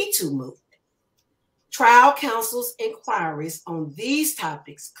to the Me Too movement. Trial counsel's inquiries on these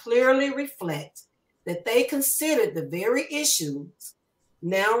topics clearly reflect that they considered the very issues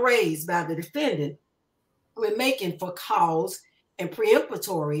now raised by the defendant when making for cause and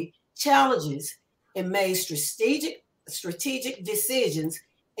preemptory challenges and made strategic decisions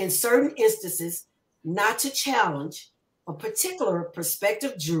in certain instances not to challenge a particular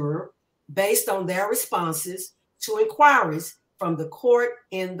prospective juror based on their responses to inquiries from the court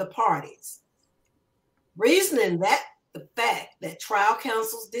and the parties. Reasoning that the fact that trial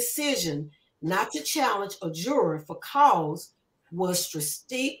counsel's decision not to challenge a juror for cause was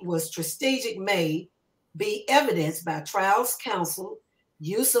strategic may be evidenced by trial counsel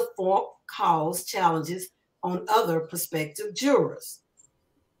use of for cause challenges on other prospective jurors.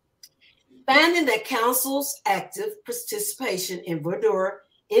 Finding that counsel's active participation in voir dire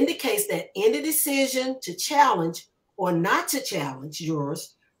indicates that any decision to challenge or not to challenge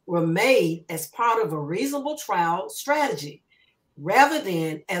jurors were made as part of a reasonable trial strategy, rather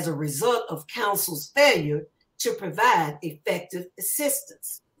than as a result of counsel's failure to provide effective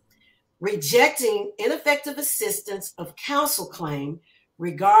assistance. Rejecting ineffective assistance of counsel claim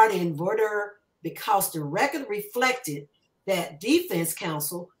regarding voir dire because the record reflected that defense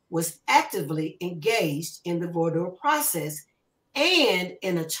counsel was actively engaged in the voir dire process and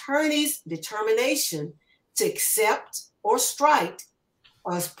an attorney's determination to accept or strike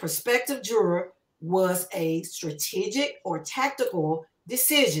a prospective juror was a strategic or tactical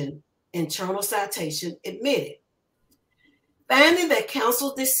decision, internal citation admitted. Finding that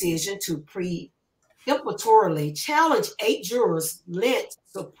counsel's decision to preemptorily challenge 8 jurors lent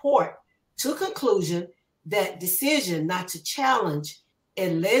support to conclusion that decision not to challenge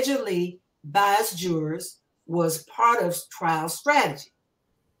allegedly biased jurors was part of trial strategy.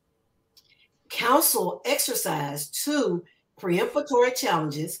 Counsel exercised 2 preemptory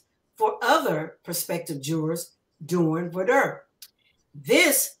challenges for other prospective jurors during voir dire.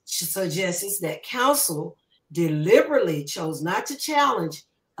 This suggests that counsel deliberately chose not to challenge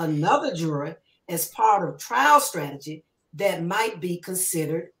another juror as part of trial strategy that might be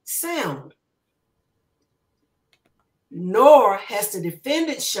considered sound. Nor has the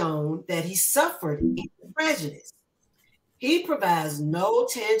defendant shown that he suffered any prejudice. He provides no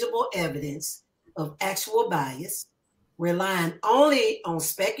tangible evidence of actual bias, relying only on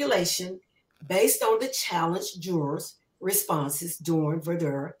speculation based on the challenged jurors' responses during voir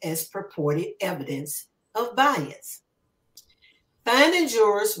dire as purported evidence of bias. Finding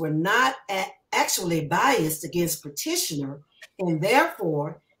jurors were not actually biased against petitioner, and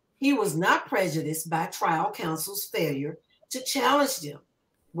therefore he was not prejudiced by trial counsel's failure to challenge them,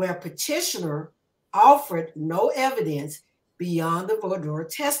 where petitioner offered no evidence beyond the voir dire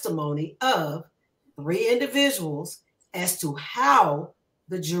testimony of 3 individuals as to how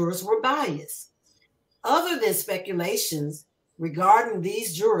the jurors were biased. Other than speculations regarding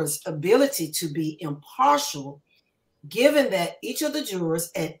these jurors' ability to be impartial, given that each of the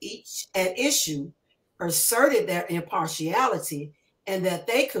jurors at issue asserted their impartiality and that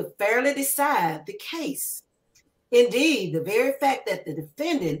they could fairly decide the case. Indeed, the very fact that the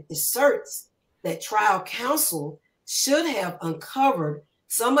defendant asserts that trial counsel should have uncovered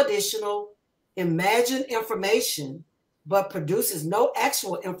some additional imagined information, but produces no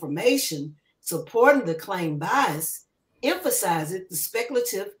actual information supporting the claim bias, emphasizes the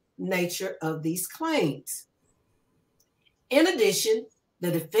speculative nature of these claims. In addition,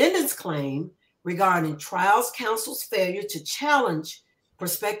 the defendant's claim regarding trial counsel's failure to challenge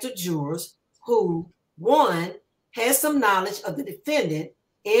prospective jurors who, 1, has some knowledge of the defendant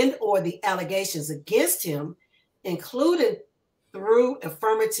and or the allegations against him, including through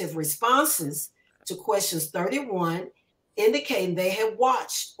affirmative responses to questions 31, indicating they had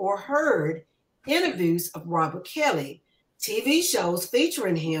watched or heard interviews of Robert Kelly, TV shows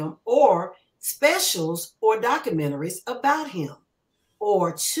featuring him, or specials or documentaries about him.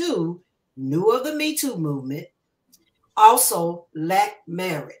 Or 2, knew of the Me Too movement, also lacked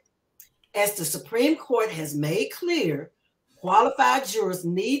merit. As the Supreme Court has made clear, qualified jurors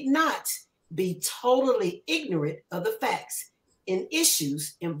need not be totally ignorant of the facts and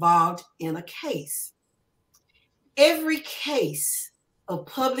issues involved in a case. Every case of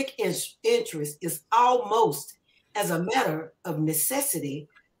public interest is almost, as a matter of necessity,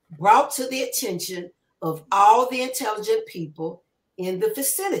 brought to the attention of all the intelligent people in the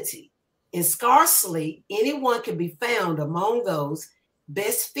vicinity, and scarcely anyone can be found among those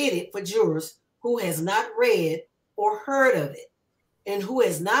best fitted for jurors who has not read or heard of it, and who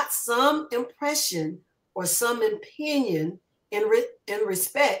has not some impression or some opinion in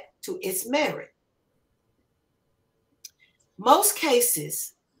respect to its merit. Most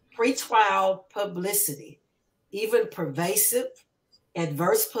cases, pretrial publicity, even pervasive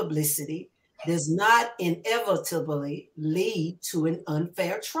adverse publicity, does not inevitably lead to an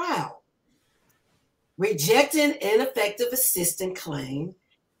unfair trial. Rejecting ineffective assistance claim,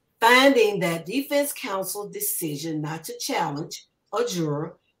 finding that defense counsel decision not to challenge a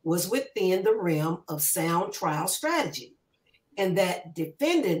juror was within the realm of sound trial strategy, and that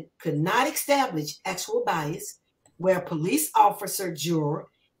defendant could not establish actual bias, where police officer juror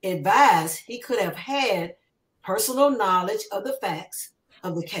advised he could have had personal knowledge of the facts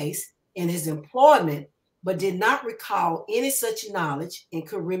of the case in his employment, but did not recall any such knowledge and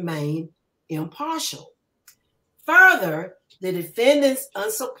could remain impartial. Further, the defendant's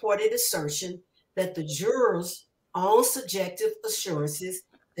unsupported assertion that the jurors' own subjective assurances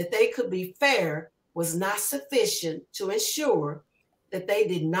that they could be fair was not sufficient to ensure that they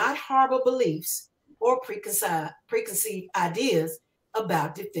did not harbor beliefs or preconceived ideas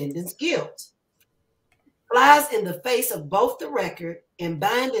about defendant's guilt. Flies in the face of both the record and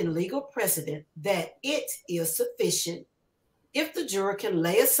binding legal precedent that it is sufficient if the juror can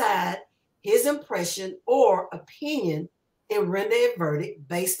lay aside his impression or opinion and render a verdict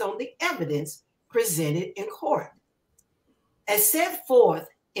based on the evidence presented in court. As set forth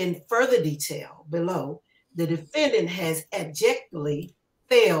in further detail below, the defendant has abjectly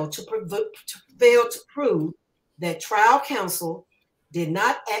failed to prove that trial counsel did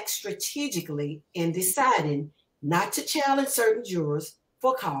not act strategically in deciding not to challenge certain jurors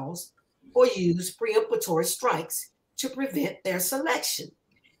for cause or use preemptory strikes to prevent their selection.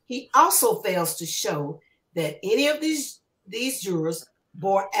 He also fails to show that any of these jurors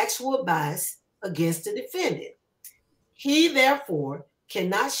bore actual bias against the defendant. He therefore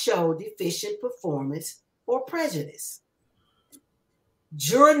cannot show deficient performance or prejudice.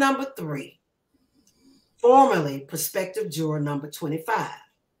 Juror number 3, formerly prospective juror number 25.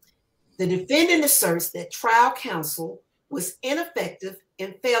 The defendant asserts that trial counsel was ineffective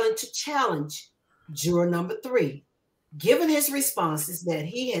in failing to challenge juror number 3, given his responses that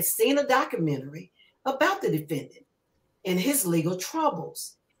he had seen a documentary about the defendant and his legal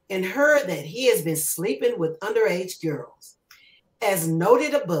troubles and heard that he has been sleeping with underage girls. As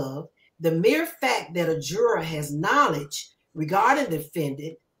noted above, the mere fact that a juror has knowledge regarding the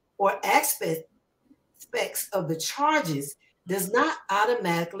defendant or aspects of the charges does not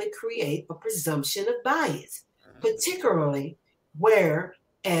automatically create a presumption of bias, particularly where,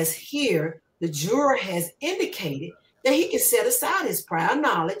 as here, the juror has indicated that he can set aside his prior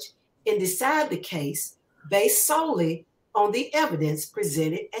knowledge and decide the case based solely on the evidence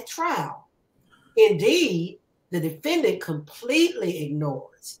presented at trial. Indeed, the defendant completely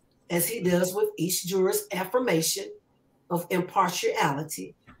ignores, as he does with each juror's affirmation of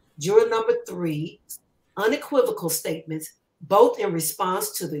impartiality, juror number 3's unequivocal statements, both in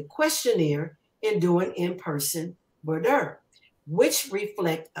response to the questionnaire and during in-person voir dire, which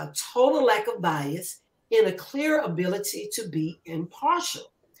reflect a total lack of bias and a clear ability to be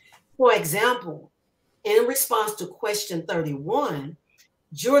impartial. For example, in response to question 31,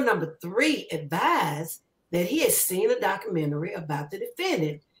 juror number 3 advised that he had seen a documentary about the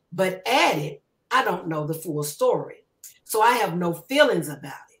defendant, but added, "I don't know the full story, so I have no feelings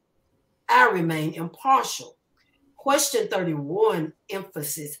about it. I remain impartial." Question 31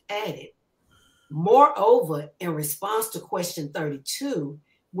 emphasis added. Moreover, in response to question 32,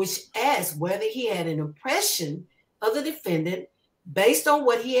 which asked whether he had an impression of the defendant based on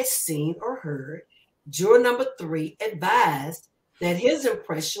what he had seen or heard, juror number 3 advised that his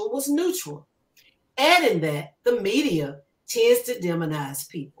impression was neutral, adding that the media tends to demonize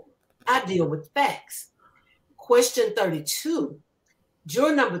people. I deal with facts. Question 32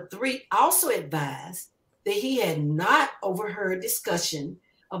 Juror number 3 also advised that he had not overheard discussion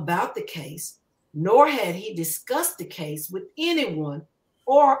about the case, nor had he discussed the case with anyone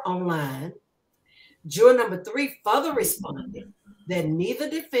or online. Juror number 3 further responded that neither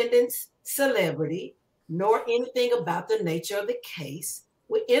defendant's celebrity nor anything about the nature of the case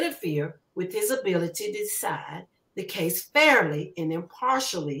would interfere with his ability to decide the case fairly and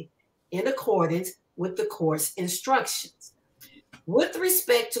impartially in accordance with the court's instructions. With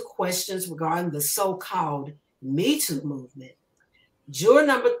respect to questions regarding the so-called Me Too movement, juror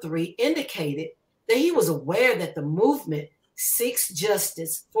number 3 indicated that he was aware that the movement seeks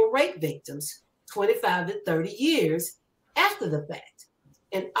justice for rape victims 25 to 30 years after the fact,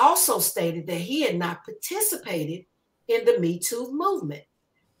 and also stated that he had not participated in the Me Too movement.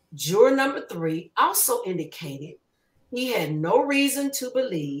 Juror number 3 also indicated he had no reason to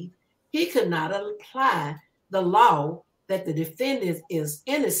believe he could not apply the law that the defendant is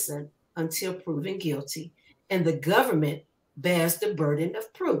innocent until proven guilty, and the government bears the burden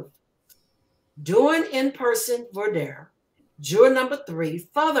of proof. During in-person voir dire, juror number 3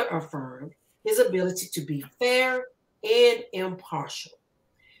 further affirmed his ability to be fair and impartial.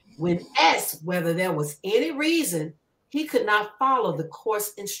 When asked whether there was any reason he could not follow the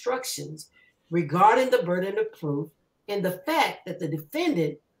court's instructions regarding the burden of proof and the fact that the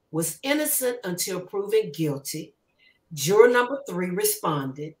defendant was innocent until proven guilty, juror number 3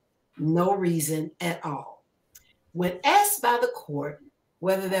 responded, no reason at all. When asked by the court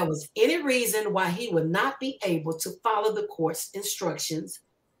whether there was any reason why he would not be able to follow the court's instructions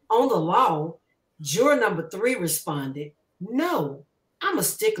on the law, juror number 3 responded, no, I'm a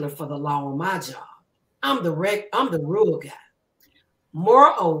stickler for the law on my job. I'm the rule guy.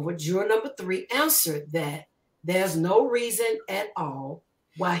 Moreover, juror number 3 answered that there's no reason at all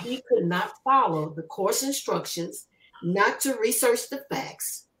why he could not follow the court's instructions not to research the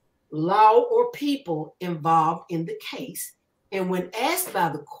facts, law, or people involved in the case. And when asked by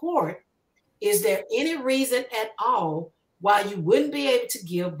the court, is there any reason at all why you wouldn't be able to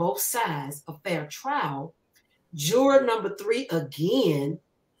give both sides a fair trial, juror number 3 again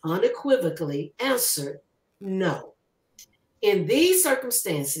unequivocally answered no. In these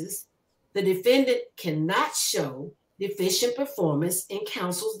circumstances, the defendant cannot show deficient performance in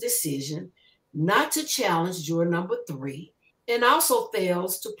counsel's decision not to challenge juror number 3, and also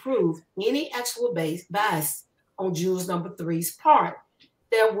fails to prove any actual bias on juror number 3's part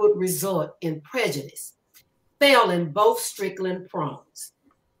that would result in prejudice, fail in both Strickland prongs.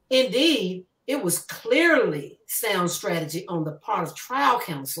 Indeed, it was clearly sound strategy on the part of trial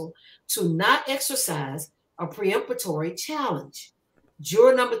counsel to not exercise a preemptory challenge.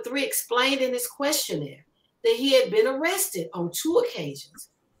 Juror number 3 explained in his questionnaire that he had been arrested on 2 occasions,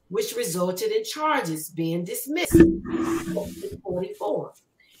 which resulted in charges being dismissed in 44.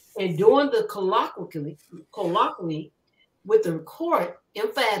 And during the colloquy with the court,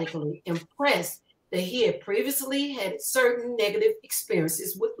 emphatically impressed that he had previously had certain negative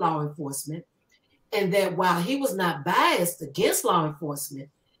experiences with law enforcement, and that while he was not biased against law enforcement,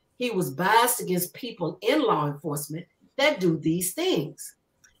 he was biased against people in law enforcement that do these things.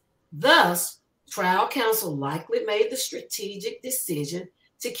 Thus, trial counsel likely made the strategic decision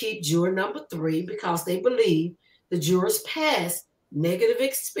to keep juror number 3 because they believe the juror's past negative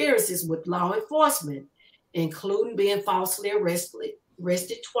experiences with law enforcement, including being falsely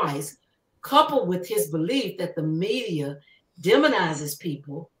arrested twice, coupled with his belief that the media demonizes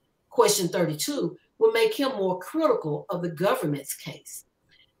people, question 32, will make him more critical of the government's case.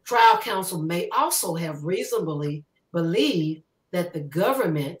 Trial counsel may also have reasonably believed that the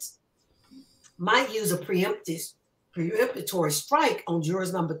government might use a preemptory strike on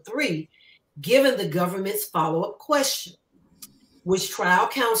jurors number 3, given the government's follow-up question, which trial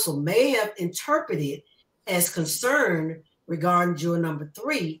counsel may have interpreted as concern regarding juror number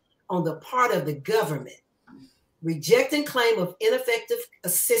 3 on the part of the government. Rejecting claim of ineffective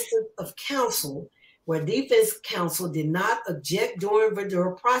assistance of counsel, where defense counsel did not object during the voir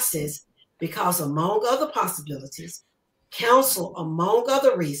dire process because, among other possibilities, counsel, among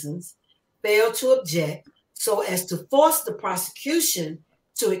other reasons, failed to object so as to force the prosecution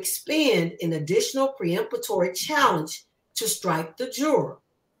to expend an additional preemptory challenge to strike the juror.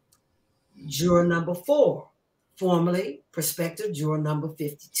 Juror number 4, formerly prospective juror number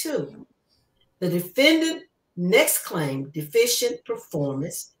 52. The defendant next claimed deficient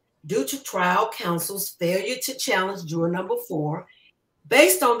performance due to trial counsel's failure to challenge juror number 4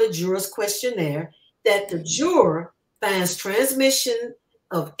 based on the juror's questionnaire that the juror finds transmission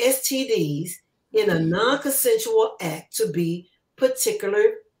of STDs in a non-consensual act to be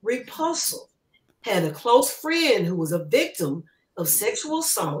particularly repulsive, had a close friend who was a victim of sexual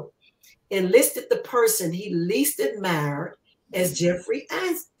assault and listed the person he least admired as Jeffrey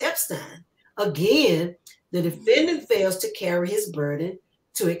Epstein. Again, the defendant fails to carry his burden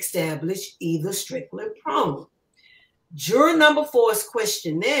to establish either Strickland prong. Juror number 4's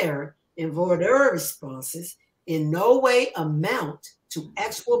questionnaire and voir dire responses in no way amount to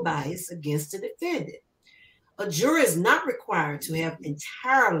actual bias against the defendant. A juror is not required to have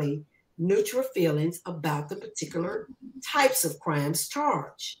entirely neutral feelings about the particular types of crimes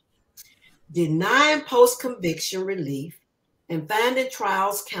charged. Denying post-conviction relief and finding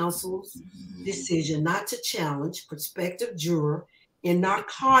trials counsel's decision not to challenge prospective juror in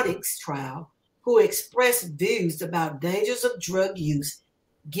narcotics trial who expressed views about dangers of drug use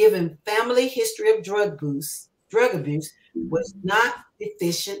given family history of drug abuse was not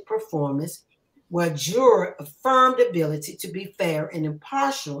deficient performance, where juror affirmed ability to be fair and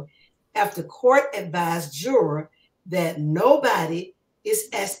impartial after court advised juror that nobody is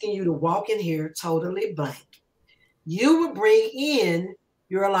asking you to walk in here totally blank. You will bring in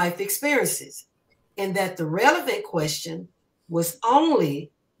your life experiences, and that the relevant question was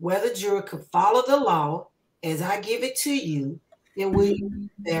only whether juror could follow the law as I give it to you, and will you be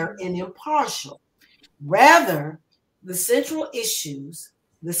fair and impartial. Rather, the central issue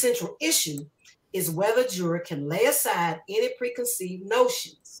is whether juror can lay aside any preconceived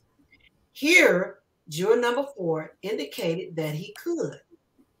notions. Here, juror number 4 indicated that he could.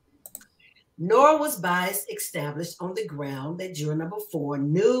 Nor was bias established on the ground that juror number 4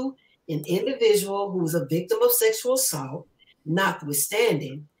 knew an individual who was a victim of sexual assault,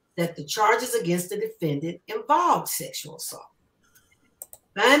 notwithstanding that the charges against the defendant involved sexual assault.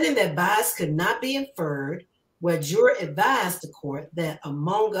 Finding that bias could not be inferred, where juror advised the court that,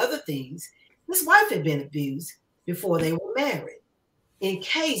 among other things, his wife had been abused before they were married, in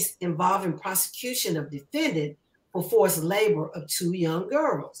case involving prosecution of defendant for forced labor of 2 young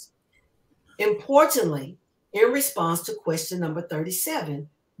girls. Importantly, in response to question number 37,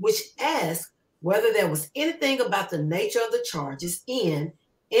 which asked whether there was anything about the nature of the charges in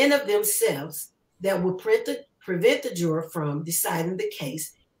and of themselves that would prevent the juror from deciding the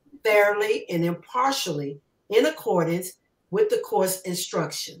case fairly and impartially in accordance with the court's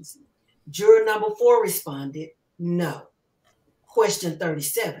instructions. Juror number 4 responded, no. Question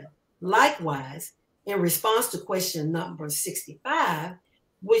 37. Likewise, in response to question number 65,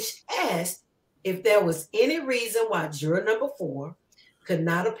 which asked if there was any reason why juror number 4 could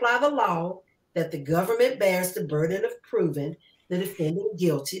not apply the law that the government bears the burden of proving the defendant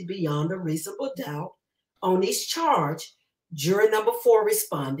guilty beyond a reasonable doubt on each charge, juror number 4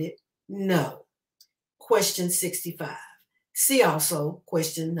 responded, no. Question 65. See also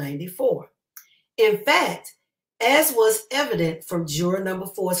question 94. In fact, as was evident from juror number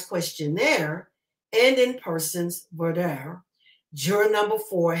 4's questionnaire and in person's voir dire, juror number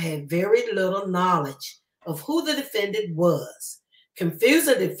 4 had very little knowledge of who the defendant was, confused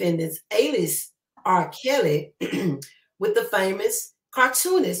the defendant's alias R. Kelly with the famous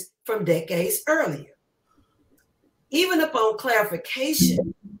cartoonist from decades earlier. Even upon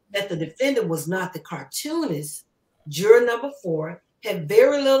clarification that the defendant was not the cartoonist, juror number 4 had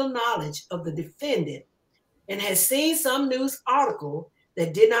very little knowledge of the defendant and had seen some news article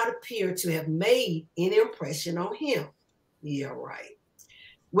that did not appear to have made any impression on him. Yeah, right.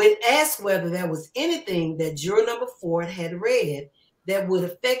 When asked whether there was anything that juror number 4 had read that would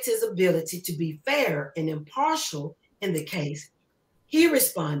affect his ability to be fair and impartial in the case, he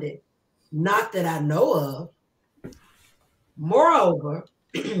responded, not that I know of. Moreover,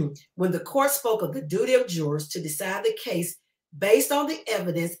 when the court spoke of the duty of jurors to decide the case based on the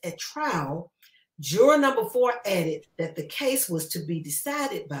evidence at trial, juror number 4 added that the case was to be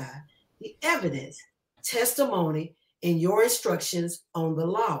decided by the evidence, testimony, and your instructions on the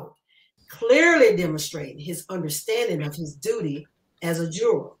law, clearly demonstrating his understanding of his duty as a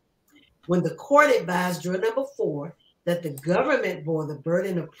juror. When the court advised juror number 4 that the government bore the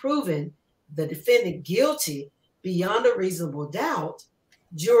burden of proving the defendant guilty beyond a reasonable doubt,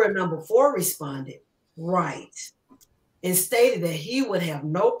 juror number 4 responded, right, and stated that he would have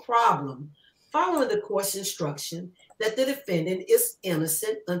no problem following the court's instruction that the defendant is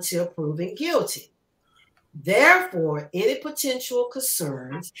innocent until proven guilty. Therefore, any potential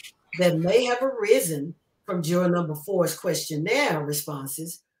concerns that may have arisen from juror number 4's questionnaire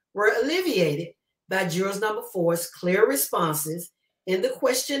responses were alleviated by juror number 4's clear responses in the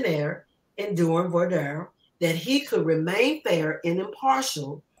questionnaire and during voir dire that he could remain fair and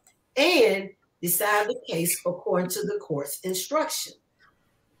impartial and decide the case according to the court's instruction.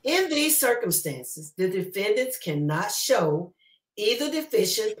 In these circumstances, the defendants cannot show either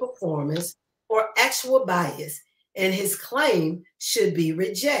deficient performance or actual bias and his claim should be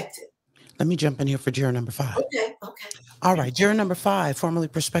rejected. Let me jump in here for juror number 5. Okay. All right, juror number 5, formerly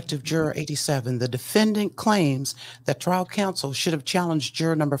prospective juror 87. The defendant claims that trial counsel should have challenged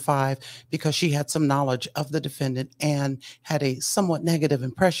juror number 5 because she had some knowledge of the defendant and had a somewhat negative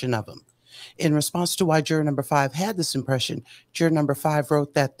impression of him. In response to why juror number 5 had this impression, juror number 5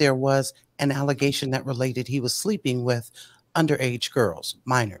 wrote that there was an allegation that related he was sleeping with underage girls,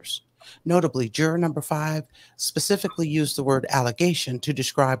 minors. Notably, juror number 5 specifically used the word allegation to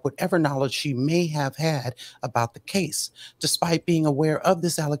describe whatever knowledge she may have had about the case. Despite being aware of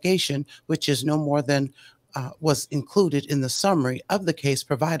this allegation, which is no more than was included in the summary of the case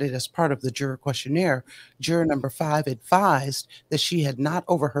provided as part of the juror questionnaire, juror number 5 advised that she had not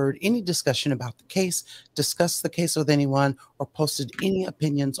overheard any discussion about the case, discussed the case with anyone, or posted any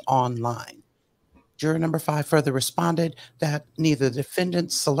opinions online. Juror number 5 further responded that neither the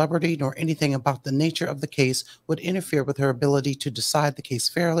defendant's celebrity nor anything about the nature of the case would interfere with her ability to decide the case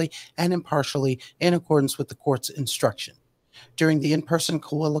fairly and impartially in accordance with the court's instruction. During the in-person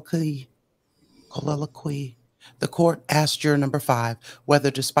colloquy, the court asked juror number 5 whether,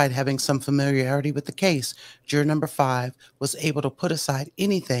 despite having some familiarity with the case, juror number 5 was able to put aside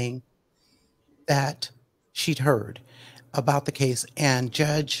anything that she'd heard about the case and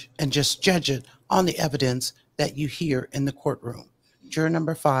just judge it on the evidence that you hear in the courtroom. Juror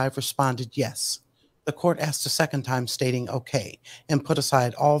number 5 responded yes. The court asked a second time, stating okay, and put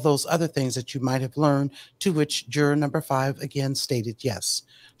aside all those other things that you might have learned, to which juror number 5 again stated yes.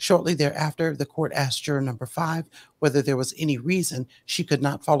 Shortly thereafter, the court asked juror number 5 whether there was any reason she could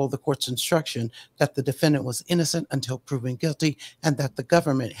not follow the court's instruction that the defendant was innocent until proven guilty and that the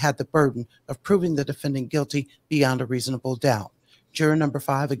government had the burden of proving the defendant guilty beyond a reasonable doubt. Juror number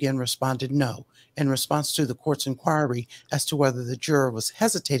 5 again responded no. In response to the court's inquiry as to whether the juror was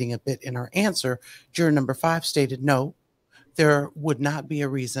hesitating a bit in her answer, juror number 5 stated no, there would not be a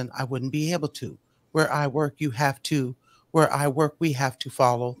reason I wouldn't be able to. Where I work, we have to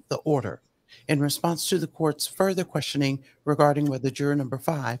follow the order. In response to the court's further questioning regarding whether juror number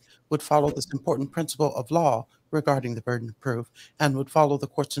 5 would follow this important principle of law regarding the burden of proof and would follow the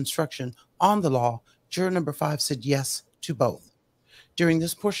court's instruction on the law, juror number 5 said yes to both. During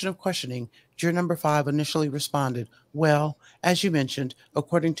this portion of questioning, juror number 5 initially responded, well, as you mentioned,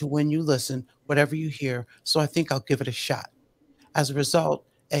 according to when you listen, whatever you hear, so I think I'll give it a shot. As a result,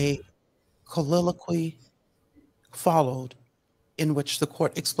 a colloquy followed in which the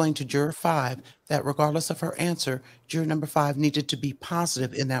court explained to juror 5 that regardless of her answer, juror number 5 needed to be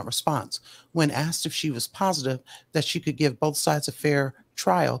positive in that response. When asked if she was positive that she could give both sides a fair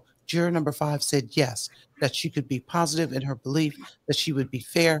trial, juror number 5 said yes, that she could be positive in her belief that she would be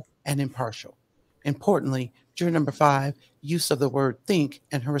fair and impartial. Importantly, juror number 5, use of the word think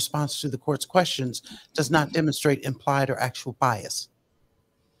in her response to the court's questions does not demonstrate implied or actual bias.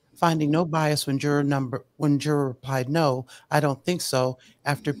 Finding no bias when juror replied no, I don't think so,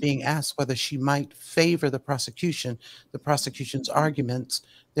 after being asked whether she might favor the prosecution's arguments,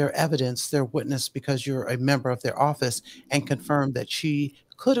 their evidence, their witness, because you're a member of their office, and confirmed that she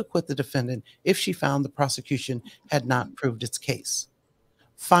could acquit the defendant if she found the prosecution had not proved its case.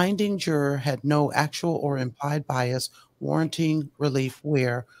 Finding juror had no actual or implied bias, warranting relief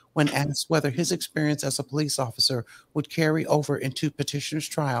where, when asked whether his experience as a police officer would carry over into petitioner's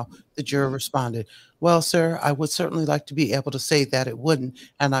trial, the juror responded, well, sir, I would certainly like to be able to say that it wouldn't,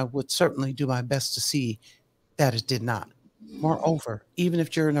 and I would certainly do my best to see that it did not. Moreover, even if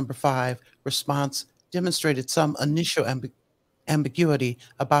juror number 5 response demonstrated some initial ambiguity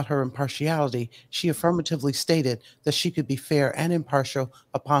about her impartiality, she affirmatively stated that she could be fair and impartial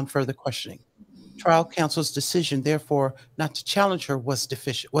upon further questioning. Trial counsel's decision, therefore, not to challenge her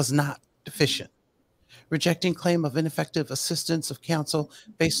was not deficient. Rejecting claim of ineffective assistance of counsel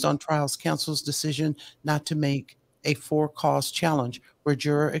based on trial counsel's decision not to make a for-cause challenge where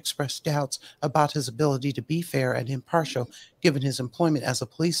juror expressed doubts about his ability to be fair and impartial given his employment as a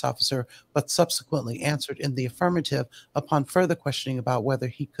police officer, but subsequently answered in the affirmative upon further questioning about whether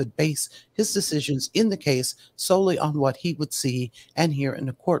he could base his decisions in the case solely on what he would see and hear in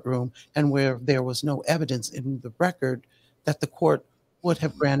the courtroom, and where there was no evidence in the record that the court would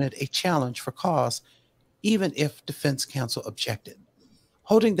have granted a challenge for cause, even if defense counsel objected.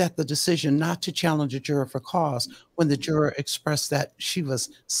 Holding that the decision not to challenge a juror for cause when the juror expressed that she was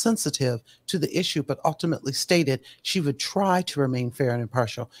sensitive to the issue but ultimately stated she would try to remain fair and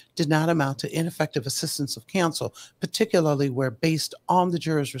impartial did not amount to ineffective assistance of counsel, particularly where based on the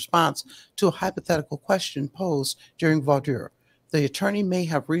juror's response to a hypothetical question posed during voir dire, the attorney may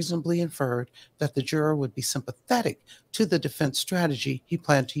have reasonably inferred that the juror would be sympathetic to the defense strategy he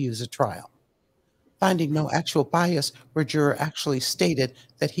planned to use at trial. finding no actual bias where juror actually stated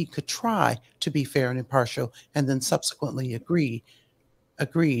that he could try to be fair and impartial and then subsequently agreed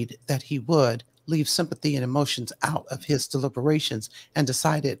that he would leave sympathy and emotions out of his deliberations and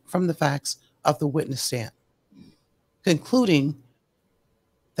decided from the facts of the witness stand, concluding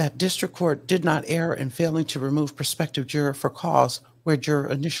that district court did not err in failing to remove prospective juror for cause where juror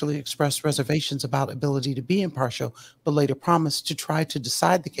initially expressed reservations about ability to be impartial, but later promised to try to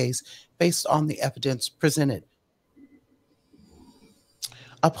decide the case based on the evidence presented.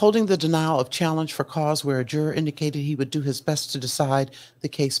 Upholding the denial of challenge for cause where a juror indicated he would do his best to decide the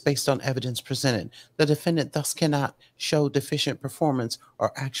case based on evidence presented. The defendant thus cannot show deficient performance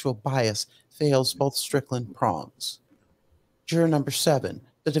or actual bias, fails both Strickland prongs. Juror number 7.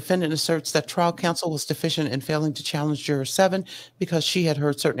 The defendant asserts that trial counsel was deficient in failing to challenge juror 7 because she had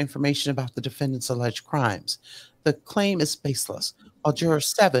heard certain information about the defendant's alleged crimes. The claim is baseless. While juror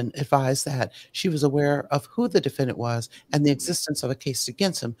 7 advised that she was aware of who the defendant was and the existence of a case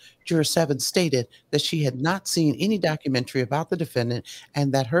against him, juror 7 stated that she had not seen any documentary about the defendant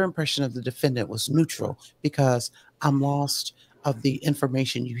and that her impression of the defendant was neutral because I'm lost of the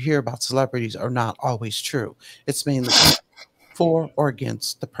information you hear about celebrities are not always true. It's mainly for or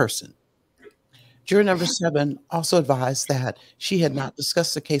against the person. Juror number 7 also advised that she had not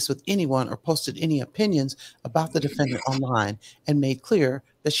discussed the case with anyone or posted any opinions about the defendant online and made clear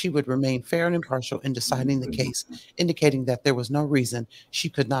that she would remain fair and impartial in deciding the case, indicating that there was no reason she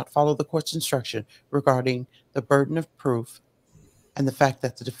could not follow the court's instruction regarding the burden of proof and the fact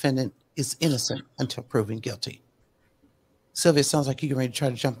that the defendant is innocent until proven guilty. Sylvia, it sounds like you're ready to try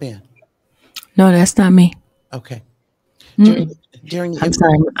to jump in. No, that's not me. Okay. During I'm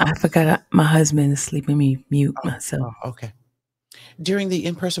sorry, I forgot my husband is sleeping me mute myself. Okay. During the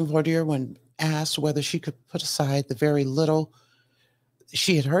in-person voir dire, when asked whether she could put aside the very little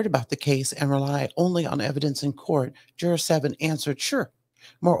she had heard about the case and rely only on evidence in court, juror 7 answered sure.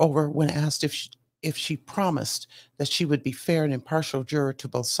 Moreover, when asked if she promised that she would be fair and impartial juror to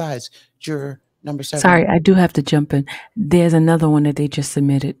both sides, juror number 7. Sorry, I do have to jump in. There's another one that they just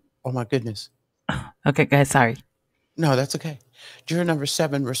submitted. Oh my goodness. Okay, guys, sorry. No, that's okay. Juror number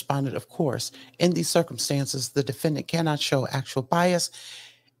 7 responded, of course, in these circumstances, the defendant cannot show actual bias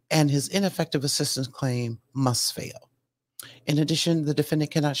and his ineffective assistance claim must fail. In addition, the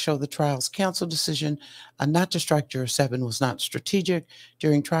defendant cannot show the trial's counsel decision not to strike juror 7 was not strategic.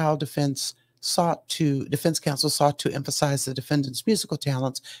 During trial, defense counsel sought to emphasize the defendant's musical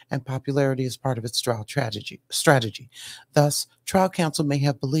talents and popularity as part of its trial strategy. Thus, trial counsel may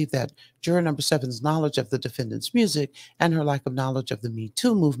have believed that juror number 7's knowledge of the defendant's music and her lack of knowledge of the Me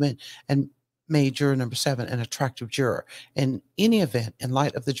Too movement and made juror number 7 an attractive juror. In any event, in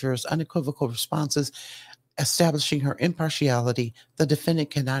light of the juror's unequivocal responses establishing her impartiality, the defendant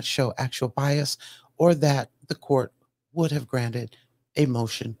cannot show actual bias or that the court would have granted a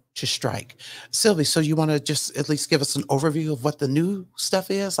motion to strike. Sylvie, so you want to just at least give us an overview of what the new stuff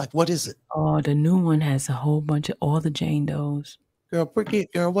is? Like, what is it? Oh, the new one has a whole bunch of all the Jane Does. Girl, what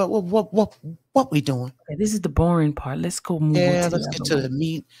we doing? Okay, this is the boring part. Let's go move on. Yeah, let's get to the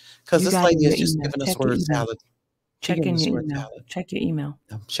meat because this lady is just giving us word salad. Check in your email. Check your email.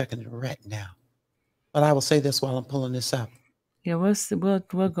 I'm checking it right now. But I will say this while I'm pulling this up. Yeah,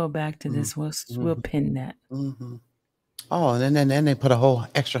 we'll go back to this. We'll pin that. Mm-hmm. Oh, and then they put a whole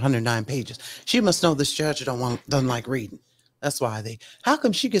extra 109 pages. She must know this judge doesn't like reading. That's why how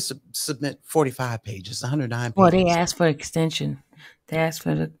come she gets to submit 45 pages, 109 pages? Well, they asked for extension. They asked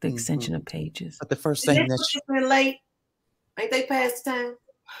for the extension of pages. But the first thing been late. Ain't they past time?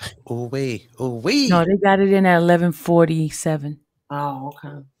 Oh wait. No, they got it in at 11:47. Oh,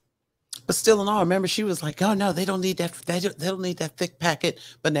 okay. But still in all, remember she was like, oh no, they don't need that. They don't need that thick packet.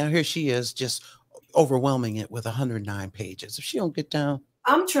 But now here she is just overwhelming it with 109 pages. If she don't get down.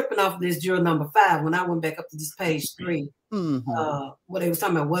 I'm tripping off this juror number 5 when I went back up to this page 3. What they was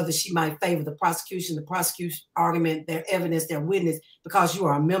talking about whether she might favor the prosecution argument, their evidence, their witness, because you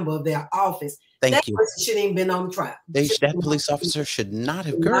are a member of their office. Thank you. That person shouldn't even been on trial. That police officer should not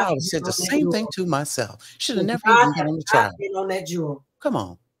have. Girl, I would have said the same thing to myself. Should have never even been on the trial. Been on that juror. Come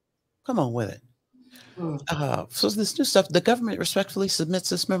on with it. So this new stuff, the government respectfully submits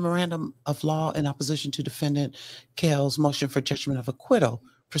this memorandum of law in opposition to defendant Kell's motion for judgment of acquittal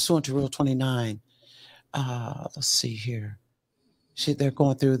pursuant to Rule 29. Let's see here. They're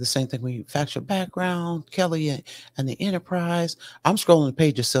going through the same thing. Factual background, Kelly and the enterprise. I'm scrolling the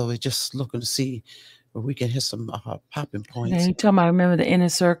pages, Sylvia, just looking to see where we can hit some popping points. And you talking about, remember the inner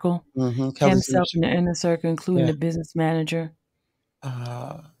circle? Himself in the inner circle, including the business manager.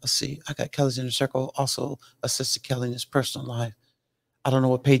 Let's see. I got Kelly's inner circle. Also assisted Kelly in his personal life. I don't know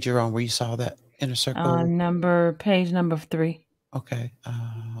what page you're on where you saw that Inner Circle. Page number 3. Okay.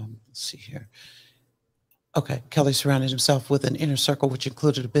 Let's see here. Okay. Kelly surrounded himself with an inner circle, which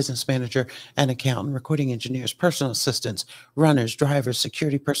included a business manager, an accountant, recording engineers, personal assistants, runners, drivers,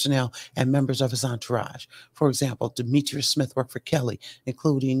 security personnel, and members of his entourage. For example, Demetrius Smith worked for Kelly,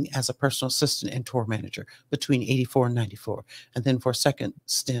 including as a personal assistant and tour manager between 84 and 94, and then for a second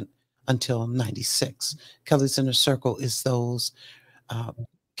stint until 96. Kelly's inner circle in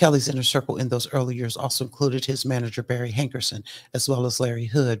those early years also included his manager, Barry Hankerson, as well as Larry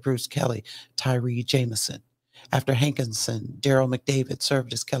Hood, Bruce Kelly, Tyree Jameson. After Hankerson, Daryl McDavid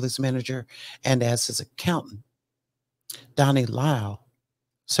served as Kelly's manager, and as his accountant, Donnie Lyle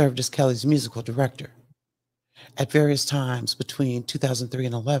served as Kelly's musical director. At various times between 2003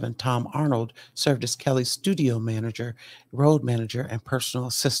 and 11, Tom Arnold served as Kelly's studio manager, road manager, and personal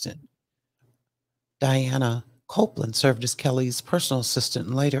assistant. Diana Copeland served as Kelly's personal assistant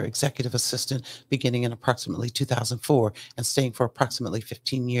and later executive assistant beginning in approximately 2004 and staying for approximately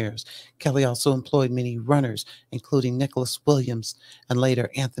 15 years. Kelly also employed many runners, including Nicholas Williams and later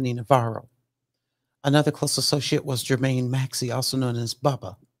Anthony Navarro. Another close associate was Jermaine Maxey, also known as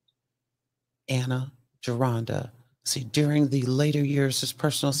Bubba. Anna Geronda. During the later years, his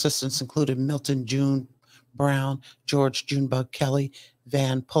personal assistants included Milton June Brown, George Junebug Kelly,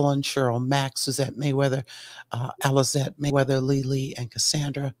 Van Pullen, Cheryl Mack, Suzette Mayweather, Alizette Mayweather, Lee, and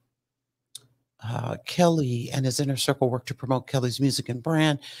Cassandra. Kelly and his inner circle worked to promote Kelly's music and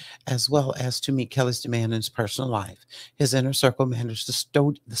brand, as well as to meet Kelly's demand in his personal life. His inner circle managed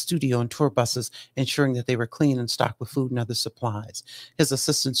the studio and tour buses, ensuring that they were clean and stocked with food and other supplies. His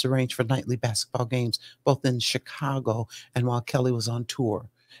assistants arranged for nightly basketball games, both in Chicago and while Kelly was on tour.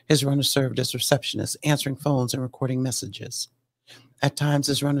 His runners served as receptionists, answering phones and recording messages. At times,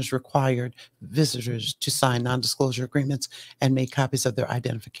 his runners required visitors to sign non-disclosure agreements and made copies of their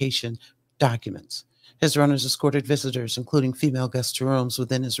identification documents. His runners escorted visitors, including female guests, to rooms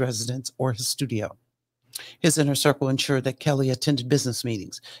within his residence or his studio. His inner circle ensured that Kelly attended business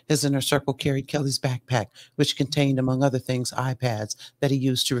meetings. His inner circle carried Kelly's backpack, which contained, among other things, iPads that he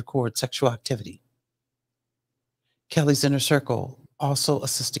used to record sexual activity. Kelly's inner circle also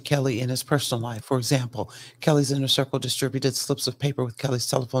assisted Kelly in his personal life. For example, Kelly's inner circle distributed slips of paper with Kelly's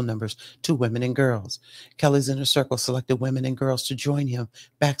telephone numbers to women and girls. Kelly's inner circle selected women and girls to join him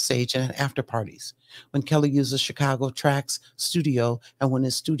backstage and at after parties. When Kelly used the Chicago Tracks studio and when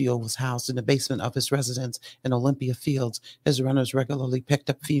his studio was housed in the basement of his residence in Olympia Fields, his runners regularly picked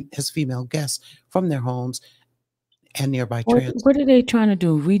up his female guests from their homes and nearby transit. What are they trying to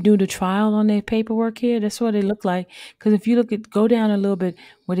do? Redo the trial on their paperwork here? That's what it looked like. Because if you go down a little bit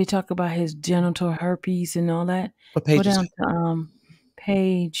where they talk about his genital herpes and all that. What page go is down it? to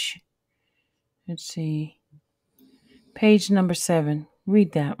page, let's see, page number 7.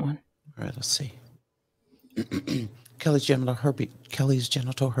 Read that one. All right, let's see. Kelly's genital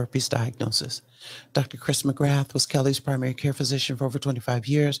herpes diagnosis. Dr. Chris McGrath was Kelly's primary care physician for over 25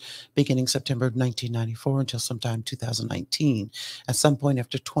 years, beginning September of 1994 until sometime 2019. At some point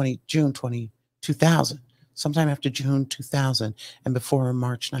after June 2000, and before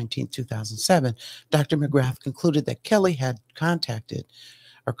March 19, 2007, Dr. McGrath concluded that Kelly had contracted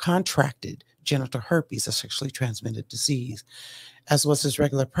genital herpes, a sexually transmitted disease. As was his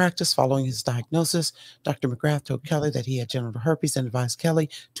regular practice following his diagnosis, Dr. McGrath told Kelly that he had genital herpes and advised Kelly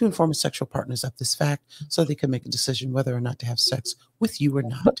to inform his sexual partners of this fact so they could make a decision whether or not to have sex with you or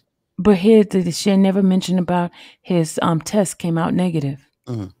not. But here, she never mentioned about his test came out negative.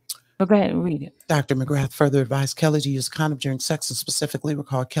 But go ahead and read it. Dr. McGrath further advised Kelly to use a condom during sex and specifically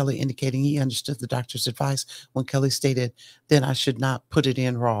recalled Kelly indicating he understood the doctor's advice when Kelly stated, "Then I should not put it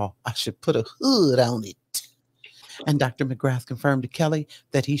in raw. I should put a hood on it." And Dr. McGrath confirmed to Kelly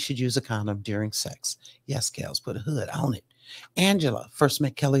that he should use a condom during sex. Yes, Kels, put a hood on it. Angela first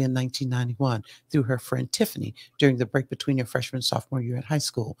met Kelly in 1991 through her friend Tiffany during the break between her freshman and sophomore year at high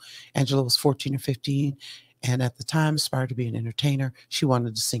school. Angela was 14 or 15 and at the time aspired to be an entertainer. She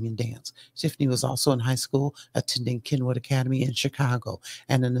wanted to sing and dance. Tiffany was also in high school, attending Kenwood Academy in Chicago,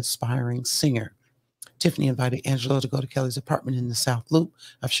 and an aspiring singer. Tiffany invited Angela to go to Kelly's apartment in the South Loop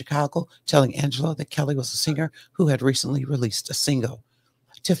of Chicago, telling Angela that Kelly was a singer who had recently released a single.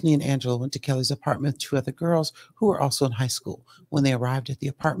 Tiffany and Angela went to Kelly's apartment with 2 other girls who were also in high school. When they arrived at the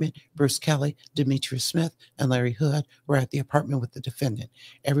apartment, Bruce Kelly, Demetrius Smith, and Larry Hood were at the apartment with the defendant.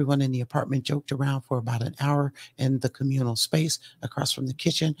 Everyone in the apartment joked around for about an hour in the communal space across from the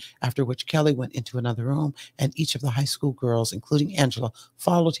kitchen, after which Kelly went into another room, and each of the high school girls, including Angela,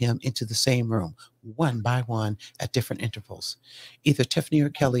 followed him into the same room, one by one at different intervals. Either Tiffany or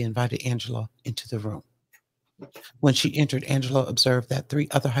Kelly invited Angela into the room. When she entered, Angela observed that 3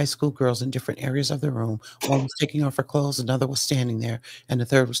 other high school girls in different areas of the room, one was taking off her clothes, another was standing there, and the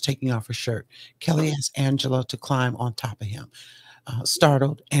third was taking off her shirt. Kelly asked Angela to climb on top of him.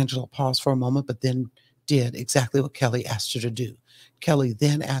 Startled, Angela paused for a moment, but then did exactly what Kelly asked her to do. Kelly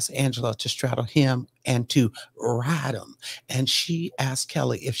then asked Angela to straddle him and to ride him. And she asked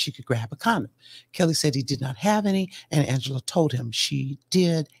Kelly if she could grab a condom. Kelly said he did not have any, and Angela told him she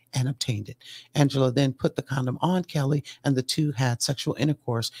did and obtained it. Angela then put the condom on Kelly, and the two had sexual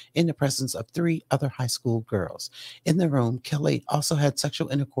intercourse in the presence of 3 other high school girls. In the room, Kelly also had sexual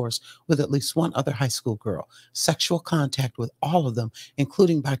intercourse with at least one other high school girl, sexual contact with all of them,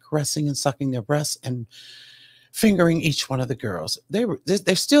 including by caressing and sucking their breasts and fingering each one of the girls.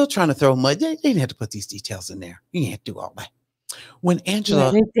 They're still trying to throw mud. They didn't have to put these details in there. You can't do all that. When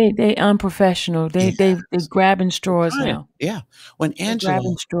Angela, they unprofessional. They grabbing straws right, now. yeah. When They're Angela,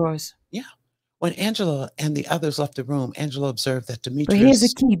 grabbing straws. yeah. When Angela and the others left the room, Angela observed that But here's the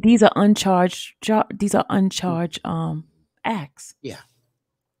Demetrius, key: these are uncharged. These are uncharged acts. yeah.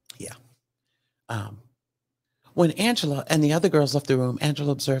 Um, When Angela and the other girls left the room,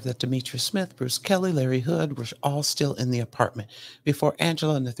 Angela observed that Demetrius Smith, Bruce Kelly, Larry Hood were all still in the apartment. Before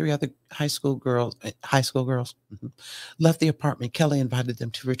Angela and the 3 other high school girls left the apartment, Kelly invited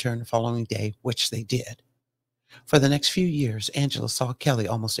them to return the following day, which they did. For the next few years, Angela saw Kelly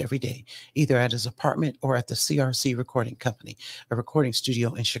almost every day, either at his apartment or at the CRC Recording Company, a recording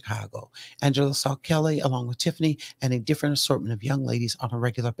studio in Chicago. Angela saw Kelly along with Tiffany and a different assortment of young ladies on a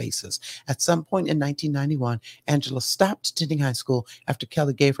regular basis. At some point in 1991, Angela stopped attending high school after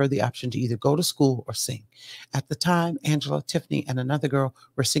Kelly gave her the option to either go to school or sing. At the time, Angela, Tiffany, and another girl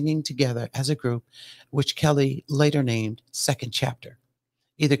were singing together as a group, which Kelly later named Second Chapter.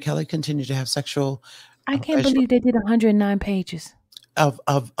 Either Kelly continued to have sexual I can't believe they did 109 pages of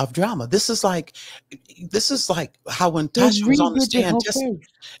drama. This is like how when Tasha was on the stand,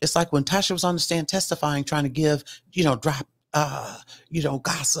 it's like when Tasha was on the stand testifying, trying to give, drop,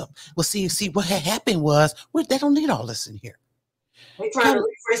 gossip. Well, see what had happened was, they don't need all this in here. They trying to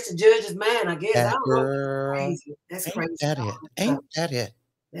refresh the judge's mind, I guess. That I don't know. Crazy. That's ain't crazy. That it? Ain't that it?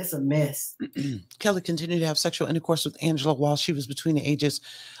 That's a mess. Kelly continued to have sexual intercourse with Angela while she was between the ages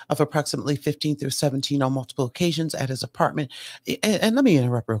of approximately 15 through 17 on multiple occasions at his apartment. And let me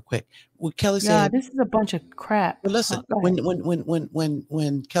interrupt real quick. What Kelly said, this is a bunch of crap. Well, listen,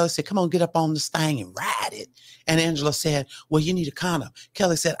 when Kelly said, "Come on, get up on this thing and ride it," and Angela said, "Well, you need a condom."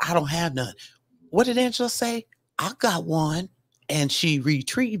 Kelly said, "I don't have none." What did Angela say? "I got one," and she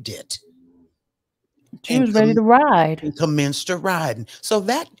retrieved it. She was ready to ride. And commenced to riding. So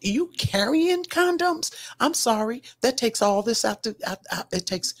that you carrying condoms? I'm sorry. That takes all this out. It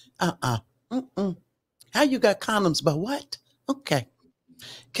takes How you got condoms? But what? Okay.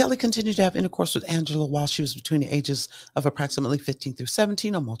 Kelly continued to have intercourse with Angela while she was between the ages of approximately 15 through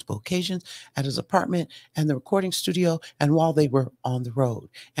 17 on multiple occasions at his apartment and the recording studio, and while they were on the road.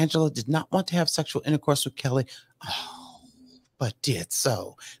 Angela did not want to have sexual intercourse with Kelly. But did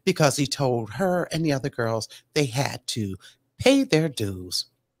so because he told her and the other girls they had to pay their dues.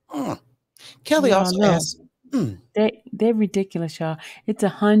 Kelly also asked, They're ridiculous, y'all. It's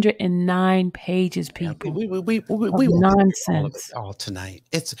 109 pages, people. We nonsense all tonight.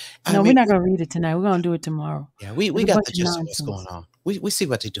 We're not gonna read it tonight. We're gonna do it tomorrow. Yeah, we got the gist of what's going on. We see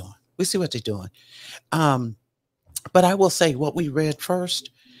what they're doing. We see what they're doing. But I will say what we read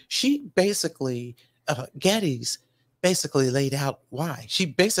first. She basically Getty's basically laid out why. She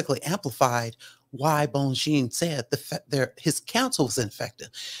basically amplified why Bonjean said his counsel was ineffective.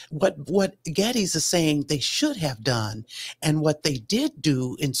 What Getty's is saying they should have done, and what they did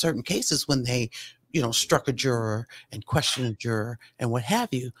do in certain cases when they, struck a juror and questioned a juror and what have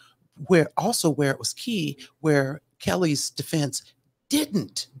you, where it was key, where Kelly's defense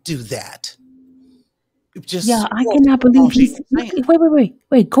didn't do that. I cannot believe he's.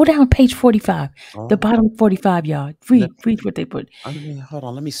 Wait. Go down page 45. The bottom 45, y'all. Read what they put. Hold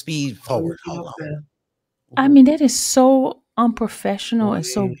on. Let me speed forward. Hold on. I mean, that is so unprofessional and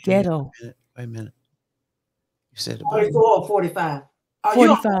so ghetto. Wait a minute. You said 44 or 45?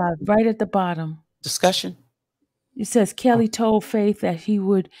 45, right at the bottom. Discussion. It says Kelly told Faith that he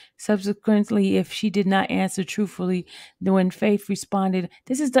would subsequently, if she did not answer truthfully, then when Faith responded,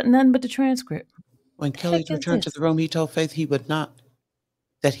 this is nothing but the transcript. When Kelly returned to the room, he told Faith he would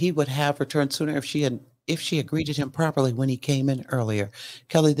have returned sooner if she had greeted him properly when he came in earlier.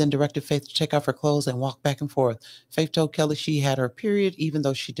 Kelly then directed Faith to take off her clothes and walk back and forth. Faith told Kelly she had her period, even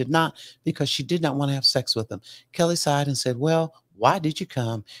though she did not, because she did not want to have sex with him. Kelly sighed and said, "Well, Why did you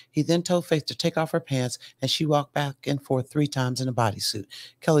come? He then told Faith to take off her pants, and she walked back and forth 3 times in a bodysuit.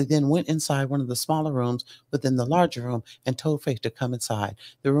 Kelly then went inside one of the smaller rooms within the larger room and told Faith to come inside.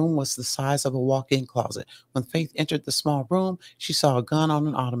 The room was the size of a walk-in closet. When Faith entered the small room, she saw a gun on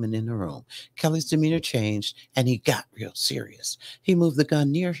an ottoman in the room. Kelly's demeanor changed, and he got real serious. He moved the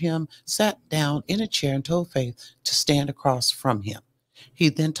gun near him, sat down in a chair, and told Faith to stand across from him. He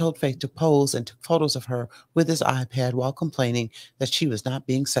then told Faith to pose and took photos of her with his iPad while complaining that she was not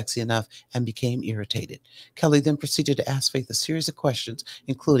being sexy enough and became irritated. Kelly then proceeded to ask Faith a series of questions,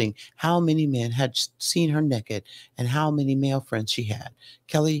 including how many men had seen her naked and how many male friends she had.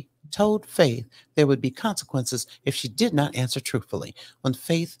 Kelly told Faith there would be consequences if she did not answer truthfully. When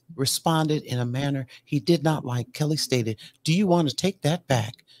Faith responded in a manner he did not like, Kelly stated, "Do you want to take that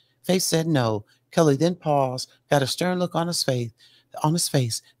back?" Faith said no. Kelly then paused, got a stern look on his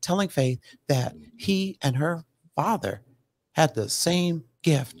face, telling Faith that he and her father had the same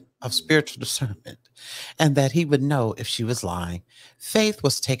gift of spiritual discernment and that he would know if she was lying. Faith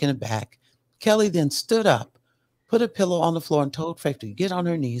was taken aback. Kelly then stood up, put a pillow on the floor, and told Faith to get on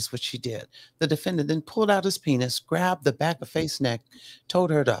her knees, which she did. The defendant then pulled out his penis, grabbed the back of Faith's neck,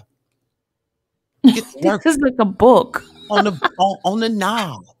 told her to get to work This is like a book. on the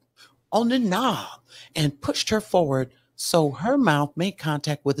knob, and pushed her forward so her mouth made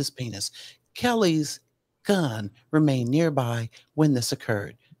contact with his penis. Kelly's gun remained nearby when this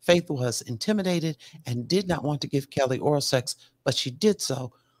occurred. Faith was intimidated and did not want to give Kelly oral sex, but she did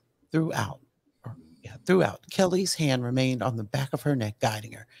so throughout. Kelly's hand remained on the back of her neck,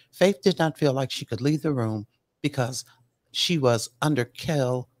 guiding her. Faith did not feel like she could leave the room because she was under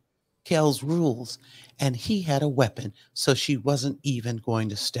Kel's rules, and he had a weapon, so she wasn't even going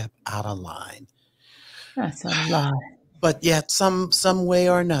to step out of line. That's a lie. But yet, some way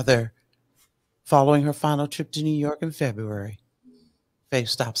or another, following her final trip to New York in February, Faith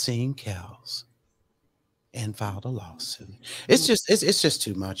stopped seeing Kel's and filed a lawsuit. It's just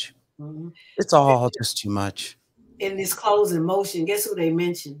too much. Mm-hmm. It's all just too much. In this closing motion, guess who they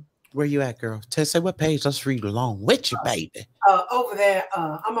mentioned? Where you at, girl? Say what page? Let's read along with you, baby. Over there,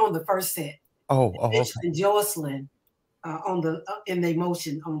 I'm on the first set. Okay. Jocelyn in the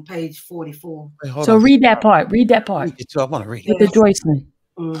motion on page 44. Wait, so read that part. Read that part. I want to read it. The Joyceman.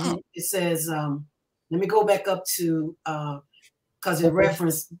 Mm-hmm. It says, let me go back up to, because it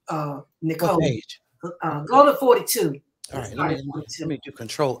referenced Nicole. What page? Go to 42. All right, let me do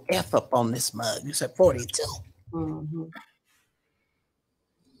Control F up on this mug. You said 42. Mm-hmm.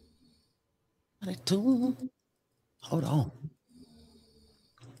 42. Hold on.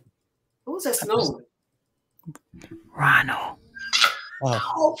 Who's that snoring? Ronald.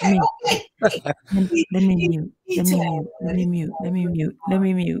 Oh. Okay. Let me mute.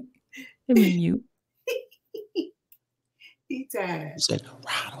 He tired. You said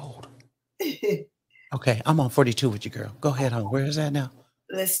Ronald. Okay, I'm on 42 with you, girl. Go ahead, hon. Where is that now?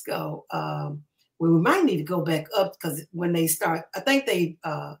 Let's go. We might need to go back up because when they start, I think they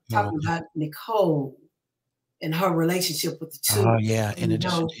talking about Nicole and her relationship with the two. Oh yeah, in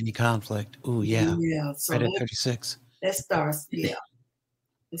addition to any conflict. Oh yeah. Yeah. So right at 36. That starts. Yeah.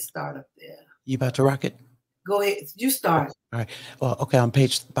 Let's start up there. You about to rock it? Go ahead. You start. All right. Well, okay. On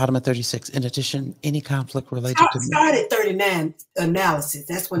bottom of 36. In addition, any conflict related to start at 39 analysis.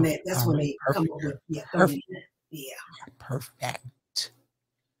 That's when they. That's when they come up with. Yeah. 39. Yeah. Perfect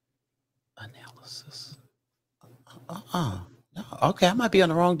analysis. No. Okay, I might be on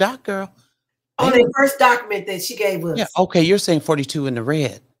the wrong doc, girl. On the first document that she gave us. Yeah. Okay, you're saying 42 in the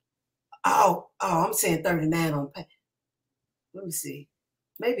red. Oh, I'm saying 39 on. Let me see.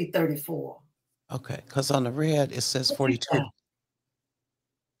 Maybe 34. Okay, because on the red it says 42.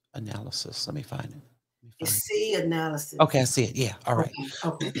 Analysis. Let me find it. It's C analysis. Okay, I see it. Yeah. All right.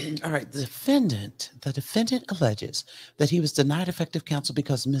 Okay. All right. The defendant alleges that he was denied effective counsel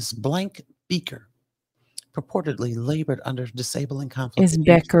because Ms. Blank Beaker purportedly labored under disabling conflict. It's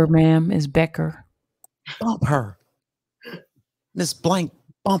Becker, ma'am. It's Becker. Bump her. Miss Blank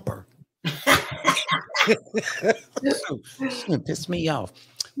Bumper. Piss me off.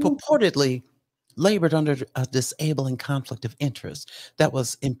 Purportedly labored under a disabling conflict of interest that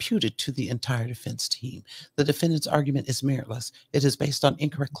was imputed to the entire defense team. The defendant's argument is meritless. It is based on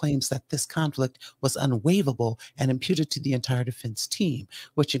incorrect claims that this conflict was unwaivable and imputed to the entire defense team,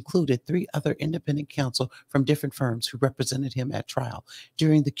 which included 3 other independent counsel from different firms who represented him at trial.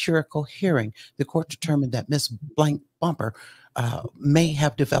 During the curical hearing, the court determined that Miss Blank Bumper may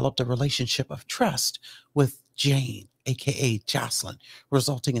have developed a relationship of trust with Jane, aka Jocelyn,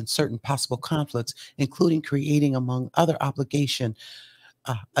 resulting in certain possible conflicts, including creating, among other obligation,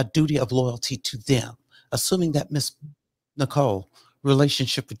 a duty of loyalty to them. Assuming that Miss Nicole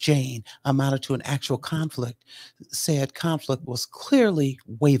relationship with Jane amounted to an actual conflict, said conflict was clearly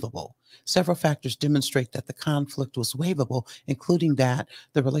waivable. Several factors demonstrate that the conflict was waivable, including that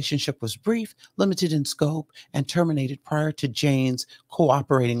the relationship was brief, limited in scope, and terminated prior to Jane's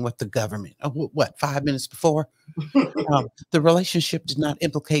cooperating with the government. What, 5 minutes before? The relationship did not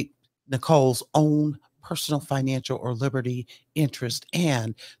implicate Nicole's own personal financial or liberty interest,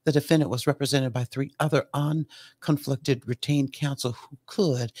 and the defendant was represented by 3 other unconflicted retained counsel who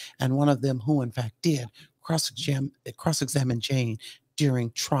could, and one of them who in fact did, cross-examine Jane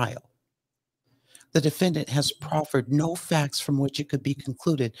during trial. The defendant has proffered no facts from which it could be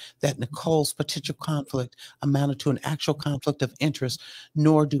concluded that Nicole's potential conflict amounted to an actual conflict of interest,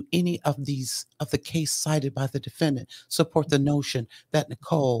 nor do any of the case cited by the defendant support the notion that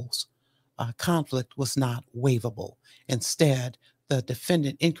Nicole's conflict was not waivable. Instead, the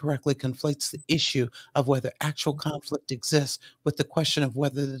defendant incorrectly conflates the issue of whether actual conflict exists with the question of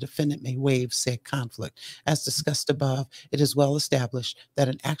whether the defendant may waive said conflict. As discussed above, it is well established that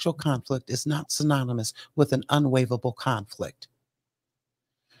an actual conflict is not synonymous with an unwaivable conflict.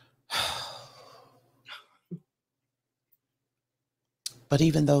 But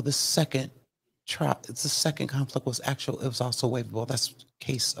even though the second conflict was actual, it was also waivable. That's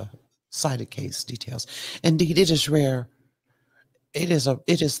cited case details. Indeed, it is rare. It is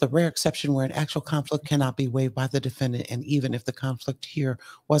the rare exception where an actual conflict cannot be waived by the defendant, and even if the conflict here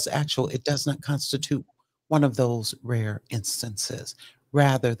was actual, it does not constitute one of those rare instances.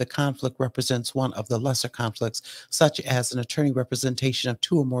 Rather, the conflict represents one of the lesser conflicts, such as an attorney representation of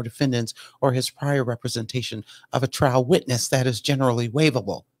 2 or more defendants or his prior representation of a trial witness that is generally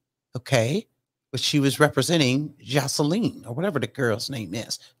waivable. Okay? But she was representing Jocelyn, or whatever the girl's name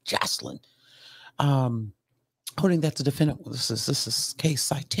is, Jocelyn. Holding that the defendant, this is case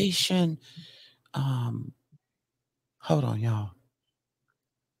citation. Hold on, y'all.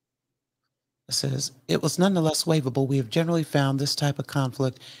 It says, it was nonetheless waivable. We have generally found this type of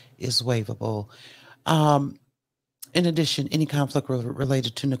conflict is waivable. In addition, any conflict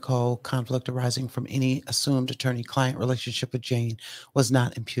related to Nicole, conflict arising from any assumed attorney-client relationship with Jane, was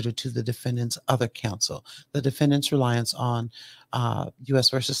not imputed to the defendant's other counsel. The defendant's reliance on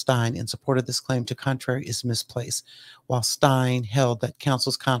U.S. versus Stein in support of this claim to contrary is misplaced. While Stein held that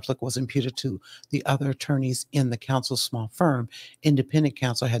counsel's conflict was imputed to the other attorneys in the counsel's small firm, independent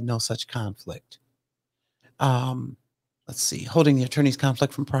counsel had no such conflict. Let's see, holding the attorney's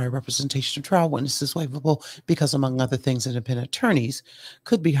conflict from prior representation of trial witnesses waivable because, among other things, independent attorneys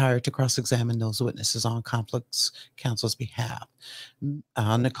could be hired to cross-examine those witnesses on conflicts counsel's behalf.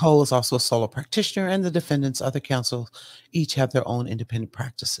 Nicole is also a solo practitioner, and the defendant's other counsel each have their own independent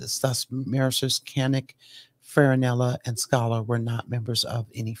practices. Thus, Marisers, Canick, Farinella, and Scholar were not members of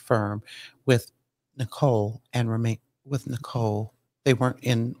any firm with Nicole and remain with Nicole. They weren't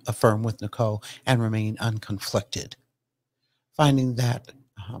in a firm with Nicole and remain unconflicted. Finding that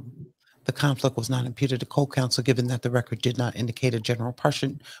the conflict was not imputed to co-counsel, given that the record did not indicate a general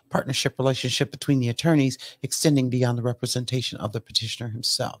partnership relationship between the attorneys extending beyond the representation of the petitioner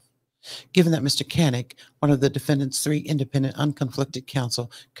himself. Given that Mr. Canick, one of the defendant's 3 independent, unconflicted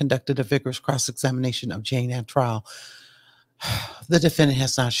counsel, conducted a vigorous cross-examination of Jane at trial, the defendant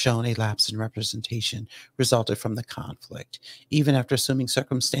has not shown a lapse in representation resulted from the conflict, even after assuming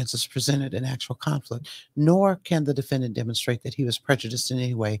circumstances presented an actual conflict, nor can the defendant demonstrate that he was prejudiced in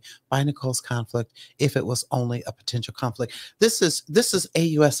any way by Nicole's conflict if it was only a potential conflict. This is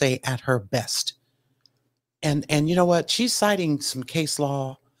AUSA at her best. And you know what? She's citing some case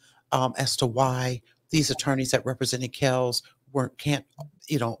law as to why these attorneys that represented Kells can't,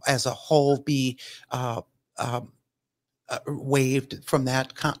 as a whole be waived from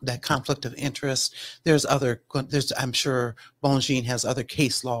that conflict of interest. There's I'm sure Bongine has other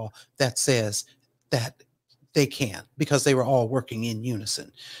case law that says that they can, because they were all working in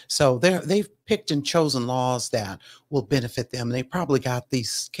unison. So they've picked and chosen laws that will benefit them. They probably got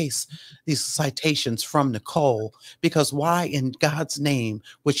these citations from Nicole, because why in God's name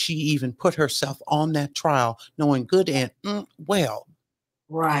would she even put herself on that trial knowing good and well,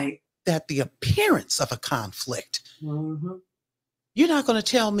 right, that the appearance of a conflict. Mm-hmm. You're not going to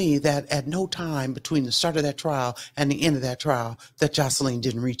tell me that at no time between the start of that trial and the end of that trial that Jocelyn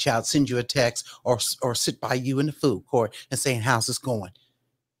didn't reach out, send you a text, or sit by you in the food court and saying, how's this going?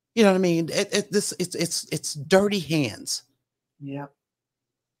 You know what I mean? It's dirty hands. Yeah.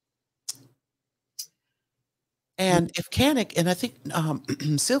 And if Canick, and I think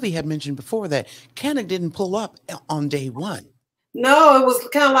Sylvie had mentioned before that Canick didn't pull up on day one. No, it was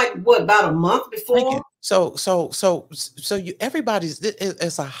kind of like what, about a month before? So you everybody's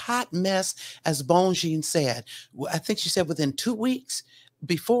it's a hot mess, as Bonjean said. I think she said within 2 weeks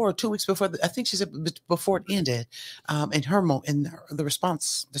before, 2 weeks before. I think she said before it ended. In the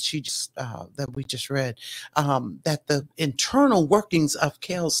response that she just that we just read, that the internal workings of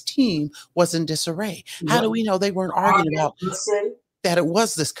Kel's team was in disarray. How do we know they weren't arguing about that it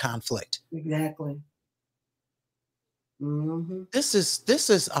was this conflict? Exactly. Mm-hmm. This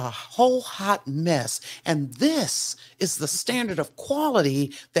is a whole hot mess, and this is the standard of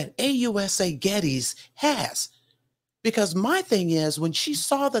quality that AUSA Getty's has. Because my thing is, when she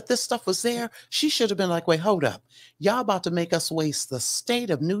saw that this stuff was there, she should have been like, wait, hold up. Y'all about to make us waste the state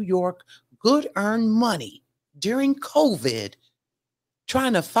of New York good earned money during COVID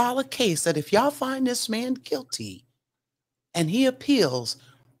trying to file a case that if y'all find this man guilty and he appeals,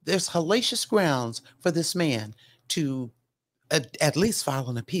 there's hellacious grounds for this man to at least file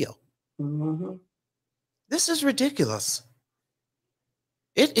an appeal. Mm-hmm. This is ridiculous.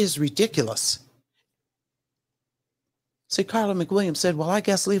 It is ridiculous. See, Carla McWilliams said, well, I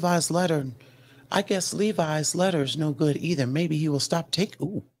guess Levi's letter is no good either. Maybe he will stop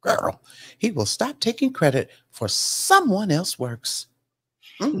taking, he will stop taking credit for someone else's works.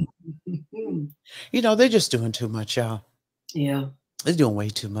 You know, they're just doing too much, y'all. Yeah. They're doing way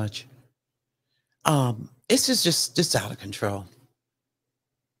too much. It's just out of control.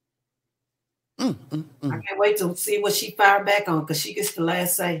 I can't wait to see what she fired back on, because she gets the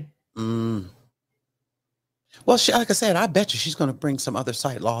last say. Well, like I said, I bet you she's going to bring some other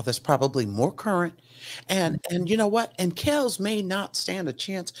site law that's probably more current. And you know what? And Kells may not stand a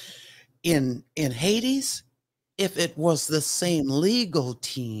chance in Hades if it was the same legal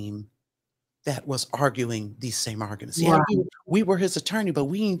team that was arguing these same arguments. Right. Yeah, we were his attorney, but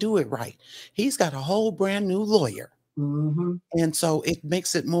we didn't do it right. He's got a whole brand new lawyer. Mm-hmm. And so it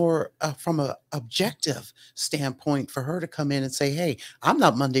makes it more from an objective standpoint for her to come in and say, hey, I'm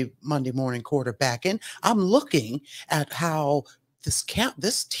not Monday morning quarterbacking. I'm looking at how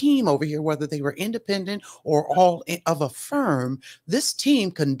this team over here, whether they were independent or all of a firm, this team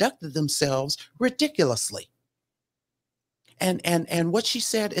conducted themselves ridiculously. And what she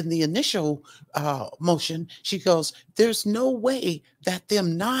said in the initial motion, she goes, there's no way that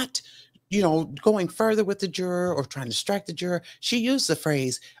them not, going further with the juror or trying to strike the juror. She used the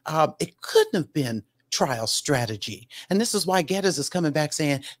phrase, it couldn't have been trial strategy. And this is why Geddes is coming back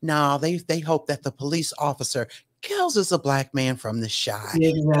saying, no, they hope that the police officer, Kells is a black man from the Chi.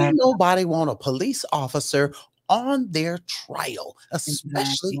 Exactly. Ain't nobody want a police officer on their trial,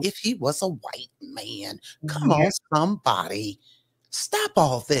 especially if he was a white man. Come on, somebody. Stop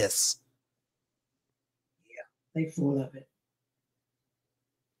all this. Yeah, they full of it.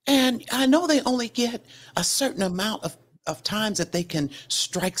 And I know they only get a certain amount of times that they can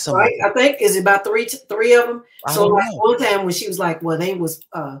strike someone. Right? I think is about three of them. So like one time when she was like, well, they was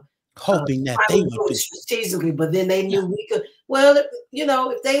hoping that they would do it strategically, but then they knew we could. Well,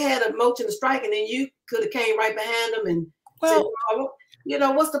 if they had a motion to strike, and then you could have came right behind them and said,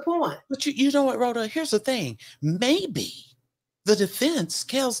 what's the point? But you know what, Rhoda? Here's the thing. Maybe the defense,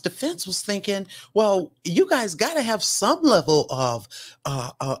 Kel's defense, was thinking, well, you guys got to have some level of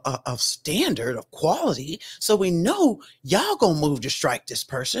standard of quality, so we know y'all gonna move to strike this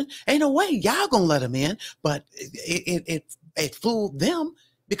person. Ain't no way y'all gonna let him in. But it fooled them,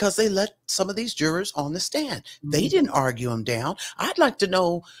 because they let some of these jurors on the stand. They didn't argue them down. I'd like to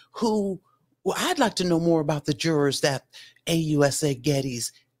know more about the jurors that AUSA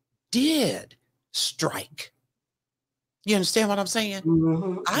Getty's did strike. You understand what I'm saying?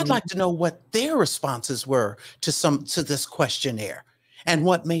 Mm-hmm. I'd like to know what their responses were to this questionnaire, and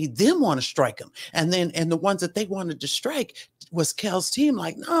what made them want to strike them. And the ones that they wanted to strike, was Kel's team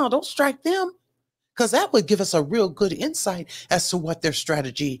like, no, don't strike them. Because that would give us a real good insight as to what their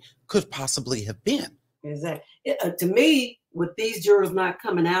strategy could possibly have been. Exactly. To me, with these jurors not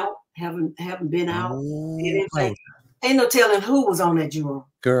coming out, haven't been out, ain't no telling who was on that juror.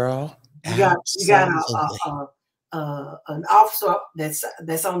 Girl, you got an officer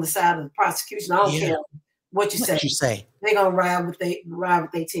that's on the side of the prosecution. I don't care what you say. They're gonna ride with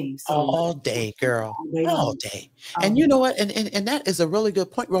their team all day, girl, all day. And you know what? And that is a really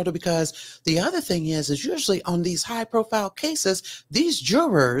good point, Rhoda, because the other thing is usually on these high-profile cases, these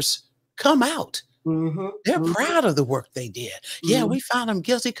jurors come out. Mm-hmm. They're proud of the work they did. Yeah, we found him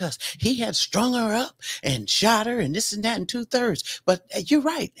guilty because he had strung her up and shot her and this and that in 2/3. But you're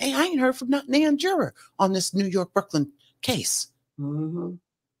right. Hey, I ain't heard from not named juror on this New York Brooklyn case. Mm-hmm.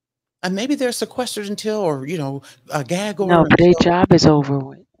 And maybe they're sequestered until, or a gag order. No, but their job is over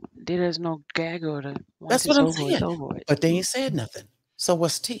with. There's no gag order. That's Once what it's I'm over, it's saying. over it. But they ain't said nothing. So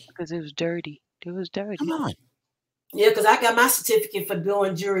what's tea? Because it was dirty. It was dirty. Come on. Yeah, because I got my certificate for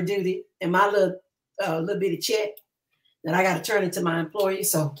doing jury duty and my little bitty check that I got to turn into my employee.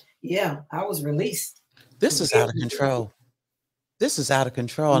 So yeah, I was released. This is out of control. This is out of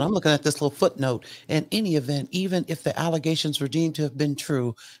control. And I'm looking at this little footnote. In any event, even if the allegations were deemed to have been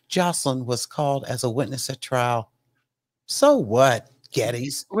true, Jocelyn was called as a witness at trial. So what,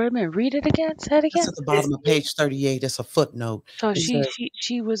 Geddes? Wait a minute. Read it again. Say it It's again. at the bottom of page 38. It's a footnote. So It says-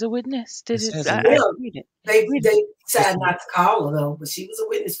 she was a witness. Did It it? says I in- read it. They Read decided not to call her though, but she was a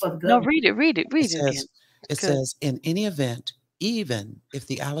witness for the No, government. read it again. It says, in any event, even if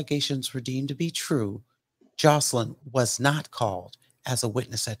the allegations were deemed to be true, Jocelyn was not called as a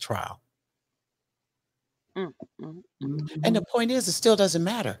witness at trial. And the point is, it still doesn't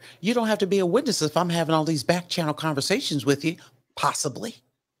matter. You don't have to be a witness if I'm having all these back channel conversations with you, possibly,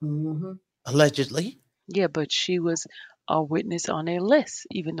 allegedly. Yeah, but she was a witness on their list,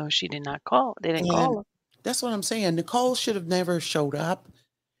 even though she did not call. They didn't call her. That's what I'm saying. Nicole should have never showed up.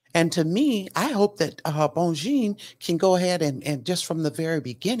 And to me, I hope that Bongine can go ahead and just from the very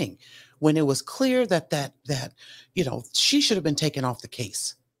beginning, when it was clear that she should have been taken off the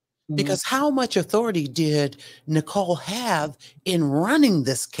case. Because how much authority did Nicole have in running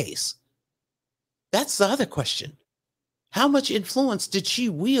this case? That's the other question. How much influence did she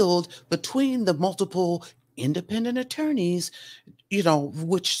wield between the multiple independent attorneys,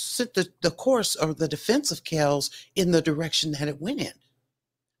 which sent the course or the defense of Kells in the direction that it went in?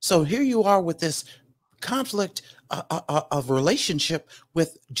 So here you are with this conflict of relationship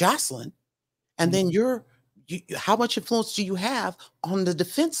with Jocelyn, and then how much influence do you have on the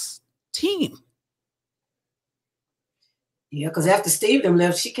defense team? Yeah, because after Steve them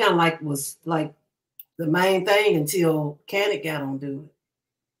left, she kind of was the main thing until Canick got on do it.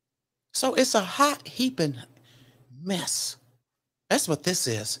 So it's a hot heaping mess. That's what this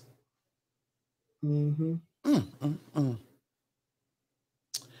is.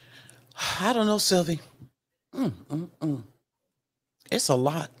 I don't know, Sylvie. It's a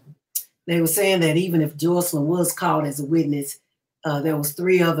lot. They were saying that even if Jocelyn was called as a witness, there was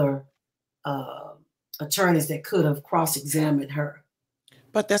 3 other attorneys that could have cross-examined her.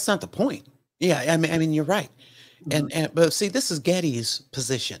 But that's not the point. Yeah, I mean, you're right. But see, this is Geddes'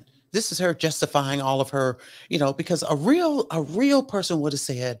 position. This is her justifying all of her, because a real person would have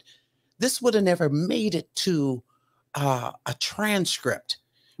said, this would have never made it to a transcript,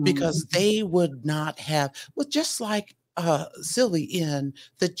 because they would not have, just like Sylvie in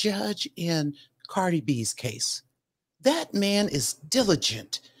the judge in Cardi B's case. That man is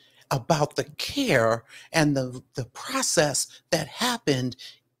diligent about the care and the process that happened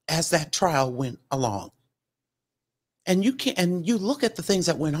as that trial went along. And you look at the things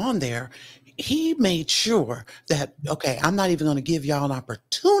that went on there. He made sure that, okay, I'm not even going to give y'all an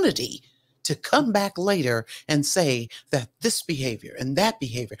opportunity to come back later and say that this behavior and that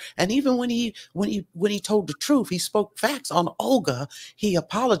behavior. And even when he told the truth, he spoke facts on Olga. He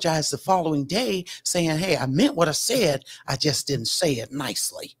apologized the following day saying, hey, I meant what I said. I just didn't say it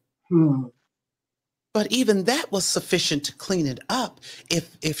nicely. But even that was sufficient to clean it up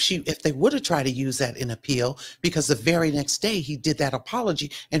if they would have tried to use that in appeal, because the very next day he did that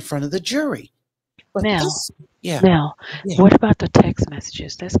apology in front of the jury. But Now, what about the text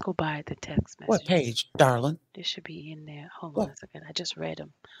messages? Let's go by the text messages. What page, darling? They should be in there. Hold on a second. I just read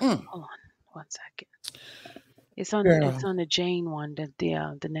them. Hold on 1 second. It's on the Jane one,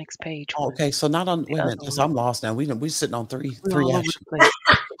 the next page. Okay, so not on. Wait a minute, because I'm lost now. We're sitting on three actions.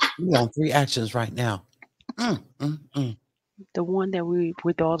 We're on 3 actions right now. The one that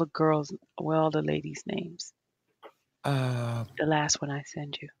with all the girls, all the ladies' names. The last one I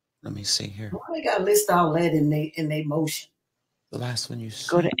send you. Let me see here. Why they got to list all that in they motion? The last one you see.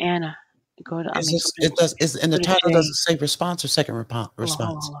 Go to Anna. Go to. It does. Is in the title? Does it say response or second response?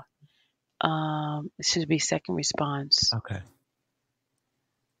 Hold on. It should be second response. Okay.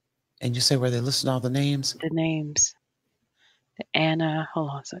 And you say where they listed all the names? The names. Anna, hold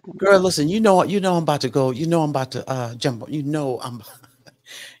on a second. Girl, listen, I'm about to go. I'm about to jump. I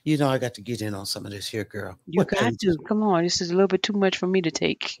got to get in on some of this here, girl. You got to. Come on, this is a little bit too much for me to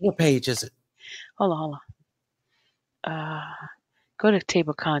take. What page is it? Hold on. Go to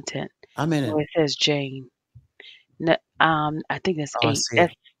table content. I'm in it. Where it says Jane. I think that's 8.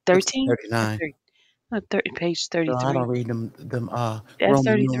 That's 13. 39. Page 33. No, I don't read them. That's Roman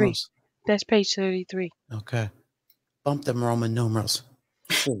 33. numerals. That's page 33. Okay. Bump them Roman numerals.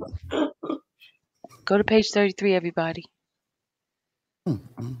 Go to page 33, everybody.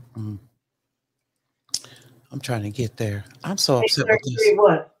 I'm trying to get there. I'm so upset with this.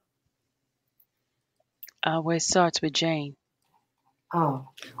 What? Where it starts with Jane. Oh,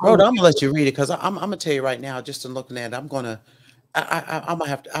 Rhoda, I'm gonna let you read it because I'm gonna tell you right now, just in looking at it, I'm gonna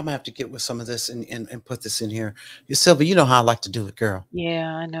have to get with some of this and put this in here. Sylvia, you know how I like to do it, girl. Yeah,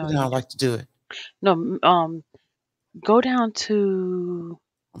 I know. You know how I like to do it. No, go down to.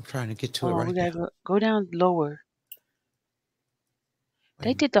 I'm trying to get to it Oh, right we gotta now. go down lower. Wait a They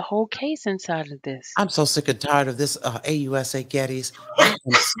minute. did the whole case inside of this. I'm so sick and tired of this AUSA Gettys. I am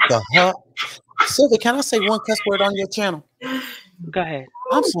sick of her. Sylvia, can I say one cuss word on your channel? Go ahead.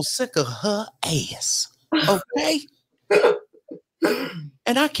 I'm so sick of her ass. Okay?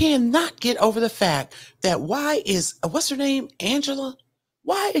 And I cannot get over the fact that why is, what's her name? Angela?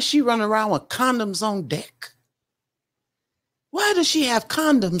 Why is she running around with condoms on deck? Why does she have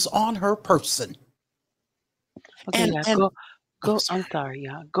condoms on her person? Okay, And- yeah, and- go. sorry. I'm sorry,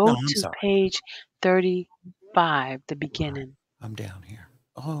 y'all. Go No, I'm to sorry. page 35, the beginning. I'm down here.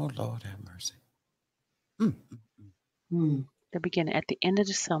 Oh, Lord have mercy. The beginning, at the end of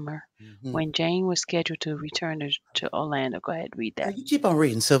the summer, Mhm. when Jane was scheduled to return to Orlando. Go ahead, read that. You keep on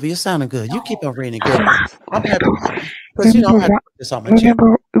reading, Sylvia. It sounded good. You keep on reading, girl. I'm happy because you know I have to put this on my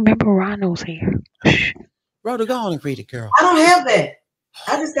channel. Remember, Ronald's here. Rhoda, go on and read it, girl. I don't have that.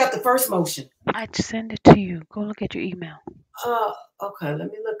 I just got the first motion. I send it to you. Go look at your email. Okay, let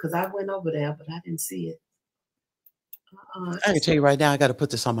me look because I went over there, but I didn't see it. I can tell you right now, I got to put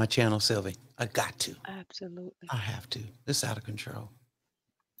this on my channel, Sylvie. I got to. Absolutely. I have to. It's out of control.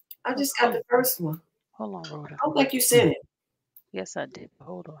 I just got the first one. Hold on, Rhoda. I don't think you sent it. Yes, I did. But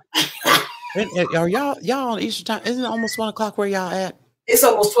hold on. Are y'all on Eastern time? Isn't it almost 1 o'clock where y'all at? It's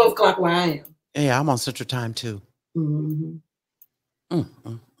almost 12 o'clock where I am. Yeah, I'm on Central Time too. Mm-hmm.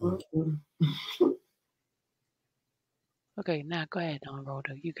 Okay, now go ahead,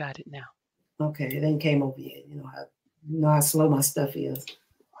 Rhoda. You got it now. Okay, it ain't came over yet. You know how slow my stuff is.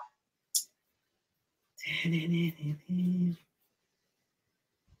 You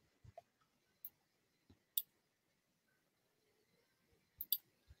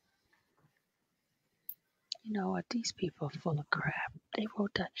know what? These people are full of crap. They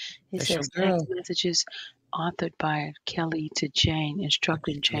wrote that. It That's says your girl. text messages authored by Kelly to Jane,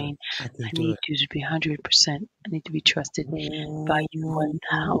 instructing Jane, I need you to be 100%. I need to be trusted by you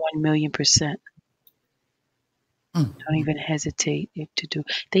 1,000,000%. Don't even hesitate to do.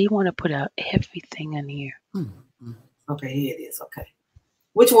 They want to put out everything in here. Okay, here it is. Okay,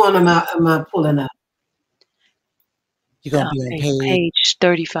 which one am I pulling up? You're gonna be on page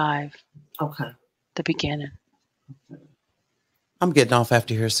 35. Okay, the beginning. I'm getting off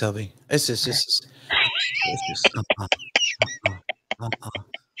after here, Sylvie. It's just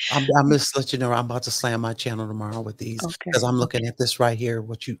I'm just let you know I'm about to slam my channel tomorrow with these because I'm looking at this right here.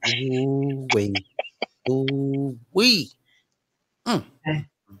 What you ooh-wee. Okay.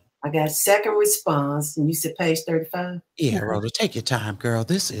 I got second response, and you said page 35? Yeah, Rhoda, take your time, girl.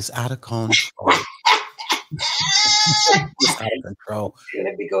 This is out of control. It's out of control.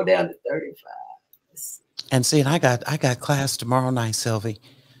 Let me go down to 35. And see, and I got class tomorrow night, Sylvie.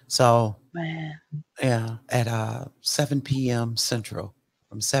 So yeah, at 7 p.m. Central,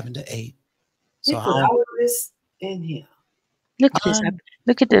 from 7 to 8. So all of this in here. Look at this.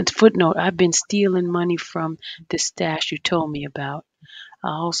 Look at that footnote. I've been stealing money from the stash you told me about. I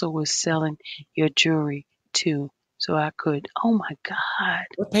also was selling your jewelry too, so I could. Oh my God!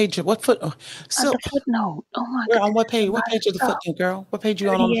 What page? What footnote? The footnote. Oh my God! On what page? What page of the footnote, girl? What page you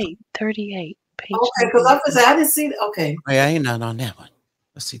 38, 38. Page okay, because I didn't see. Okay. Oh, yeah, I ain't none on that one.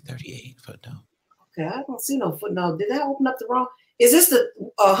 Let's see, 38 footnote. Okay, I don't see no footnote. Did I open up the wrong? Is this the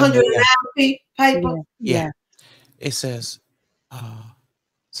 109 paper? Yeah. It says,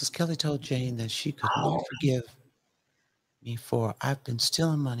 Kelly told Jane that she could not forgive me for I've been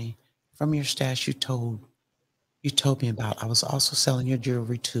stealing money from your stash you told me about. I was also selling your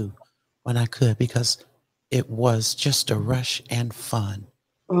jewelry too when I could because it was just a rush and fun.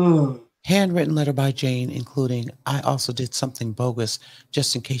 Handwritten letter by Jane, including, I also did something bogus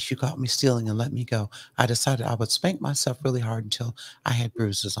just in case you caught me stealing and let me go. I decided I would spank myself really hard until I had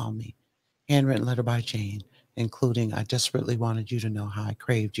bruises on me. Handwritten letter by Jane, including, I desperately wanted you to know how I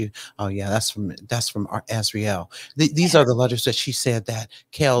craved you. Oh yeah, that's from Azriel. These are the letters that she said that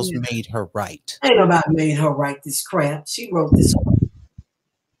Kels made her write. Ain't nobody made her write this crap. She wrote this.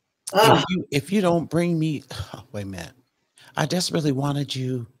 If you don't bring me, wait a minute. I desperately wanted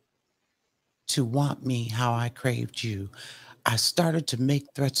you to want me how I craved you. I started to make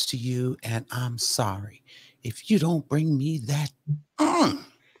threats to you, and I'm sorry. If you don't bring me that,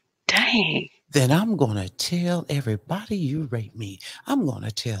 dang, then I'm going to tell everybody you raped me. I'm going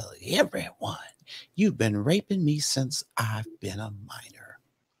to tell everyone you've been raping me since I've been a minor.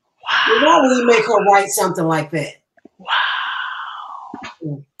 Why would he make her write something like that?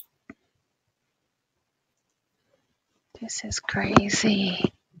 Wow. This is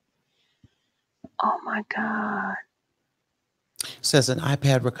crazy. Oh my God. Says an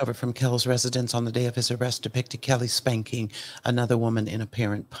iPad recovered from Kelly's residence on the day of his arrest depicted Kelly spanking another woman in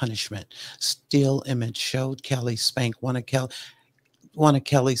apparent punishment. Still image showed Kelly spank one of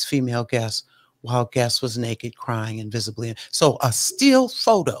Kelly's female guests while guest was naked, crying and visibly. So a still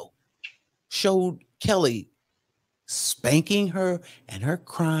photo showed Kelly spanking her and her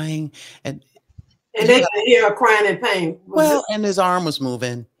crying, and they could hear her crying in pain. Well, and his arm was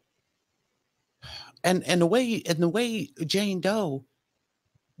moving. And the way Jane Doe,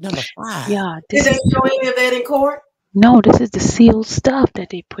 number 5. Yeah. Did they show any of that in court? No, this is the sealed stuff that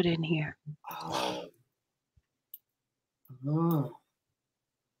they put in here. Oh.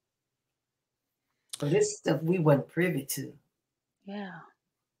 So this stuff we weren't privy to. Yeah.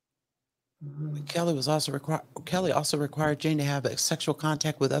 Kelly also required Jane to have sexual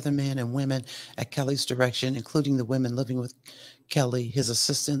contact with other men and women at Kelly's direction, including the women living with Kelly, his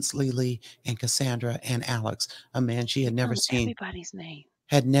assistants Lily and Cassandra and Alex, a man she had never seen. Everybody's name.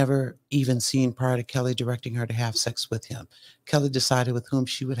 Had never even seen prior to Kelly directing her to have sex with him. Kelly decided with whom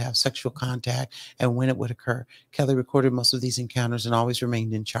she would have sexual contact and when it would occur. Kelly recorded most of these encounters and always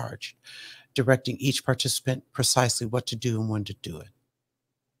remained in charge, directing each participant precisely what to do and when to do it.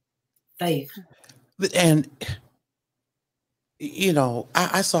 Faith. And,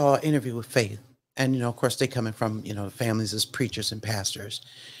 I saw an interview with Faith, and, of course, they coming from, families as preachers and pastors.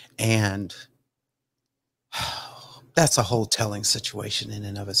 And that's a whole telling situation in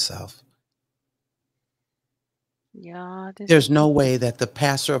and of itself. Yeah. There's no way that the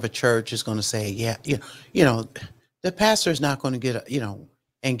pastor of a church is going to say, the pastor is not going to get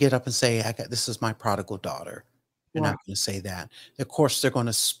up and say, this is my prodigal daughter. They're not going to say that. Of course, they're going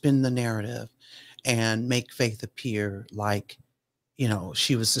to spin the narrative and make Faith appear like,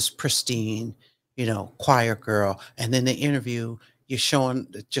 she was this pristine, choir girl. And then the interview, you're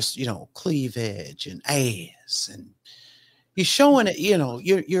showing just, cleavage and ass, and you're showing it,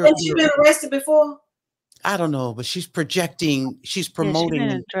 you're. Has she been arrested before? I don't know, but she's projecting, she's promoting. Yeah,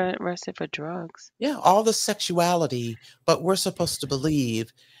 she's been arrested for drugs. Yeah, all the sexuality, but we're supposed to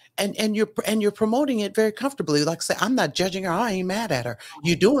believe. And you're promoting it very comfortably. Like I say, I'm not judging her. I ain't mad at her.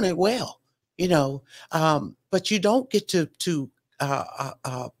 You're doing it well, but you don't get to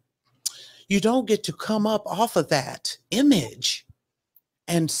come up off of that image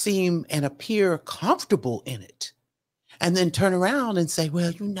and seem and appear comfortable in it, and then turn around and say,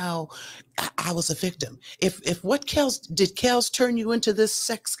 well, I was a victim. If did Kels turn you into this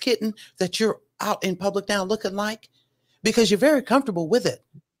sex kitten that you're out in public now looking like? Because you're very comfortable with it.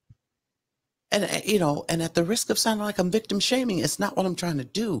 And, and at the risk of sounding like I'm victim shaming, it's not what I'm trying to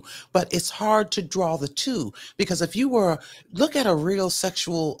do, but it's hard to draw the two, because if you look at a real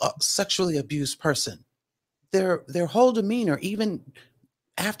sexually abused person, their whole demeanor, even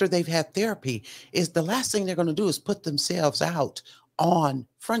after they've had therapy, is the last thing they're going to do is put themselves out on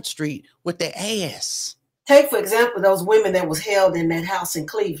Front Street with their ass. Take, for example, those women that was held in that house in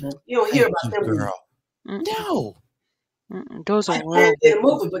Cleveland. You don't hear about them. Girl. No. Those are in the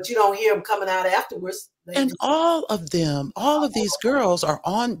movie, but you don't hear them coming out afterwards. And all of these girls are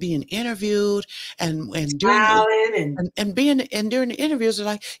on being interviewed and during during the interviews are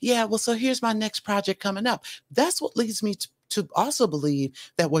like, yeah, well, so here's my next project coming up. That's what leads me to also believe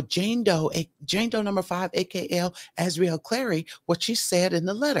that what Jane Doe number 5, AKL Azriel Clary, what she said in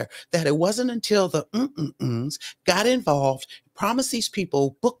the letter, that it wasn't until the got involved, promised these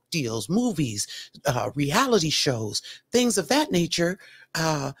people book deals, movies, reality shows, things of that nature.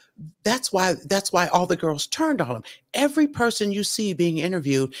 That's why all the girls turned on him. Every person you see being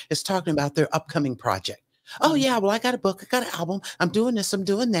interviewed is talking about their upcoming project. Oh yeah, well, I got a book, I got an album, I'm doing this, I'm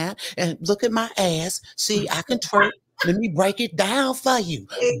doing that, and look at my ass. See, I can twerk. Let me break it down for you.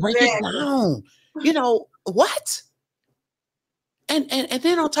 Exactly. Break it down. What? And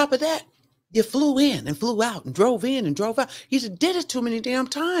then on top of that, you flew in and flew out and drove in and drove out. You did it too many damn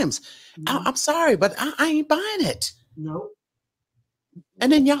times. Mm-hmm. I'm sorry, but I ain't buying it. No.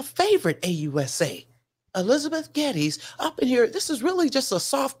 And then y'all favorite AUSA, Elizabeth Geddes, up in here. This is really just a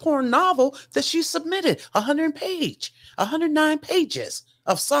soft porn novel that she submitted. 109 pages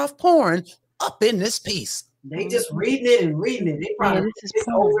of soft porn up in this piece. They just reading it and reading it. They probably this is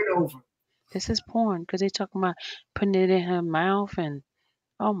over and over. This is porn, because they talking about putting it in her mouth and,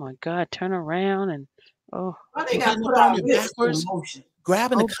 oh my God, turn around and, they got to put out backwards,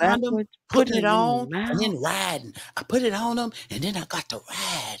 grabbing a condom, putting it on, and then riding. I put it on them, and then I got to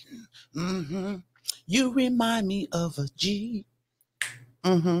riding. You remind me of a G.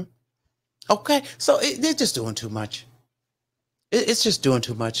 Okay, so they're just doing too much. It's just doing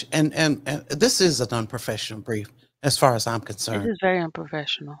too much, and this is an unprofessional brief as far as I'm This concerned. is very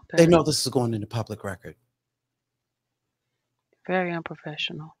unprofessional. They Very, know this is going into public record. very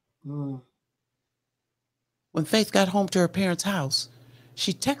unprofessional. Mm. When Faith got home to her parents' house,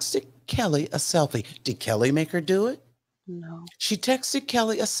 she texted Kelly a selfie. Did Kelly make her do it? No. She texted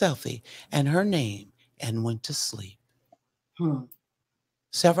Kelly a selfie and her name and went to sleep. Hmm.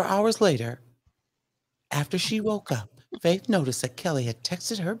 Several hours later, after she woke up, Faith noticed that Kelly had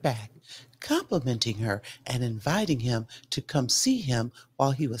texted her back, complimenting her and inviting him to come see him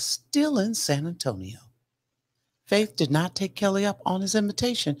while he was still in San Antonio. Faith did not take Kelly up on his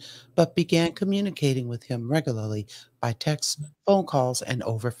invitation, but began communicating with him regularly by text, phone calls, and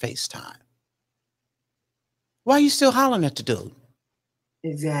over FaceTime. Why are you still hollering at the dude?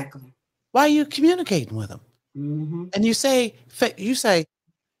 Exactly. Why are you communicating with him? Mm-hmm. And you say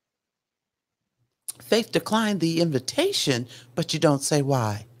Faith declined the invitation, but you don't say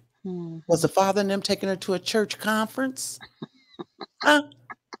why. Hmm. Was the father and them taking her to a church conference? Huh?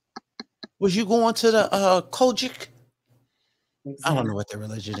 Was you going to the Kojic? I don't know what their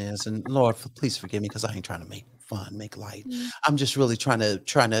religion is, and Lord, please forgive me because I ain't trying to make fun, make light. I'm just really trying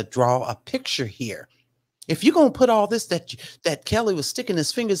to draw a picture here. If you're gonna put all this that Kelly was sticking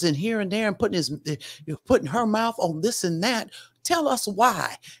his fingers in here and there and putting her mouth on this and that, tell us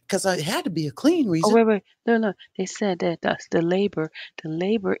why. Because it had to be a clean Oh, reason. wait. No. They said that that's the labor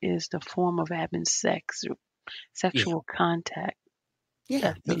is the form of having sexual contact. Yeah,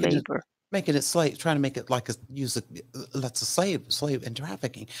 That's the labor. Making it slave, trying to make it like that's a slave in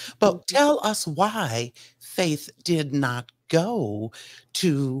trafficking. But tell us why Faith did not go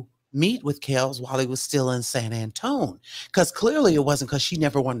to meet with Kels while he was still in San Antone. Because clearly it wasn't because she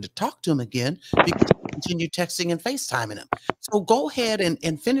never wanted to talk to him again, because she continued texting and FaceTiming him. So go ahead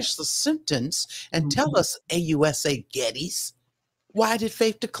and finish the sentence and tell us, AUSA Gettys, why did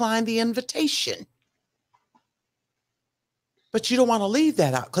Faith decline the invitation? But you don't want to leave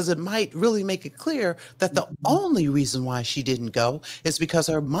that out because it might really make it clear that the only reason why she didn't go is because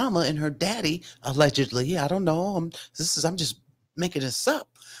her mama and her daddy, allegedly, I don't know, I'm just making this up,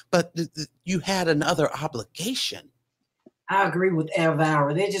 but you had another obligation. I agree with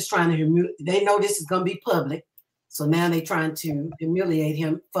Elvira. They're just trying to they know this is going to be public, so now they're trying to humiliate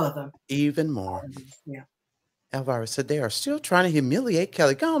him further. Even more. Yeah. Elvira said they are still trying to humiliate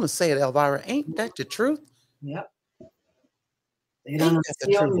Kelly. Go on and say it, Elvira. Ain't that the truth? Yep. They don't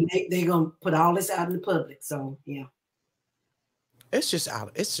they're gonna put all this out in the public. So yeah. It's just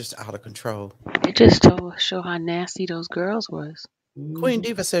out of control. It just show how nasty those girls was. Queen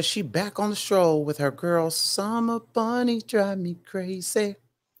Diva says she back on the stroll with her girl Summer Bunny, drive me crazy.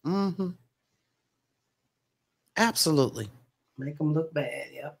 Absolutely. Make them look bad.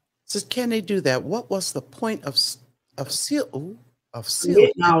 Yep. Says, can they do that? What was the point of seal?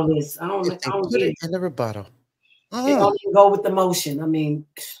 All this. I don't put it in the rebuttal. They don't even go with the motion. I mean,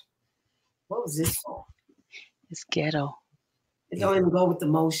 what was this for? It's ghetto. They don't even go with the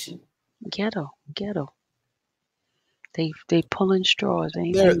motion. Ghetto. They pulling straws.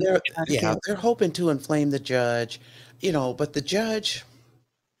 They're hoping to inflame the judge, but the judge,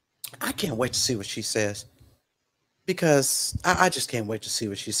 I can't wait to see what she says. Because I just can't wait to see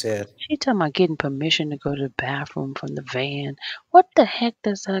what she said. She talking about getting permission to go to the bathroom from the van. What the heck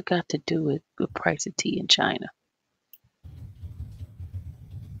does that got to do with the price of tea in China?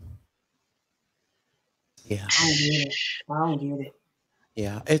 Yeah, I don't get it.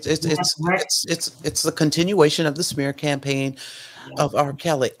 Yeah, it's the continuation of the smear campaign of R.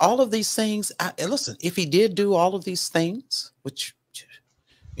 Kelly. All of these things. Listen, if he did do all of these things,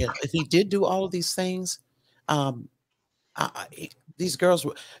 if he did do all of these things, these girls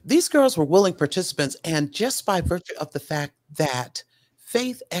were willing participants, and just by virtue of the fact that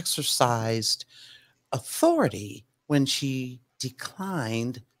Faith exercised authority when she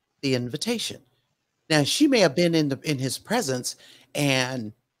declined the invitation. Now, she may have been in his presence,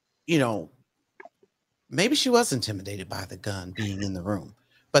 and maybe she was intimidated by the gun being in the room,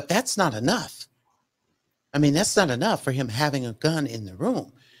 but that's not enough. I mean, that's not enough for him having a gun in the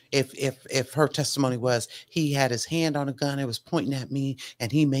room. If her testimony was he had his hand on a gun, it was pointing at me,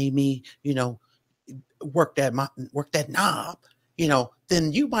 and he made me, work that knob,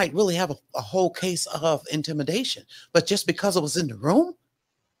 then you might really have a whole case of intimidation. But just because it was in the room.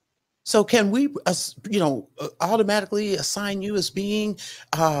 So can we, automatically assign you as being,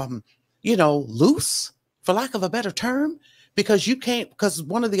 loose, for lack of a better term, because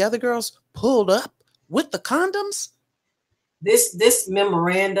one of the other girls pulled up with the condoms? This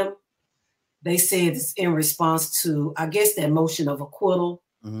memorandum, they said it's in response to, I guess, that motion of acquittal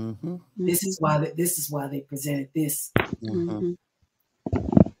Mm-hmm. This is why they presented this. Mm-hmm.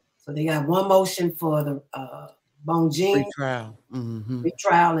 So they got one motion for the Bonjean Retrial. Mm-hmm.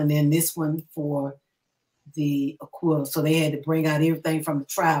 retrial, and then this one for the acquittal. So they had to bring out everything from the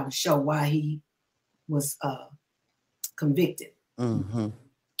trial to show why he was convicted. Mm-hmm.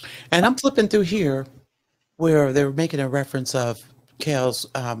 And I'm flipping through here where they were making a reference of Kel's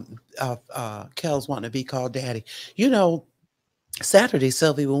wanting to be called daddy. You know, Saturday,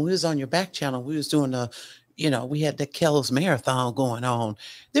 Sylvie, when we was on your back channel, we was doing we had the Kel's marathon going on.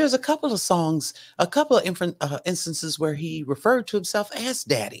 There's a couple of songs, a couple of instances where he referred to himself as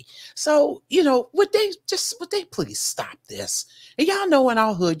daddy. So, would they please stop this? And y'all know in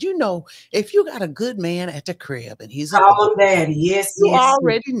our hood, if you got a good man at the crib and he's call him daddy, yes, you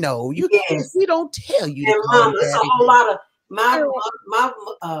already know. We don't tell you to call him it's daddy. a whole lot of my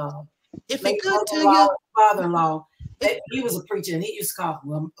if it's good to you, father-in-law, he was a preacher and he used to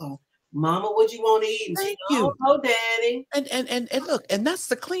call Mama, what you want to eat? And Thank she, you. Oh, daddy. And look, and that's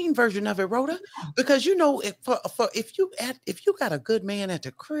the clean version of it, Rhoda. Because if you got a good man at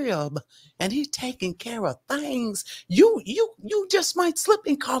the crib and he's taking care of things, you just might slip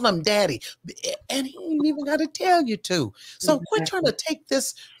and call him daddy, and he ain't even got to tell you to. So quit trying to take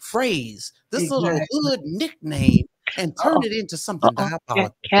this phrase, this little hood nickname, and turn it into something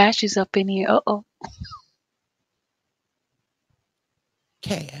diabolical. Cash is up in here.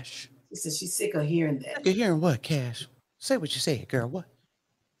 Cash. She said she's sick of hearing that. You're hearing what, Cash? Say what you said, girl. What?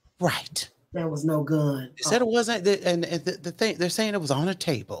 Right. There was no gun. They said it wasn't, and the thing they're saying it was on a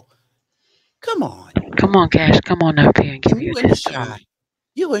table. Come on. Come on, Cash. Come on up here and give your testimony.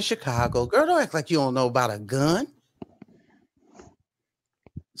 You in Chicago, girl. Don't act like you don't know about a gun.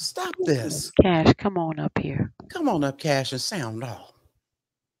 Stop this. Cash, come on up here. Come on up, Cash, and sound off.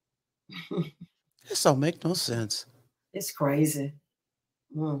 This don't make no sense. It's crazy.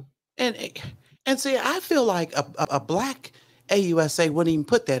 Mm. And see, I feel like a black AUSA wouldn't even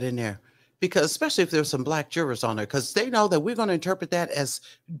put that in there, because especially if there's some black jurors on there, because they know that we're going to interpret that as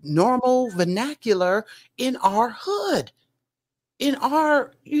normal vernacular in our hood, in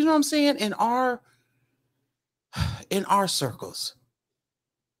our, you know what I'm saying, in our circles.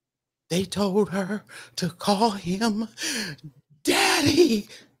 They told her to call him daddy.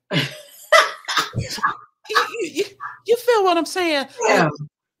 You feel what I'm saying? Yeah. Like,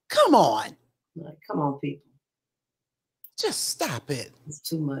 come on. Like, come on, people. Just stop it. It's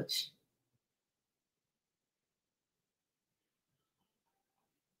too much.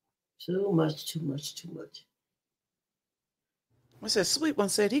 Too much. I said, Sweet One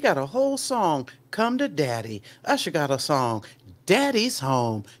said he got a whole song, Come to Daddy. Usher got a song, Daddy's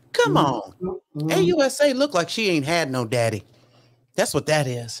Home. Come on. AUSA look like she ain't had no daddy. That's what that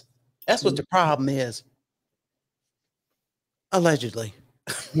is. That's what the problem is. Allegedly.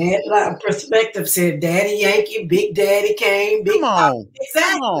 That like perspective said Daddy Yankee, Big Daddy Kane, Big Come on.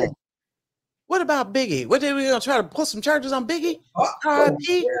 Exactly. Come on. What about Biggie? What did we gonna try to put some charges on Biggie? Yeah.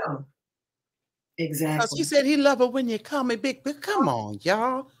 Exactly. Because he said he love her when you call me big. But come on,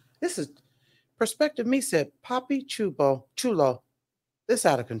 y'all. This is perspective. Me said Poppy Chulo. This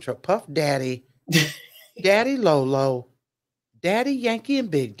out of control. Puff Daddy, Daddy Lolo, Daddy Yankee, and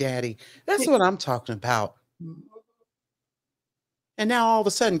Big Daddy. That's what I'm talking about. And now all of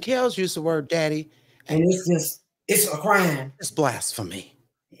a sudden, Kel's used the word daddy. And it's a crime. It's blasphemy.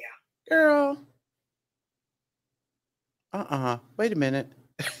 Yeah. Girl. Wait a minute.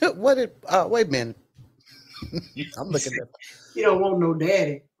 Wait a minute. I'm looking at. You don't want no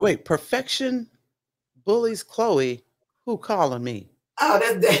daddy. Wait, Perfection bullies Chloe. Who calling me? Oh,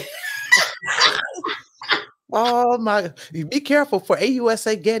 that's that. Oh my! Be careful for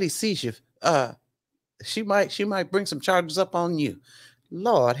AUSA Getty sees you. She might bring some charges up on you.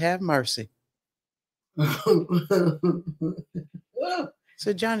 Lord have mercy.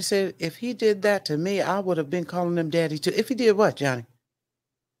 So Johnny said, if he did that to me, I would have been calling him daddy too. If he did what, Johnny?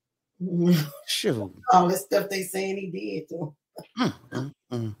 Shoot. All this stuff they saying he did to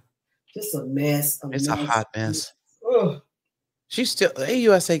him. Just a mess. It's a hot mess. Ugh. She's still,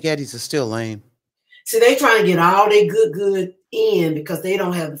 AUSA Getty's is still lame. See, they trying to get all their good in because they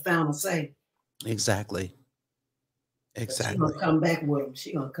don't have the final say. Exactly. She's gonna come back with them.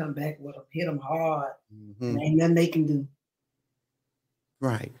 She's gonna come back with them, hit them hard. Ain't nothing they can do.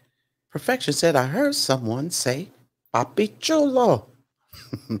 Right. Perfection said, I heard someone say Papi Chulo.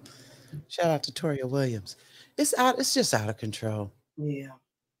 Shout out to Toria Williams. It's just out of control. Yeah.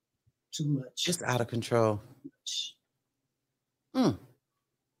 Too much. Just out of control.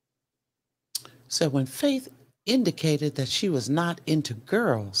 So when Faith indicated that she was not into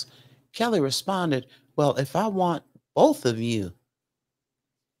girls, Kelly responded, well, if I want both of you,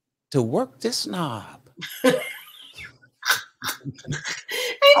 to work this knob. Ain't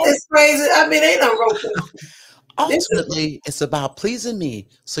this crazy? I mean, they done wrote them. Ultimately, it's about pleasing me.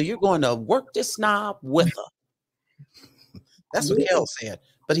 So you're going to work this knob with her. That's what Kel said.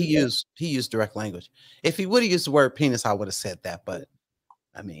 But he used direct language. If he would have used the word penis, I would have said that. But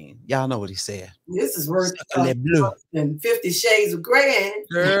I mean, y'all know what he said. This is worth blue. 50 Shades of Grey.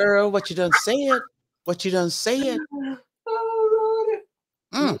 Girl, what you done said? What you done said? Oh,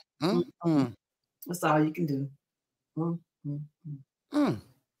 Lord. Mm. That's all you can do.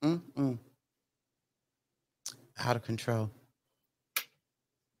 Out of control.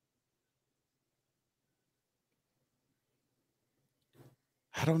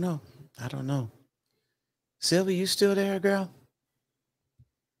 I don't know. Sylvia, you still there, girl?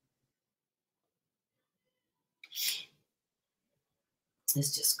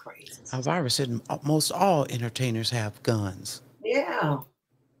 It's just crazy. Elvira said most all entertainers have guns. Yeah.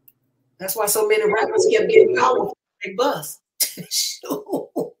 That's why so many rappers kept getting caught with a bus.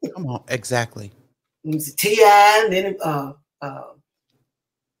 Come on, exactly. T.I. and then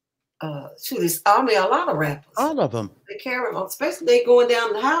there's a lot of rappers. All of them. They carry them, especially they going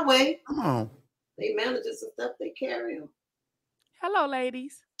down the highway. Come on. They managers and stuff, they carry them. Hello,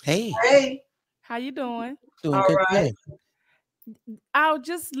 ladies. Hey. How you doing? Doing all good. Right. I was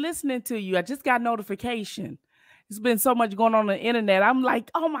just listening to you. I just got notification. There's been so much going on the internet. I'm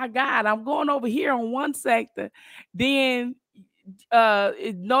like, oh my God, I'm going over here on one sector. Then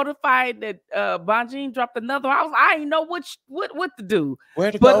it notified that Bonjean dropped another. I didn't know what to do.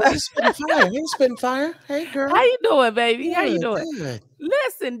 Where to go? He's spitting fire. He's spitting fire. Hey, girl. How you doing, baby? Good, how you doing? Good.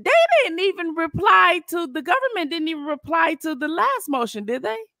 Listen, they didn't even reply to the government. Didn't even reply to the last motion, did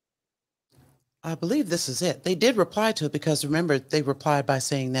they? I believe this is it. They did reply to it because remember they replied by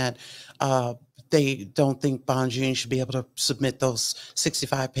saying that they don't think Bonjean should be able to submit those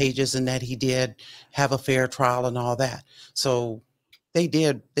 65 pages and that he did have a fair trial and all that. So they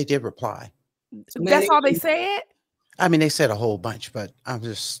did reply. That's all they said? I mean, they said a whole bunch, but I'm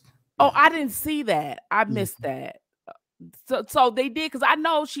just. Oh, I didn't see that. I missed that. So they did, because I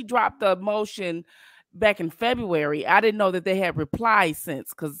know she dropped the motion back in February. I didn't know that they had replied since,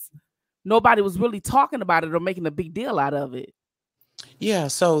 because nobody was really talking about it or making a big deal out of it. Yeah,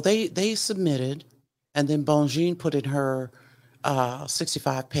 so they submitted, and then Bonjean put in her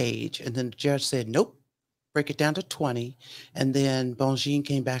 65 page, and then the judge said, nope, break it down to 20. And then Bonjean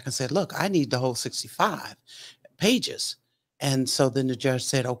came back and said, look, I need the whole 65 pages. And so then the judge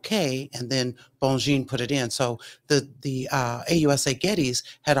said, okay. And then Bonjean put it in. So the AUSA Getty's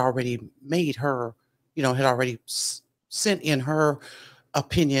had already made her, had already sent in her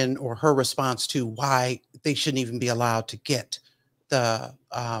opinion or her response to why they shouldn't even be allowed to get the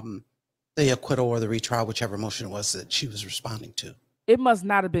acquittal or the retrial, whichever motion it was that she was responding to. It must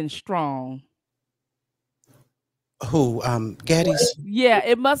not have been strong. Who, Getty's? Yeah,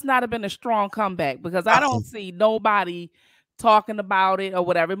 it must not have been a strong comeback, because I don't see nobody talking about it or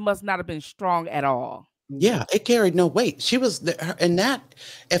whatever. It must not have been strong at all. Yeah, it carried no weight. She was there, and that,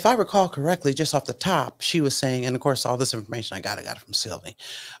 if I recall correctly, just off the top, she was saying, and of course, all this information I got it from Sylvie.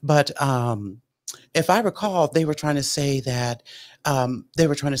 But if I recall, they were trying to say that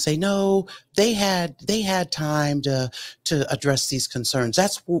no, they had time to address these concerns.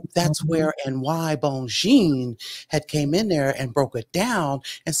 That's where and why Bonjean had came in there and broke it down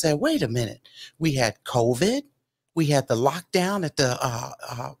and said, wait a minute, we had COVID, we had the lockdown at the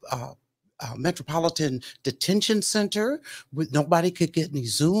Metropolitan Detention Center. Nobody could get any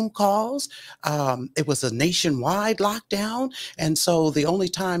Zoom calls. It was a nationwide lockdown. And so the only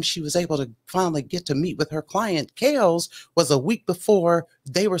time she was able to finally get to meet with her client, Kales, was a week before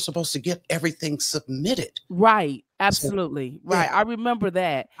they were supposed to get everything submitted. Right. Absolutely. So, right. Yeah. I remember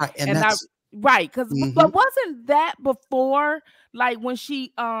that. Right. And that's, right. Because but wasn't that before, like when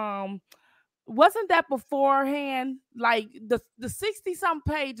she wasn't that beforehand, like the 60-something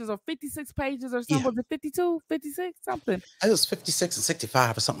pages or 56 pages or something? Yeah. Was it 52, 56, something? It was 56 and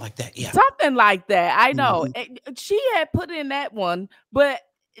 65 or something like that. Yeah. Something like that. I know. She had put in that one, but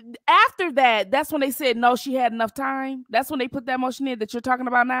after that, that's when they said, no, she had enough time. That's when they put that motion in that you're talking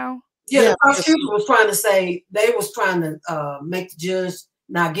about now? Yeah, the prosecutor was trying to say, they was trying to make the judge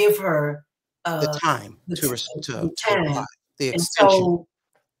not give her the time to apply the extension. And so,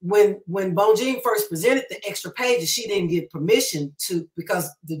 when Bonjean first presented the extra pages, she didn't get permission to, because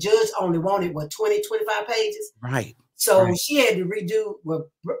the judge only wanted 20, 25 pages. Right. So she had to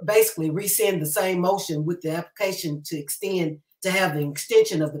basically rescind the same motion with the application to have the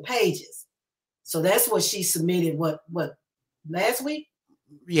extension of the pages. So that's what she submitted. What last week?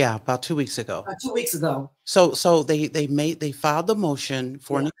 Yeah, about 2 weeks ago. 2 weeks ago. So they filed the motion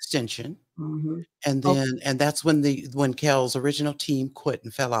for an extension, Mm-hmm. and Okay. then and that's when Kel's original team quit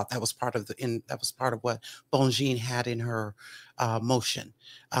and fell out. That was part of what Bongine had in her motion.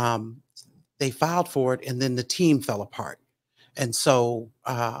 They filed for it, and then the team fell apart. And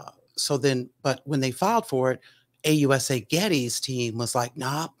but when they filed for it, AUSA Getty's team was like,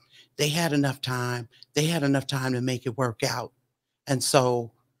 nah, they had enough time. They had enough time to make it work out. And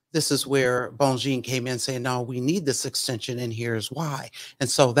so this is where Bongine came in saying, no, we need this extension, and here's why. And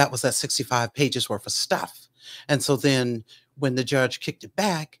so that was that 65 pages worth of stuff. And so then when the judge kicked it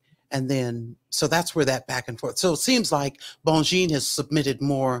back, and then, so that's where that back and forth. So it seems like Bongine has submitted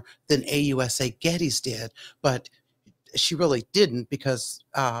more than AUSA Getty's did, but she really didn't, because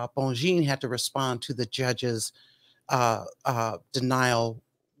Bongine had to respond to the judge's denial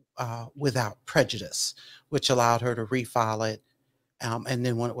without prejudice, which allowed her to refile it. And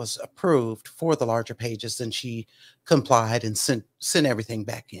then when it was approved for the larger pages, then she complied and sent everything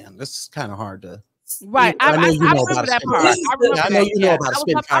back in. This is kind of hard to. Right. I remember that part. I know you know about a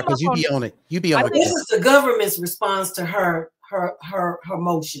Spitfire because you be on it. You be on it. This is the government's response to her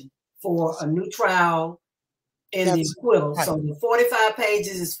motion for a new trial and the acquittal. Right. So the 45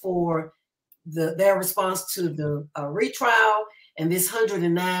 pages is for their response to the retrial, and this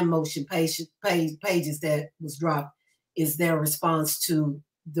 109 motion pages that was dropped is their response to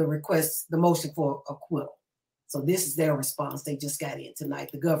the request, the motion for acquittal. So this is their response. They just got in tonight,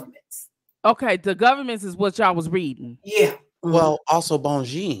 the government's. Okay, the government's is what y'all was reading. Yeah. Mm-hmm. Well, also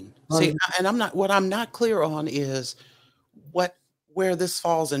Bongine. See, and what I'm not clear on is where this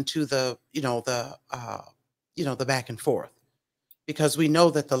falls into the the back and forth, because we know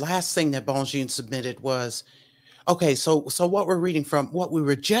that the last thing that Bongine submitted was, okay, so what we're reading from, what we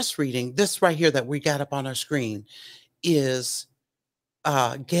were just reading, this right here that we got up on our screen, is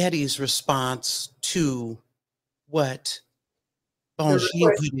Getty's response to what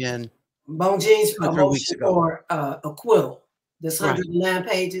Bongine put in. Bongine's motion for acquittal. This 109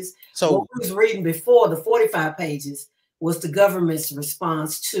 pages. So what we was reading before, the 45 pages, was the government's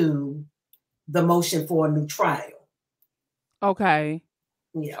response to the motion for a new trial. Okay.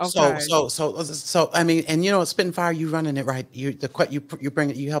 Yeah. Okay. So I mean, and Spitfire, you running it right. You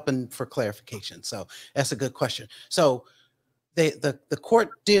bring it. You helping for clarification. So that's a good question. So the court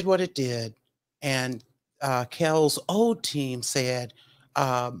did what it did, and Kel's old team said,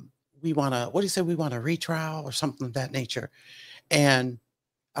 we want to, what do you say? We want a retrial or something of that nature. And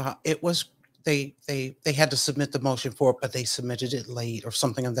it was, they had to submit the motion for it, but they submitted it late or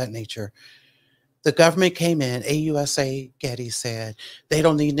something of that nature. The government came in, AUSA Getty said they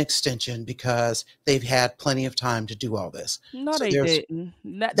don't need an extension because they've had plenty of time to do all this. No, so they didn't.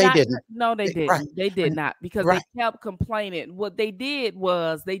 They didn't. No, they didn't. Right. They did not, because they kept complaining. What they did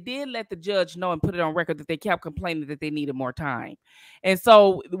was they did let the judge know and put it on record that they kept complaining that they needed more time. And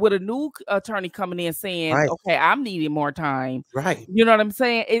so with a new attorney coming in saying, okay, I'm needing more time. Right. You know what I'm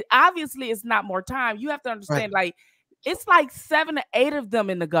saying? It obviously it's not more time. You have to understand, like, it's like 7 to 8 of them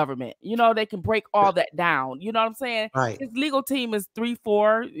in the government. They can break all that down. You know what I'm saying? Right. His legal team is 3,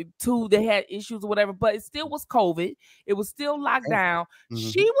 4, 2. They had issues or whatever, but it still was COVID. It was still locked down. Mm-hmm.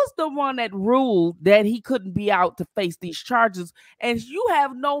 She was the one that ruled that he couldn't be out to face these charges. And you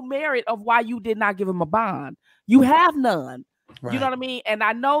have no merit of why you did not give him a bond. You have none. Right. You know what I mean? And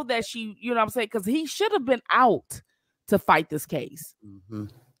I know that she, you know what I'm saying? Because he should have been out to fight this case.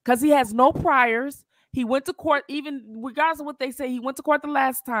 Because he has no priors. He went to court, even regardless of what they say, he went to court the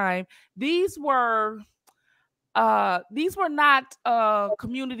last time. These were not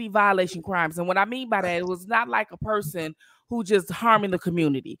community violation crimes. And what I mean by that, it was not like a person who just harming the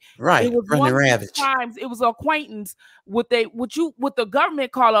community. Right. It was running ravage. Crimes. It was acquaintance what the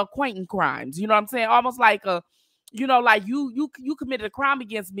government call acquaintance crimes. You know what I'm saying? Almost like like you committed a crime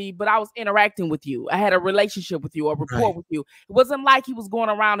against me, but I was interacting with you. I had a relationship with you, a rapport with you. It wasn't like he was going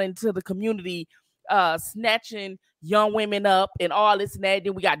around into the community snatching young women up and all this and that.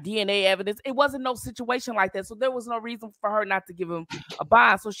 Then we got DNA evidence. It wasn't no situation like that. So there was no reason for her not to give him a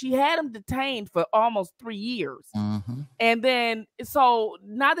bond. So she had him detained for almost 3 years. And then, so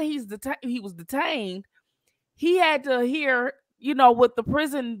now that he was detained, he had to hear, what the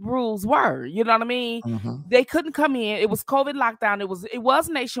prison rules were. You know what I mean? They couldn't come in. It was COVID lockdown. It was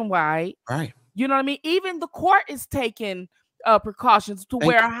nationwide. Right. You know what I mean? Even the court is taking precautions to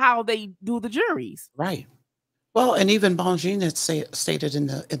how they do the juries. Right. Well, and even Bongine had stated in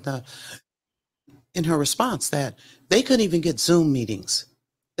her response that they couldn't even get Zoom meetings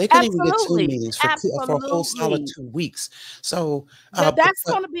They couldn't even get 2 Absolutely. meetings for a whole solid Absolutely. 2 weeks. So, That's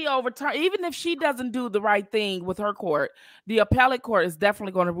going to be overturned. Even if she doesn't do the right thing with her court, the appellate court is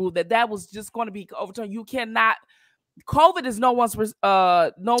definitely going to rule that that was just going to be overturned. You cannot. COVID is no one's. fault.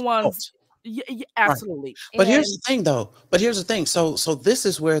 Right. Absolutely. But here's And the thing, though. But here's the thing. So this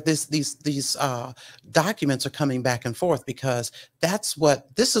is where these documents are coming back and forth, because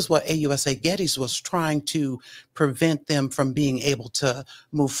this is what AUSA Geddes was trying to prevent them from being able to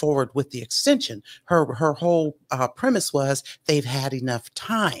move forward with the extension. Her whole premise was they've had enough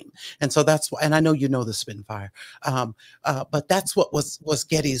time, and so that's why. And I know you know the Spitfire, but that's what was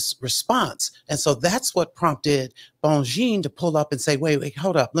Geddes' response, and so that's what prompted Bongine to pull up and say, "Wait,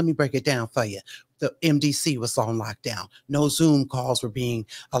 hold up, let me break it down for you." The MDC was on lockdown. No Zoom calls were being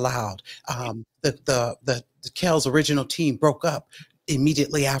allowed. The Kel's original team broke up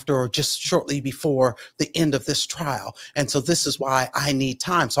immediately after, or just shortly before the end of this trial. And so this is why I need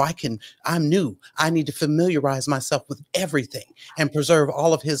time. So I'm new. I need to familiarize myself with everything and preserve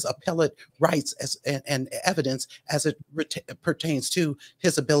all of his appellate rights and evidence as it pertains to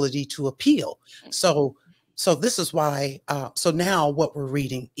his ability to appeal. So this is why, so now what we're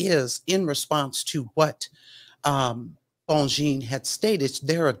reading is in response to what Bongine had stated.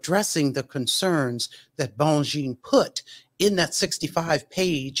 They're addressing the concerns that Bongine put in that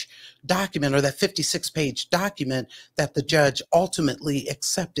 65-page document, or that 56-page document that the judge ultimately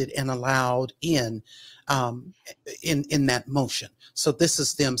accepted and allowed in that motion. So this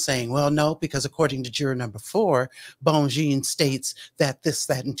is them saying, well, no, because according to juror number 4, Bongine states that this,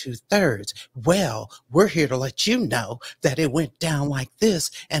 that, and 2/3. Well, we're here to let you know that it went down like this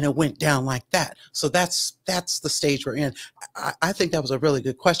and it went down like that. So that's the stage we're in. I think that was a really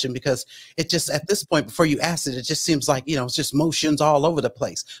good question, because it just, at this point, before you asked it, it just seems like, it's just motions all over the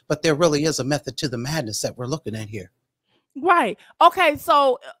place. But there really is a method to the madness that we're looking at here. right. Okay.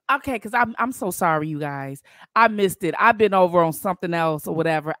 So because I'm so sorry, you guys. I missed it. I've been over on something else or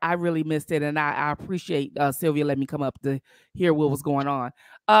whatever. I really missed it, and I appreciate Sylvia letting me come up to hear what was going on.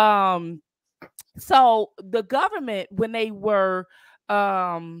 So the government, when they were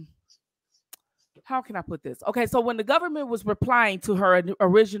how can I put this? Okay, so when the government was replying to her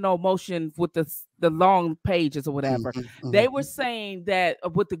original motion with the long pages or whatever, they were saying that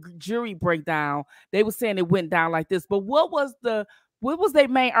with the jury breakdown, they were saying it went down like this. But what was their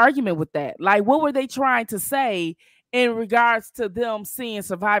main argument with that? Like, what were they trying to say in regards to them seeing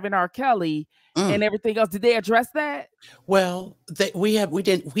Surviving R. Kelly and everything else? Did they address that? Well, we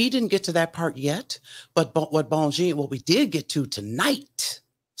didn't get to that part yet. But what we did get to tonight,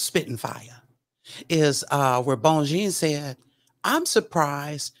 Spitting Fire, is where Bongine said, I'm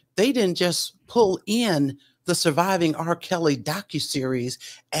surprised they didn't just pull in the Surviving R. Kelly docuseries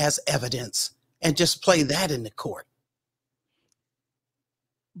as evidence and just play that in the court.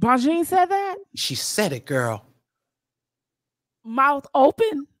 Bongine said that? She said it, girl. Mouth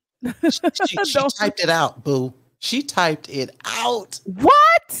open? She typed it out, boo. She typed it out.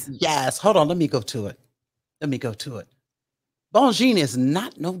 What? Yes. Hold on. Let me go to it. Bongine is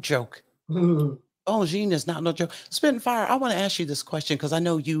not no joke. Bongine is not no joke. Spitting Fire, I want to ask you this question, because I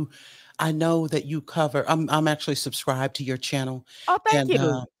know that you cover. I'm actually subscribed to your channel. Oh, thank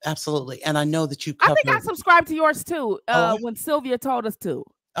you. Absolutely. And I know that you cover. I think I subscribed to yours too. When Sylvia told us to.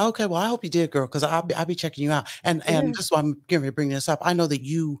 Okay, well, I hope you did, girl, because I'll be checking you out. And this is why I'm getting ready to bring this up. I know that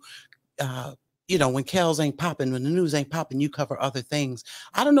you, when Kel's ain't popping, when the news ain't popping, you cover other things.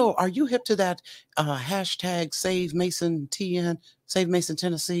 I don't know. Are you hip to that hashtag Save Mason TN, Save Mason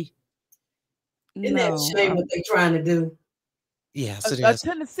Tennessee? Isn't that a shame what they're trying to do? Yes, it is.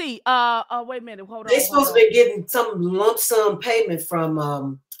 Tennessee. Wait a minute. Hold on. They're supposed to be getting some lump sum payment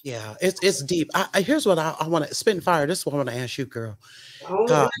from. Yeah, it's deep. Here's what I want to Spitting Fire. This is what I want to ask you, girl.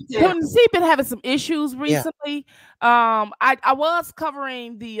 Tennessee been having some issues recently. Yeah. I was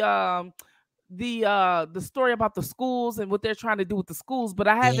covering the story about the schools and what they're trying to do with the schools, but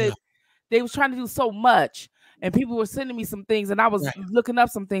I haven't. Yeah. They was trying to do so much, and people were sending me some things, and I was looking up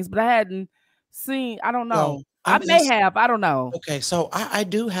some things, but I hadn't seen. I don't know. Well, I don't know. Okay, so I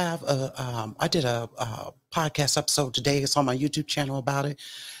do have I did a podcast episode today. It's on my YouTube channel about it.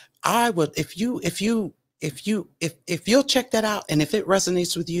 I would, if you'll check that out, and if it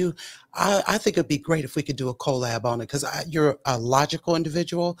resonates with you, I think it'd be great if we could do a collab on it, because you're a logical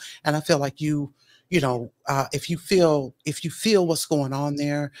individual, and I feel like if you feel what's going on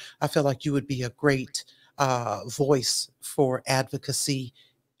there, I feel like you would be a great voice for advocacy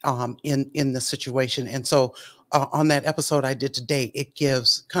in the situation. And so on that episode I did today, it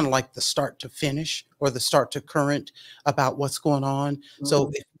gives kind of like the start to finish, or the start to current, about what's going on.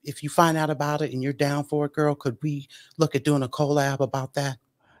 So if you find out about it and you're down for it, girl, could we look at doing a collab about that?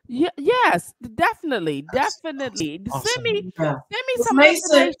 Yeah, yes, definitely. Awesome. Send me some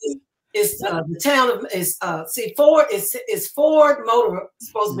Mason information. Is the town of see Ford is Ford Motor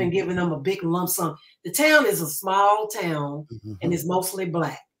supposed to be giving them a big lump sum. The town is a small town and it's mostly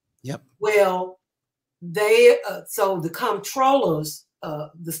black. Yep. Well, they so the comptrollers,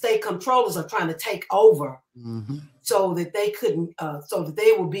 the state comptrollers are trying to take over so that they couldn't, so that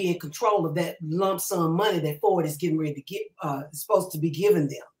they will be in control of that lump sum money that Ford is getting ready to get, supposed to be giving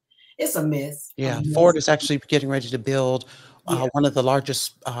them. It's a mess. Yeah, Ford is actually getting ready to build one of the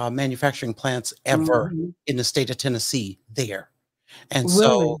largest manufacturing plants ever in the state of Tennessee there. And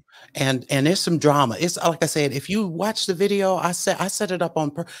so, and there's some drama. It's like I said, if you watch the video, I set it up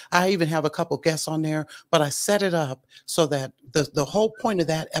on, I even have a couple guests on there, but I set it up so that the whole point of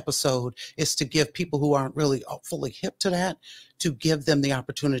that episode is to give people who aren't really fully hip to that, to give them the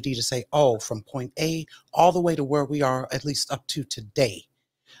opportunity to say, oh, from point A all the way to where we are, at least up to today.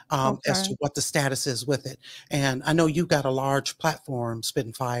 As to what the status is with it. And I know you got a large platform,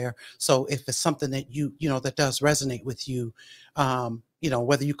 Spitting Fire. So if it's something that you know, that does resonate with you, you know,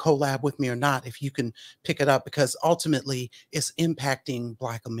 whether you collab with me or not, if you can pick it up, because ultimately it's impacting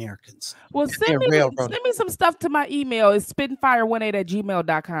Black Americans. Well, send me some stuff to my email. It's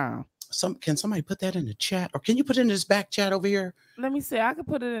spittingfire18@gmail.com. Can somebody put that in the chat, or can you put it in this back chat over here? Let me see. I can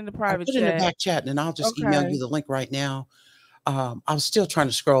put it in the private chat. Put it in the back chat, and I'll just email you the link right now. I was still trying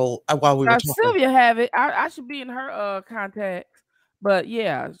to scroll while we were talking. Sylvia have it. I should be in her contacts, but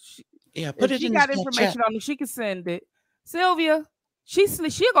yeah, put it in. She got information on it. She can send it. Sylvia, she'll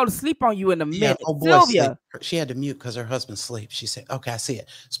go to sleep on you in a minute. Oh boy, Sylvia, she had to mute because her husband sleeps. She said, "Okay, I see it.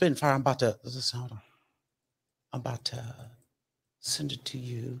 Spitting Fire. I'm about to hold on. I'm about to send it to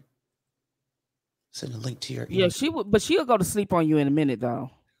you. Send a link to your email." Yeah, she would, but she'll go to sleep on you in a minute though.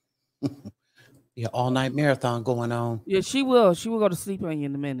 Yeah, all night marathon going on. Yeah, she will. She will go to sleep on you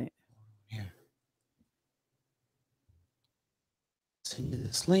in a minute. Yeah. Send you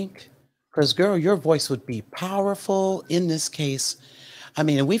this link. Because, girl, your voice would be powerful in this case. I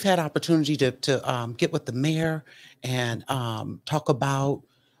mean, we've had opportunity to get with the mayor and talk about,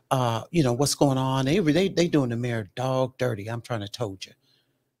 you know, what's going on. They doing the mayor dog dirty. I'm trying to told you.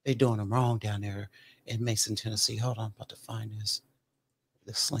 They doing them wrong down there in Mason, Tennessee. Hold on, I'm about to find this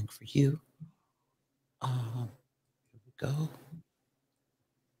link for you. Here we go.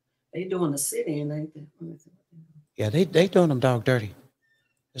 They doing the sit-in, ain't they? Yeah, they doing them dog dirty.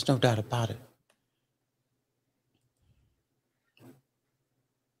 There's no doubt about it.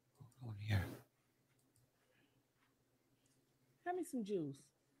 On here. Have me some juice.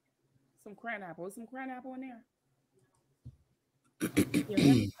 Some cran apple. Is some cran apple in there?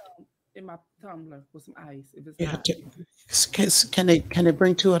 Yeah, in my tumbler with some ice. If it's Can they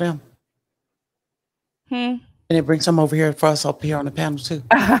bring two of them? Can they bring some over here for us up here on the panel too?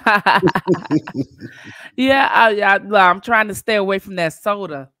 Yeah, I'm trying to stay away from that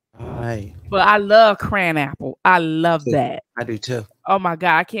soda. Right. But I love cran apple. I love that. I do too. Oh my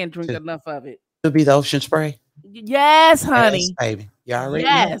God, I can't drink enough of it. It'll be the Ocean Spray. Yes, honey. Yes, baby. You already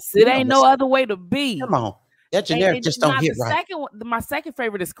yes, know. It ain't no other way to be. Come on. That generic just don't hit right. My second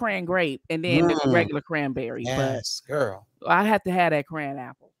favorite is cran grape, and then the regular cranberry. Yes, girl. I have to have that cran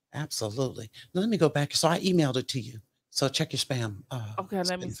apple. Absolutely. Let me go back. So I emailed it to you. So check your spam. Okay,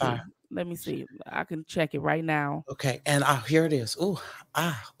 let me see. Let me see. I can check it right now. Okay, and here it is. So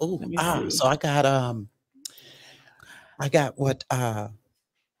I got what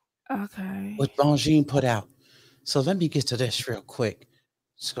what Bongine put out. So let me get to this real quick.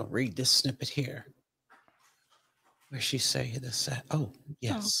 Just gonna read this snippet here. Where she say this at? Oh,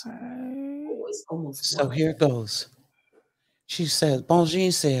 yes. Okay. Oh, it's almost so here it goes. She said,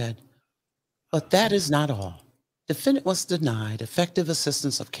 Bongine said, but that is not all. Defendant was denied effective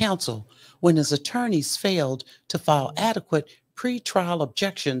assistance of counsel when his attorneys failed to file adequate pre-trial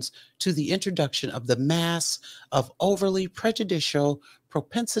objections to the introduction of the mass of overly prejudicial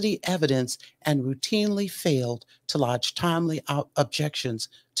propensity evidence and routinely failed to lodge timely objections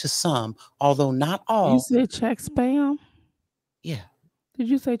to some, although not all. You said check spam? Yeah. Did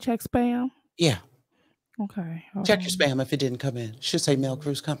you say check spam? Yeah. Okay. Check your spam if it didn't come in. Should say Mail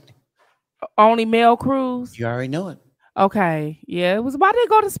Cruise Company. Only Mail Cruise? You already know it. Okay. Yeah, it was. Why did it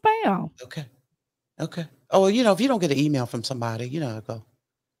go to spam? Okay. Oh, well, you know, if you don't get an email from somebody, you know, go.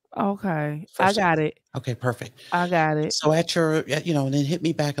 Okay. I got it. Okay, perfect. I got it. So at your, you know, and then hit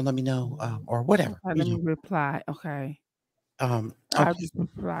me back and let me know, or whatever. Okay, let me reply. Okay. Okay. I'll just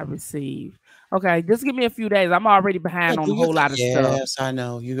reply receive. Okay, just give me a few days. I'm already behind on a whole lot of stuff. Yes, I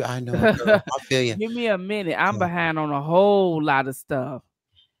know. I know. Girl. I feel you. Give me a minute. I'm behind on a whole lot of stuff.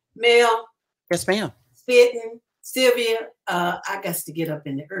 Mel. Yes, ma'am. Spitting. Sylvia, I got to get up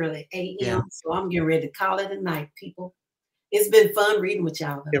in the early a.m., Yeah. so I'm getting ready to call it a night, people. It's been fun reading with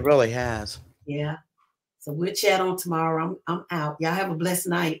y'all. It really has. Yeah. So we'll chat on tomorrow. I'm out. Y'all have a blessed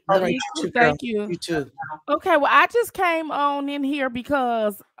night. All Love right, you. you too, girl. Thank you. You too. Okay, well, I just came on in here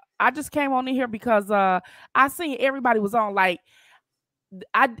because I seen everybody was on. Like,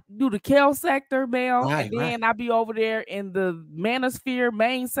 I do the Kel sector, Mel, Right, and then right. I be over there in the Manosphere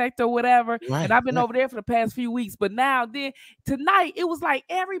main sector, whatever. Right, And I've been right. over there for the past few weeks. But now, then tonight, it was like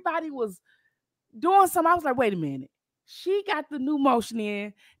everybody was doing something. I was like, wait a minute. She got the new motion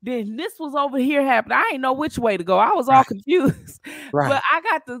in. Then this was over here happening. I didn't know which way to go. I was all Right. confused. Right. But I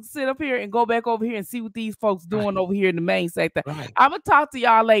got to sit up here and go back over here and see what these folks doing over here in the main sector. Right. I'm gonna talk to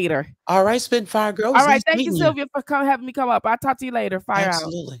y'all later. All right, Spitfire Girl. All right, Nice thank you, meeting Sylvia, for having me come up. I'll talk to you later. Fire out.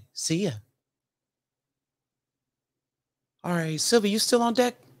 Absolutely. See ya. All right, Sylvia, you still on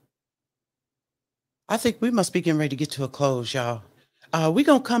deck? I think we must be getting ready to get to a close, y'all. We're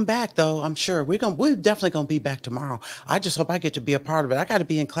gonna come back though, I'm sure. We're definitely gonna be back tomorrow. I just hope I get to be a part of it. I gotta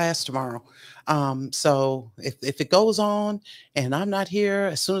be in class tomorrow. So if it goes on and I'm not here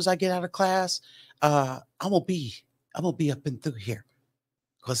as soon as I get out of class, I'm gonna be up and through here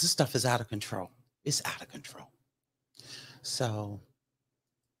because this stuff is out of control. It's out of control. So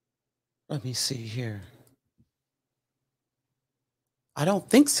let me see here. I don't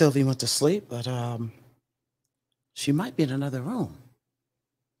think Sylvie went to sleep, but she might be in another room.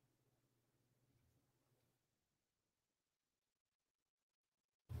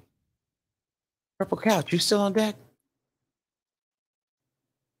 Purple Couch, you still on deck?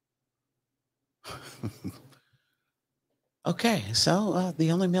 Okay, so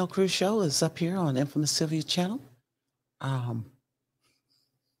the Only Male Crew show is up here on Infamous Sylvia channel. All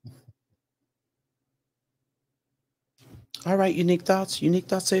right, Unique Thoughts. Unique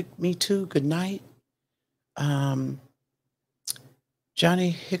Thoughts say me too. Good night. Johnny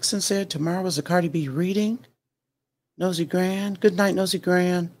Hickson said tomorrow is a Cardi B reading. Nosy Grand. Good night, Nosy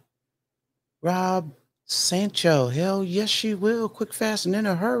Grand. Rob Sancho. Hell yes, she will. Quick, fast, and in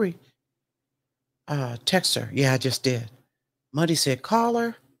a hurry. Text her. Yeah, I just did. Muddy said, call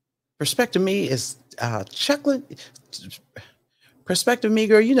her. Perspective Me is chocolate. Perspective Me,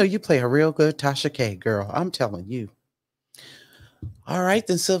 girl, you know you play a real good Tasha K, girl. I'm telling you. All right,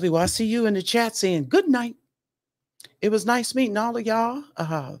 then, Sylvie. Well, I see you in the chat saying good night. It was nice meeting all of y'all.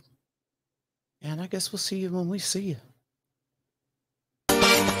 And I guess we'll see you when we see you.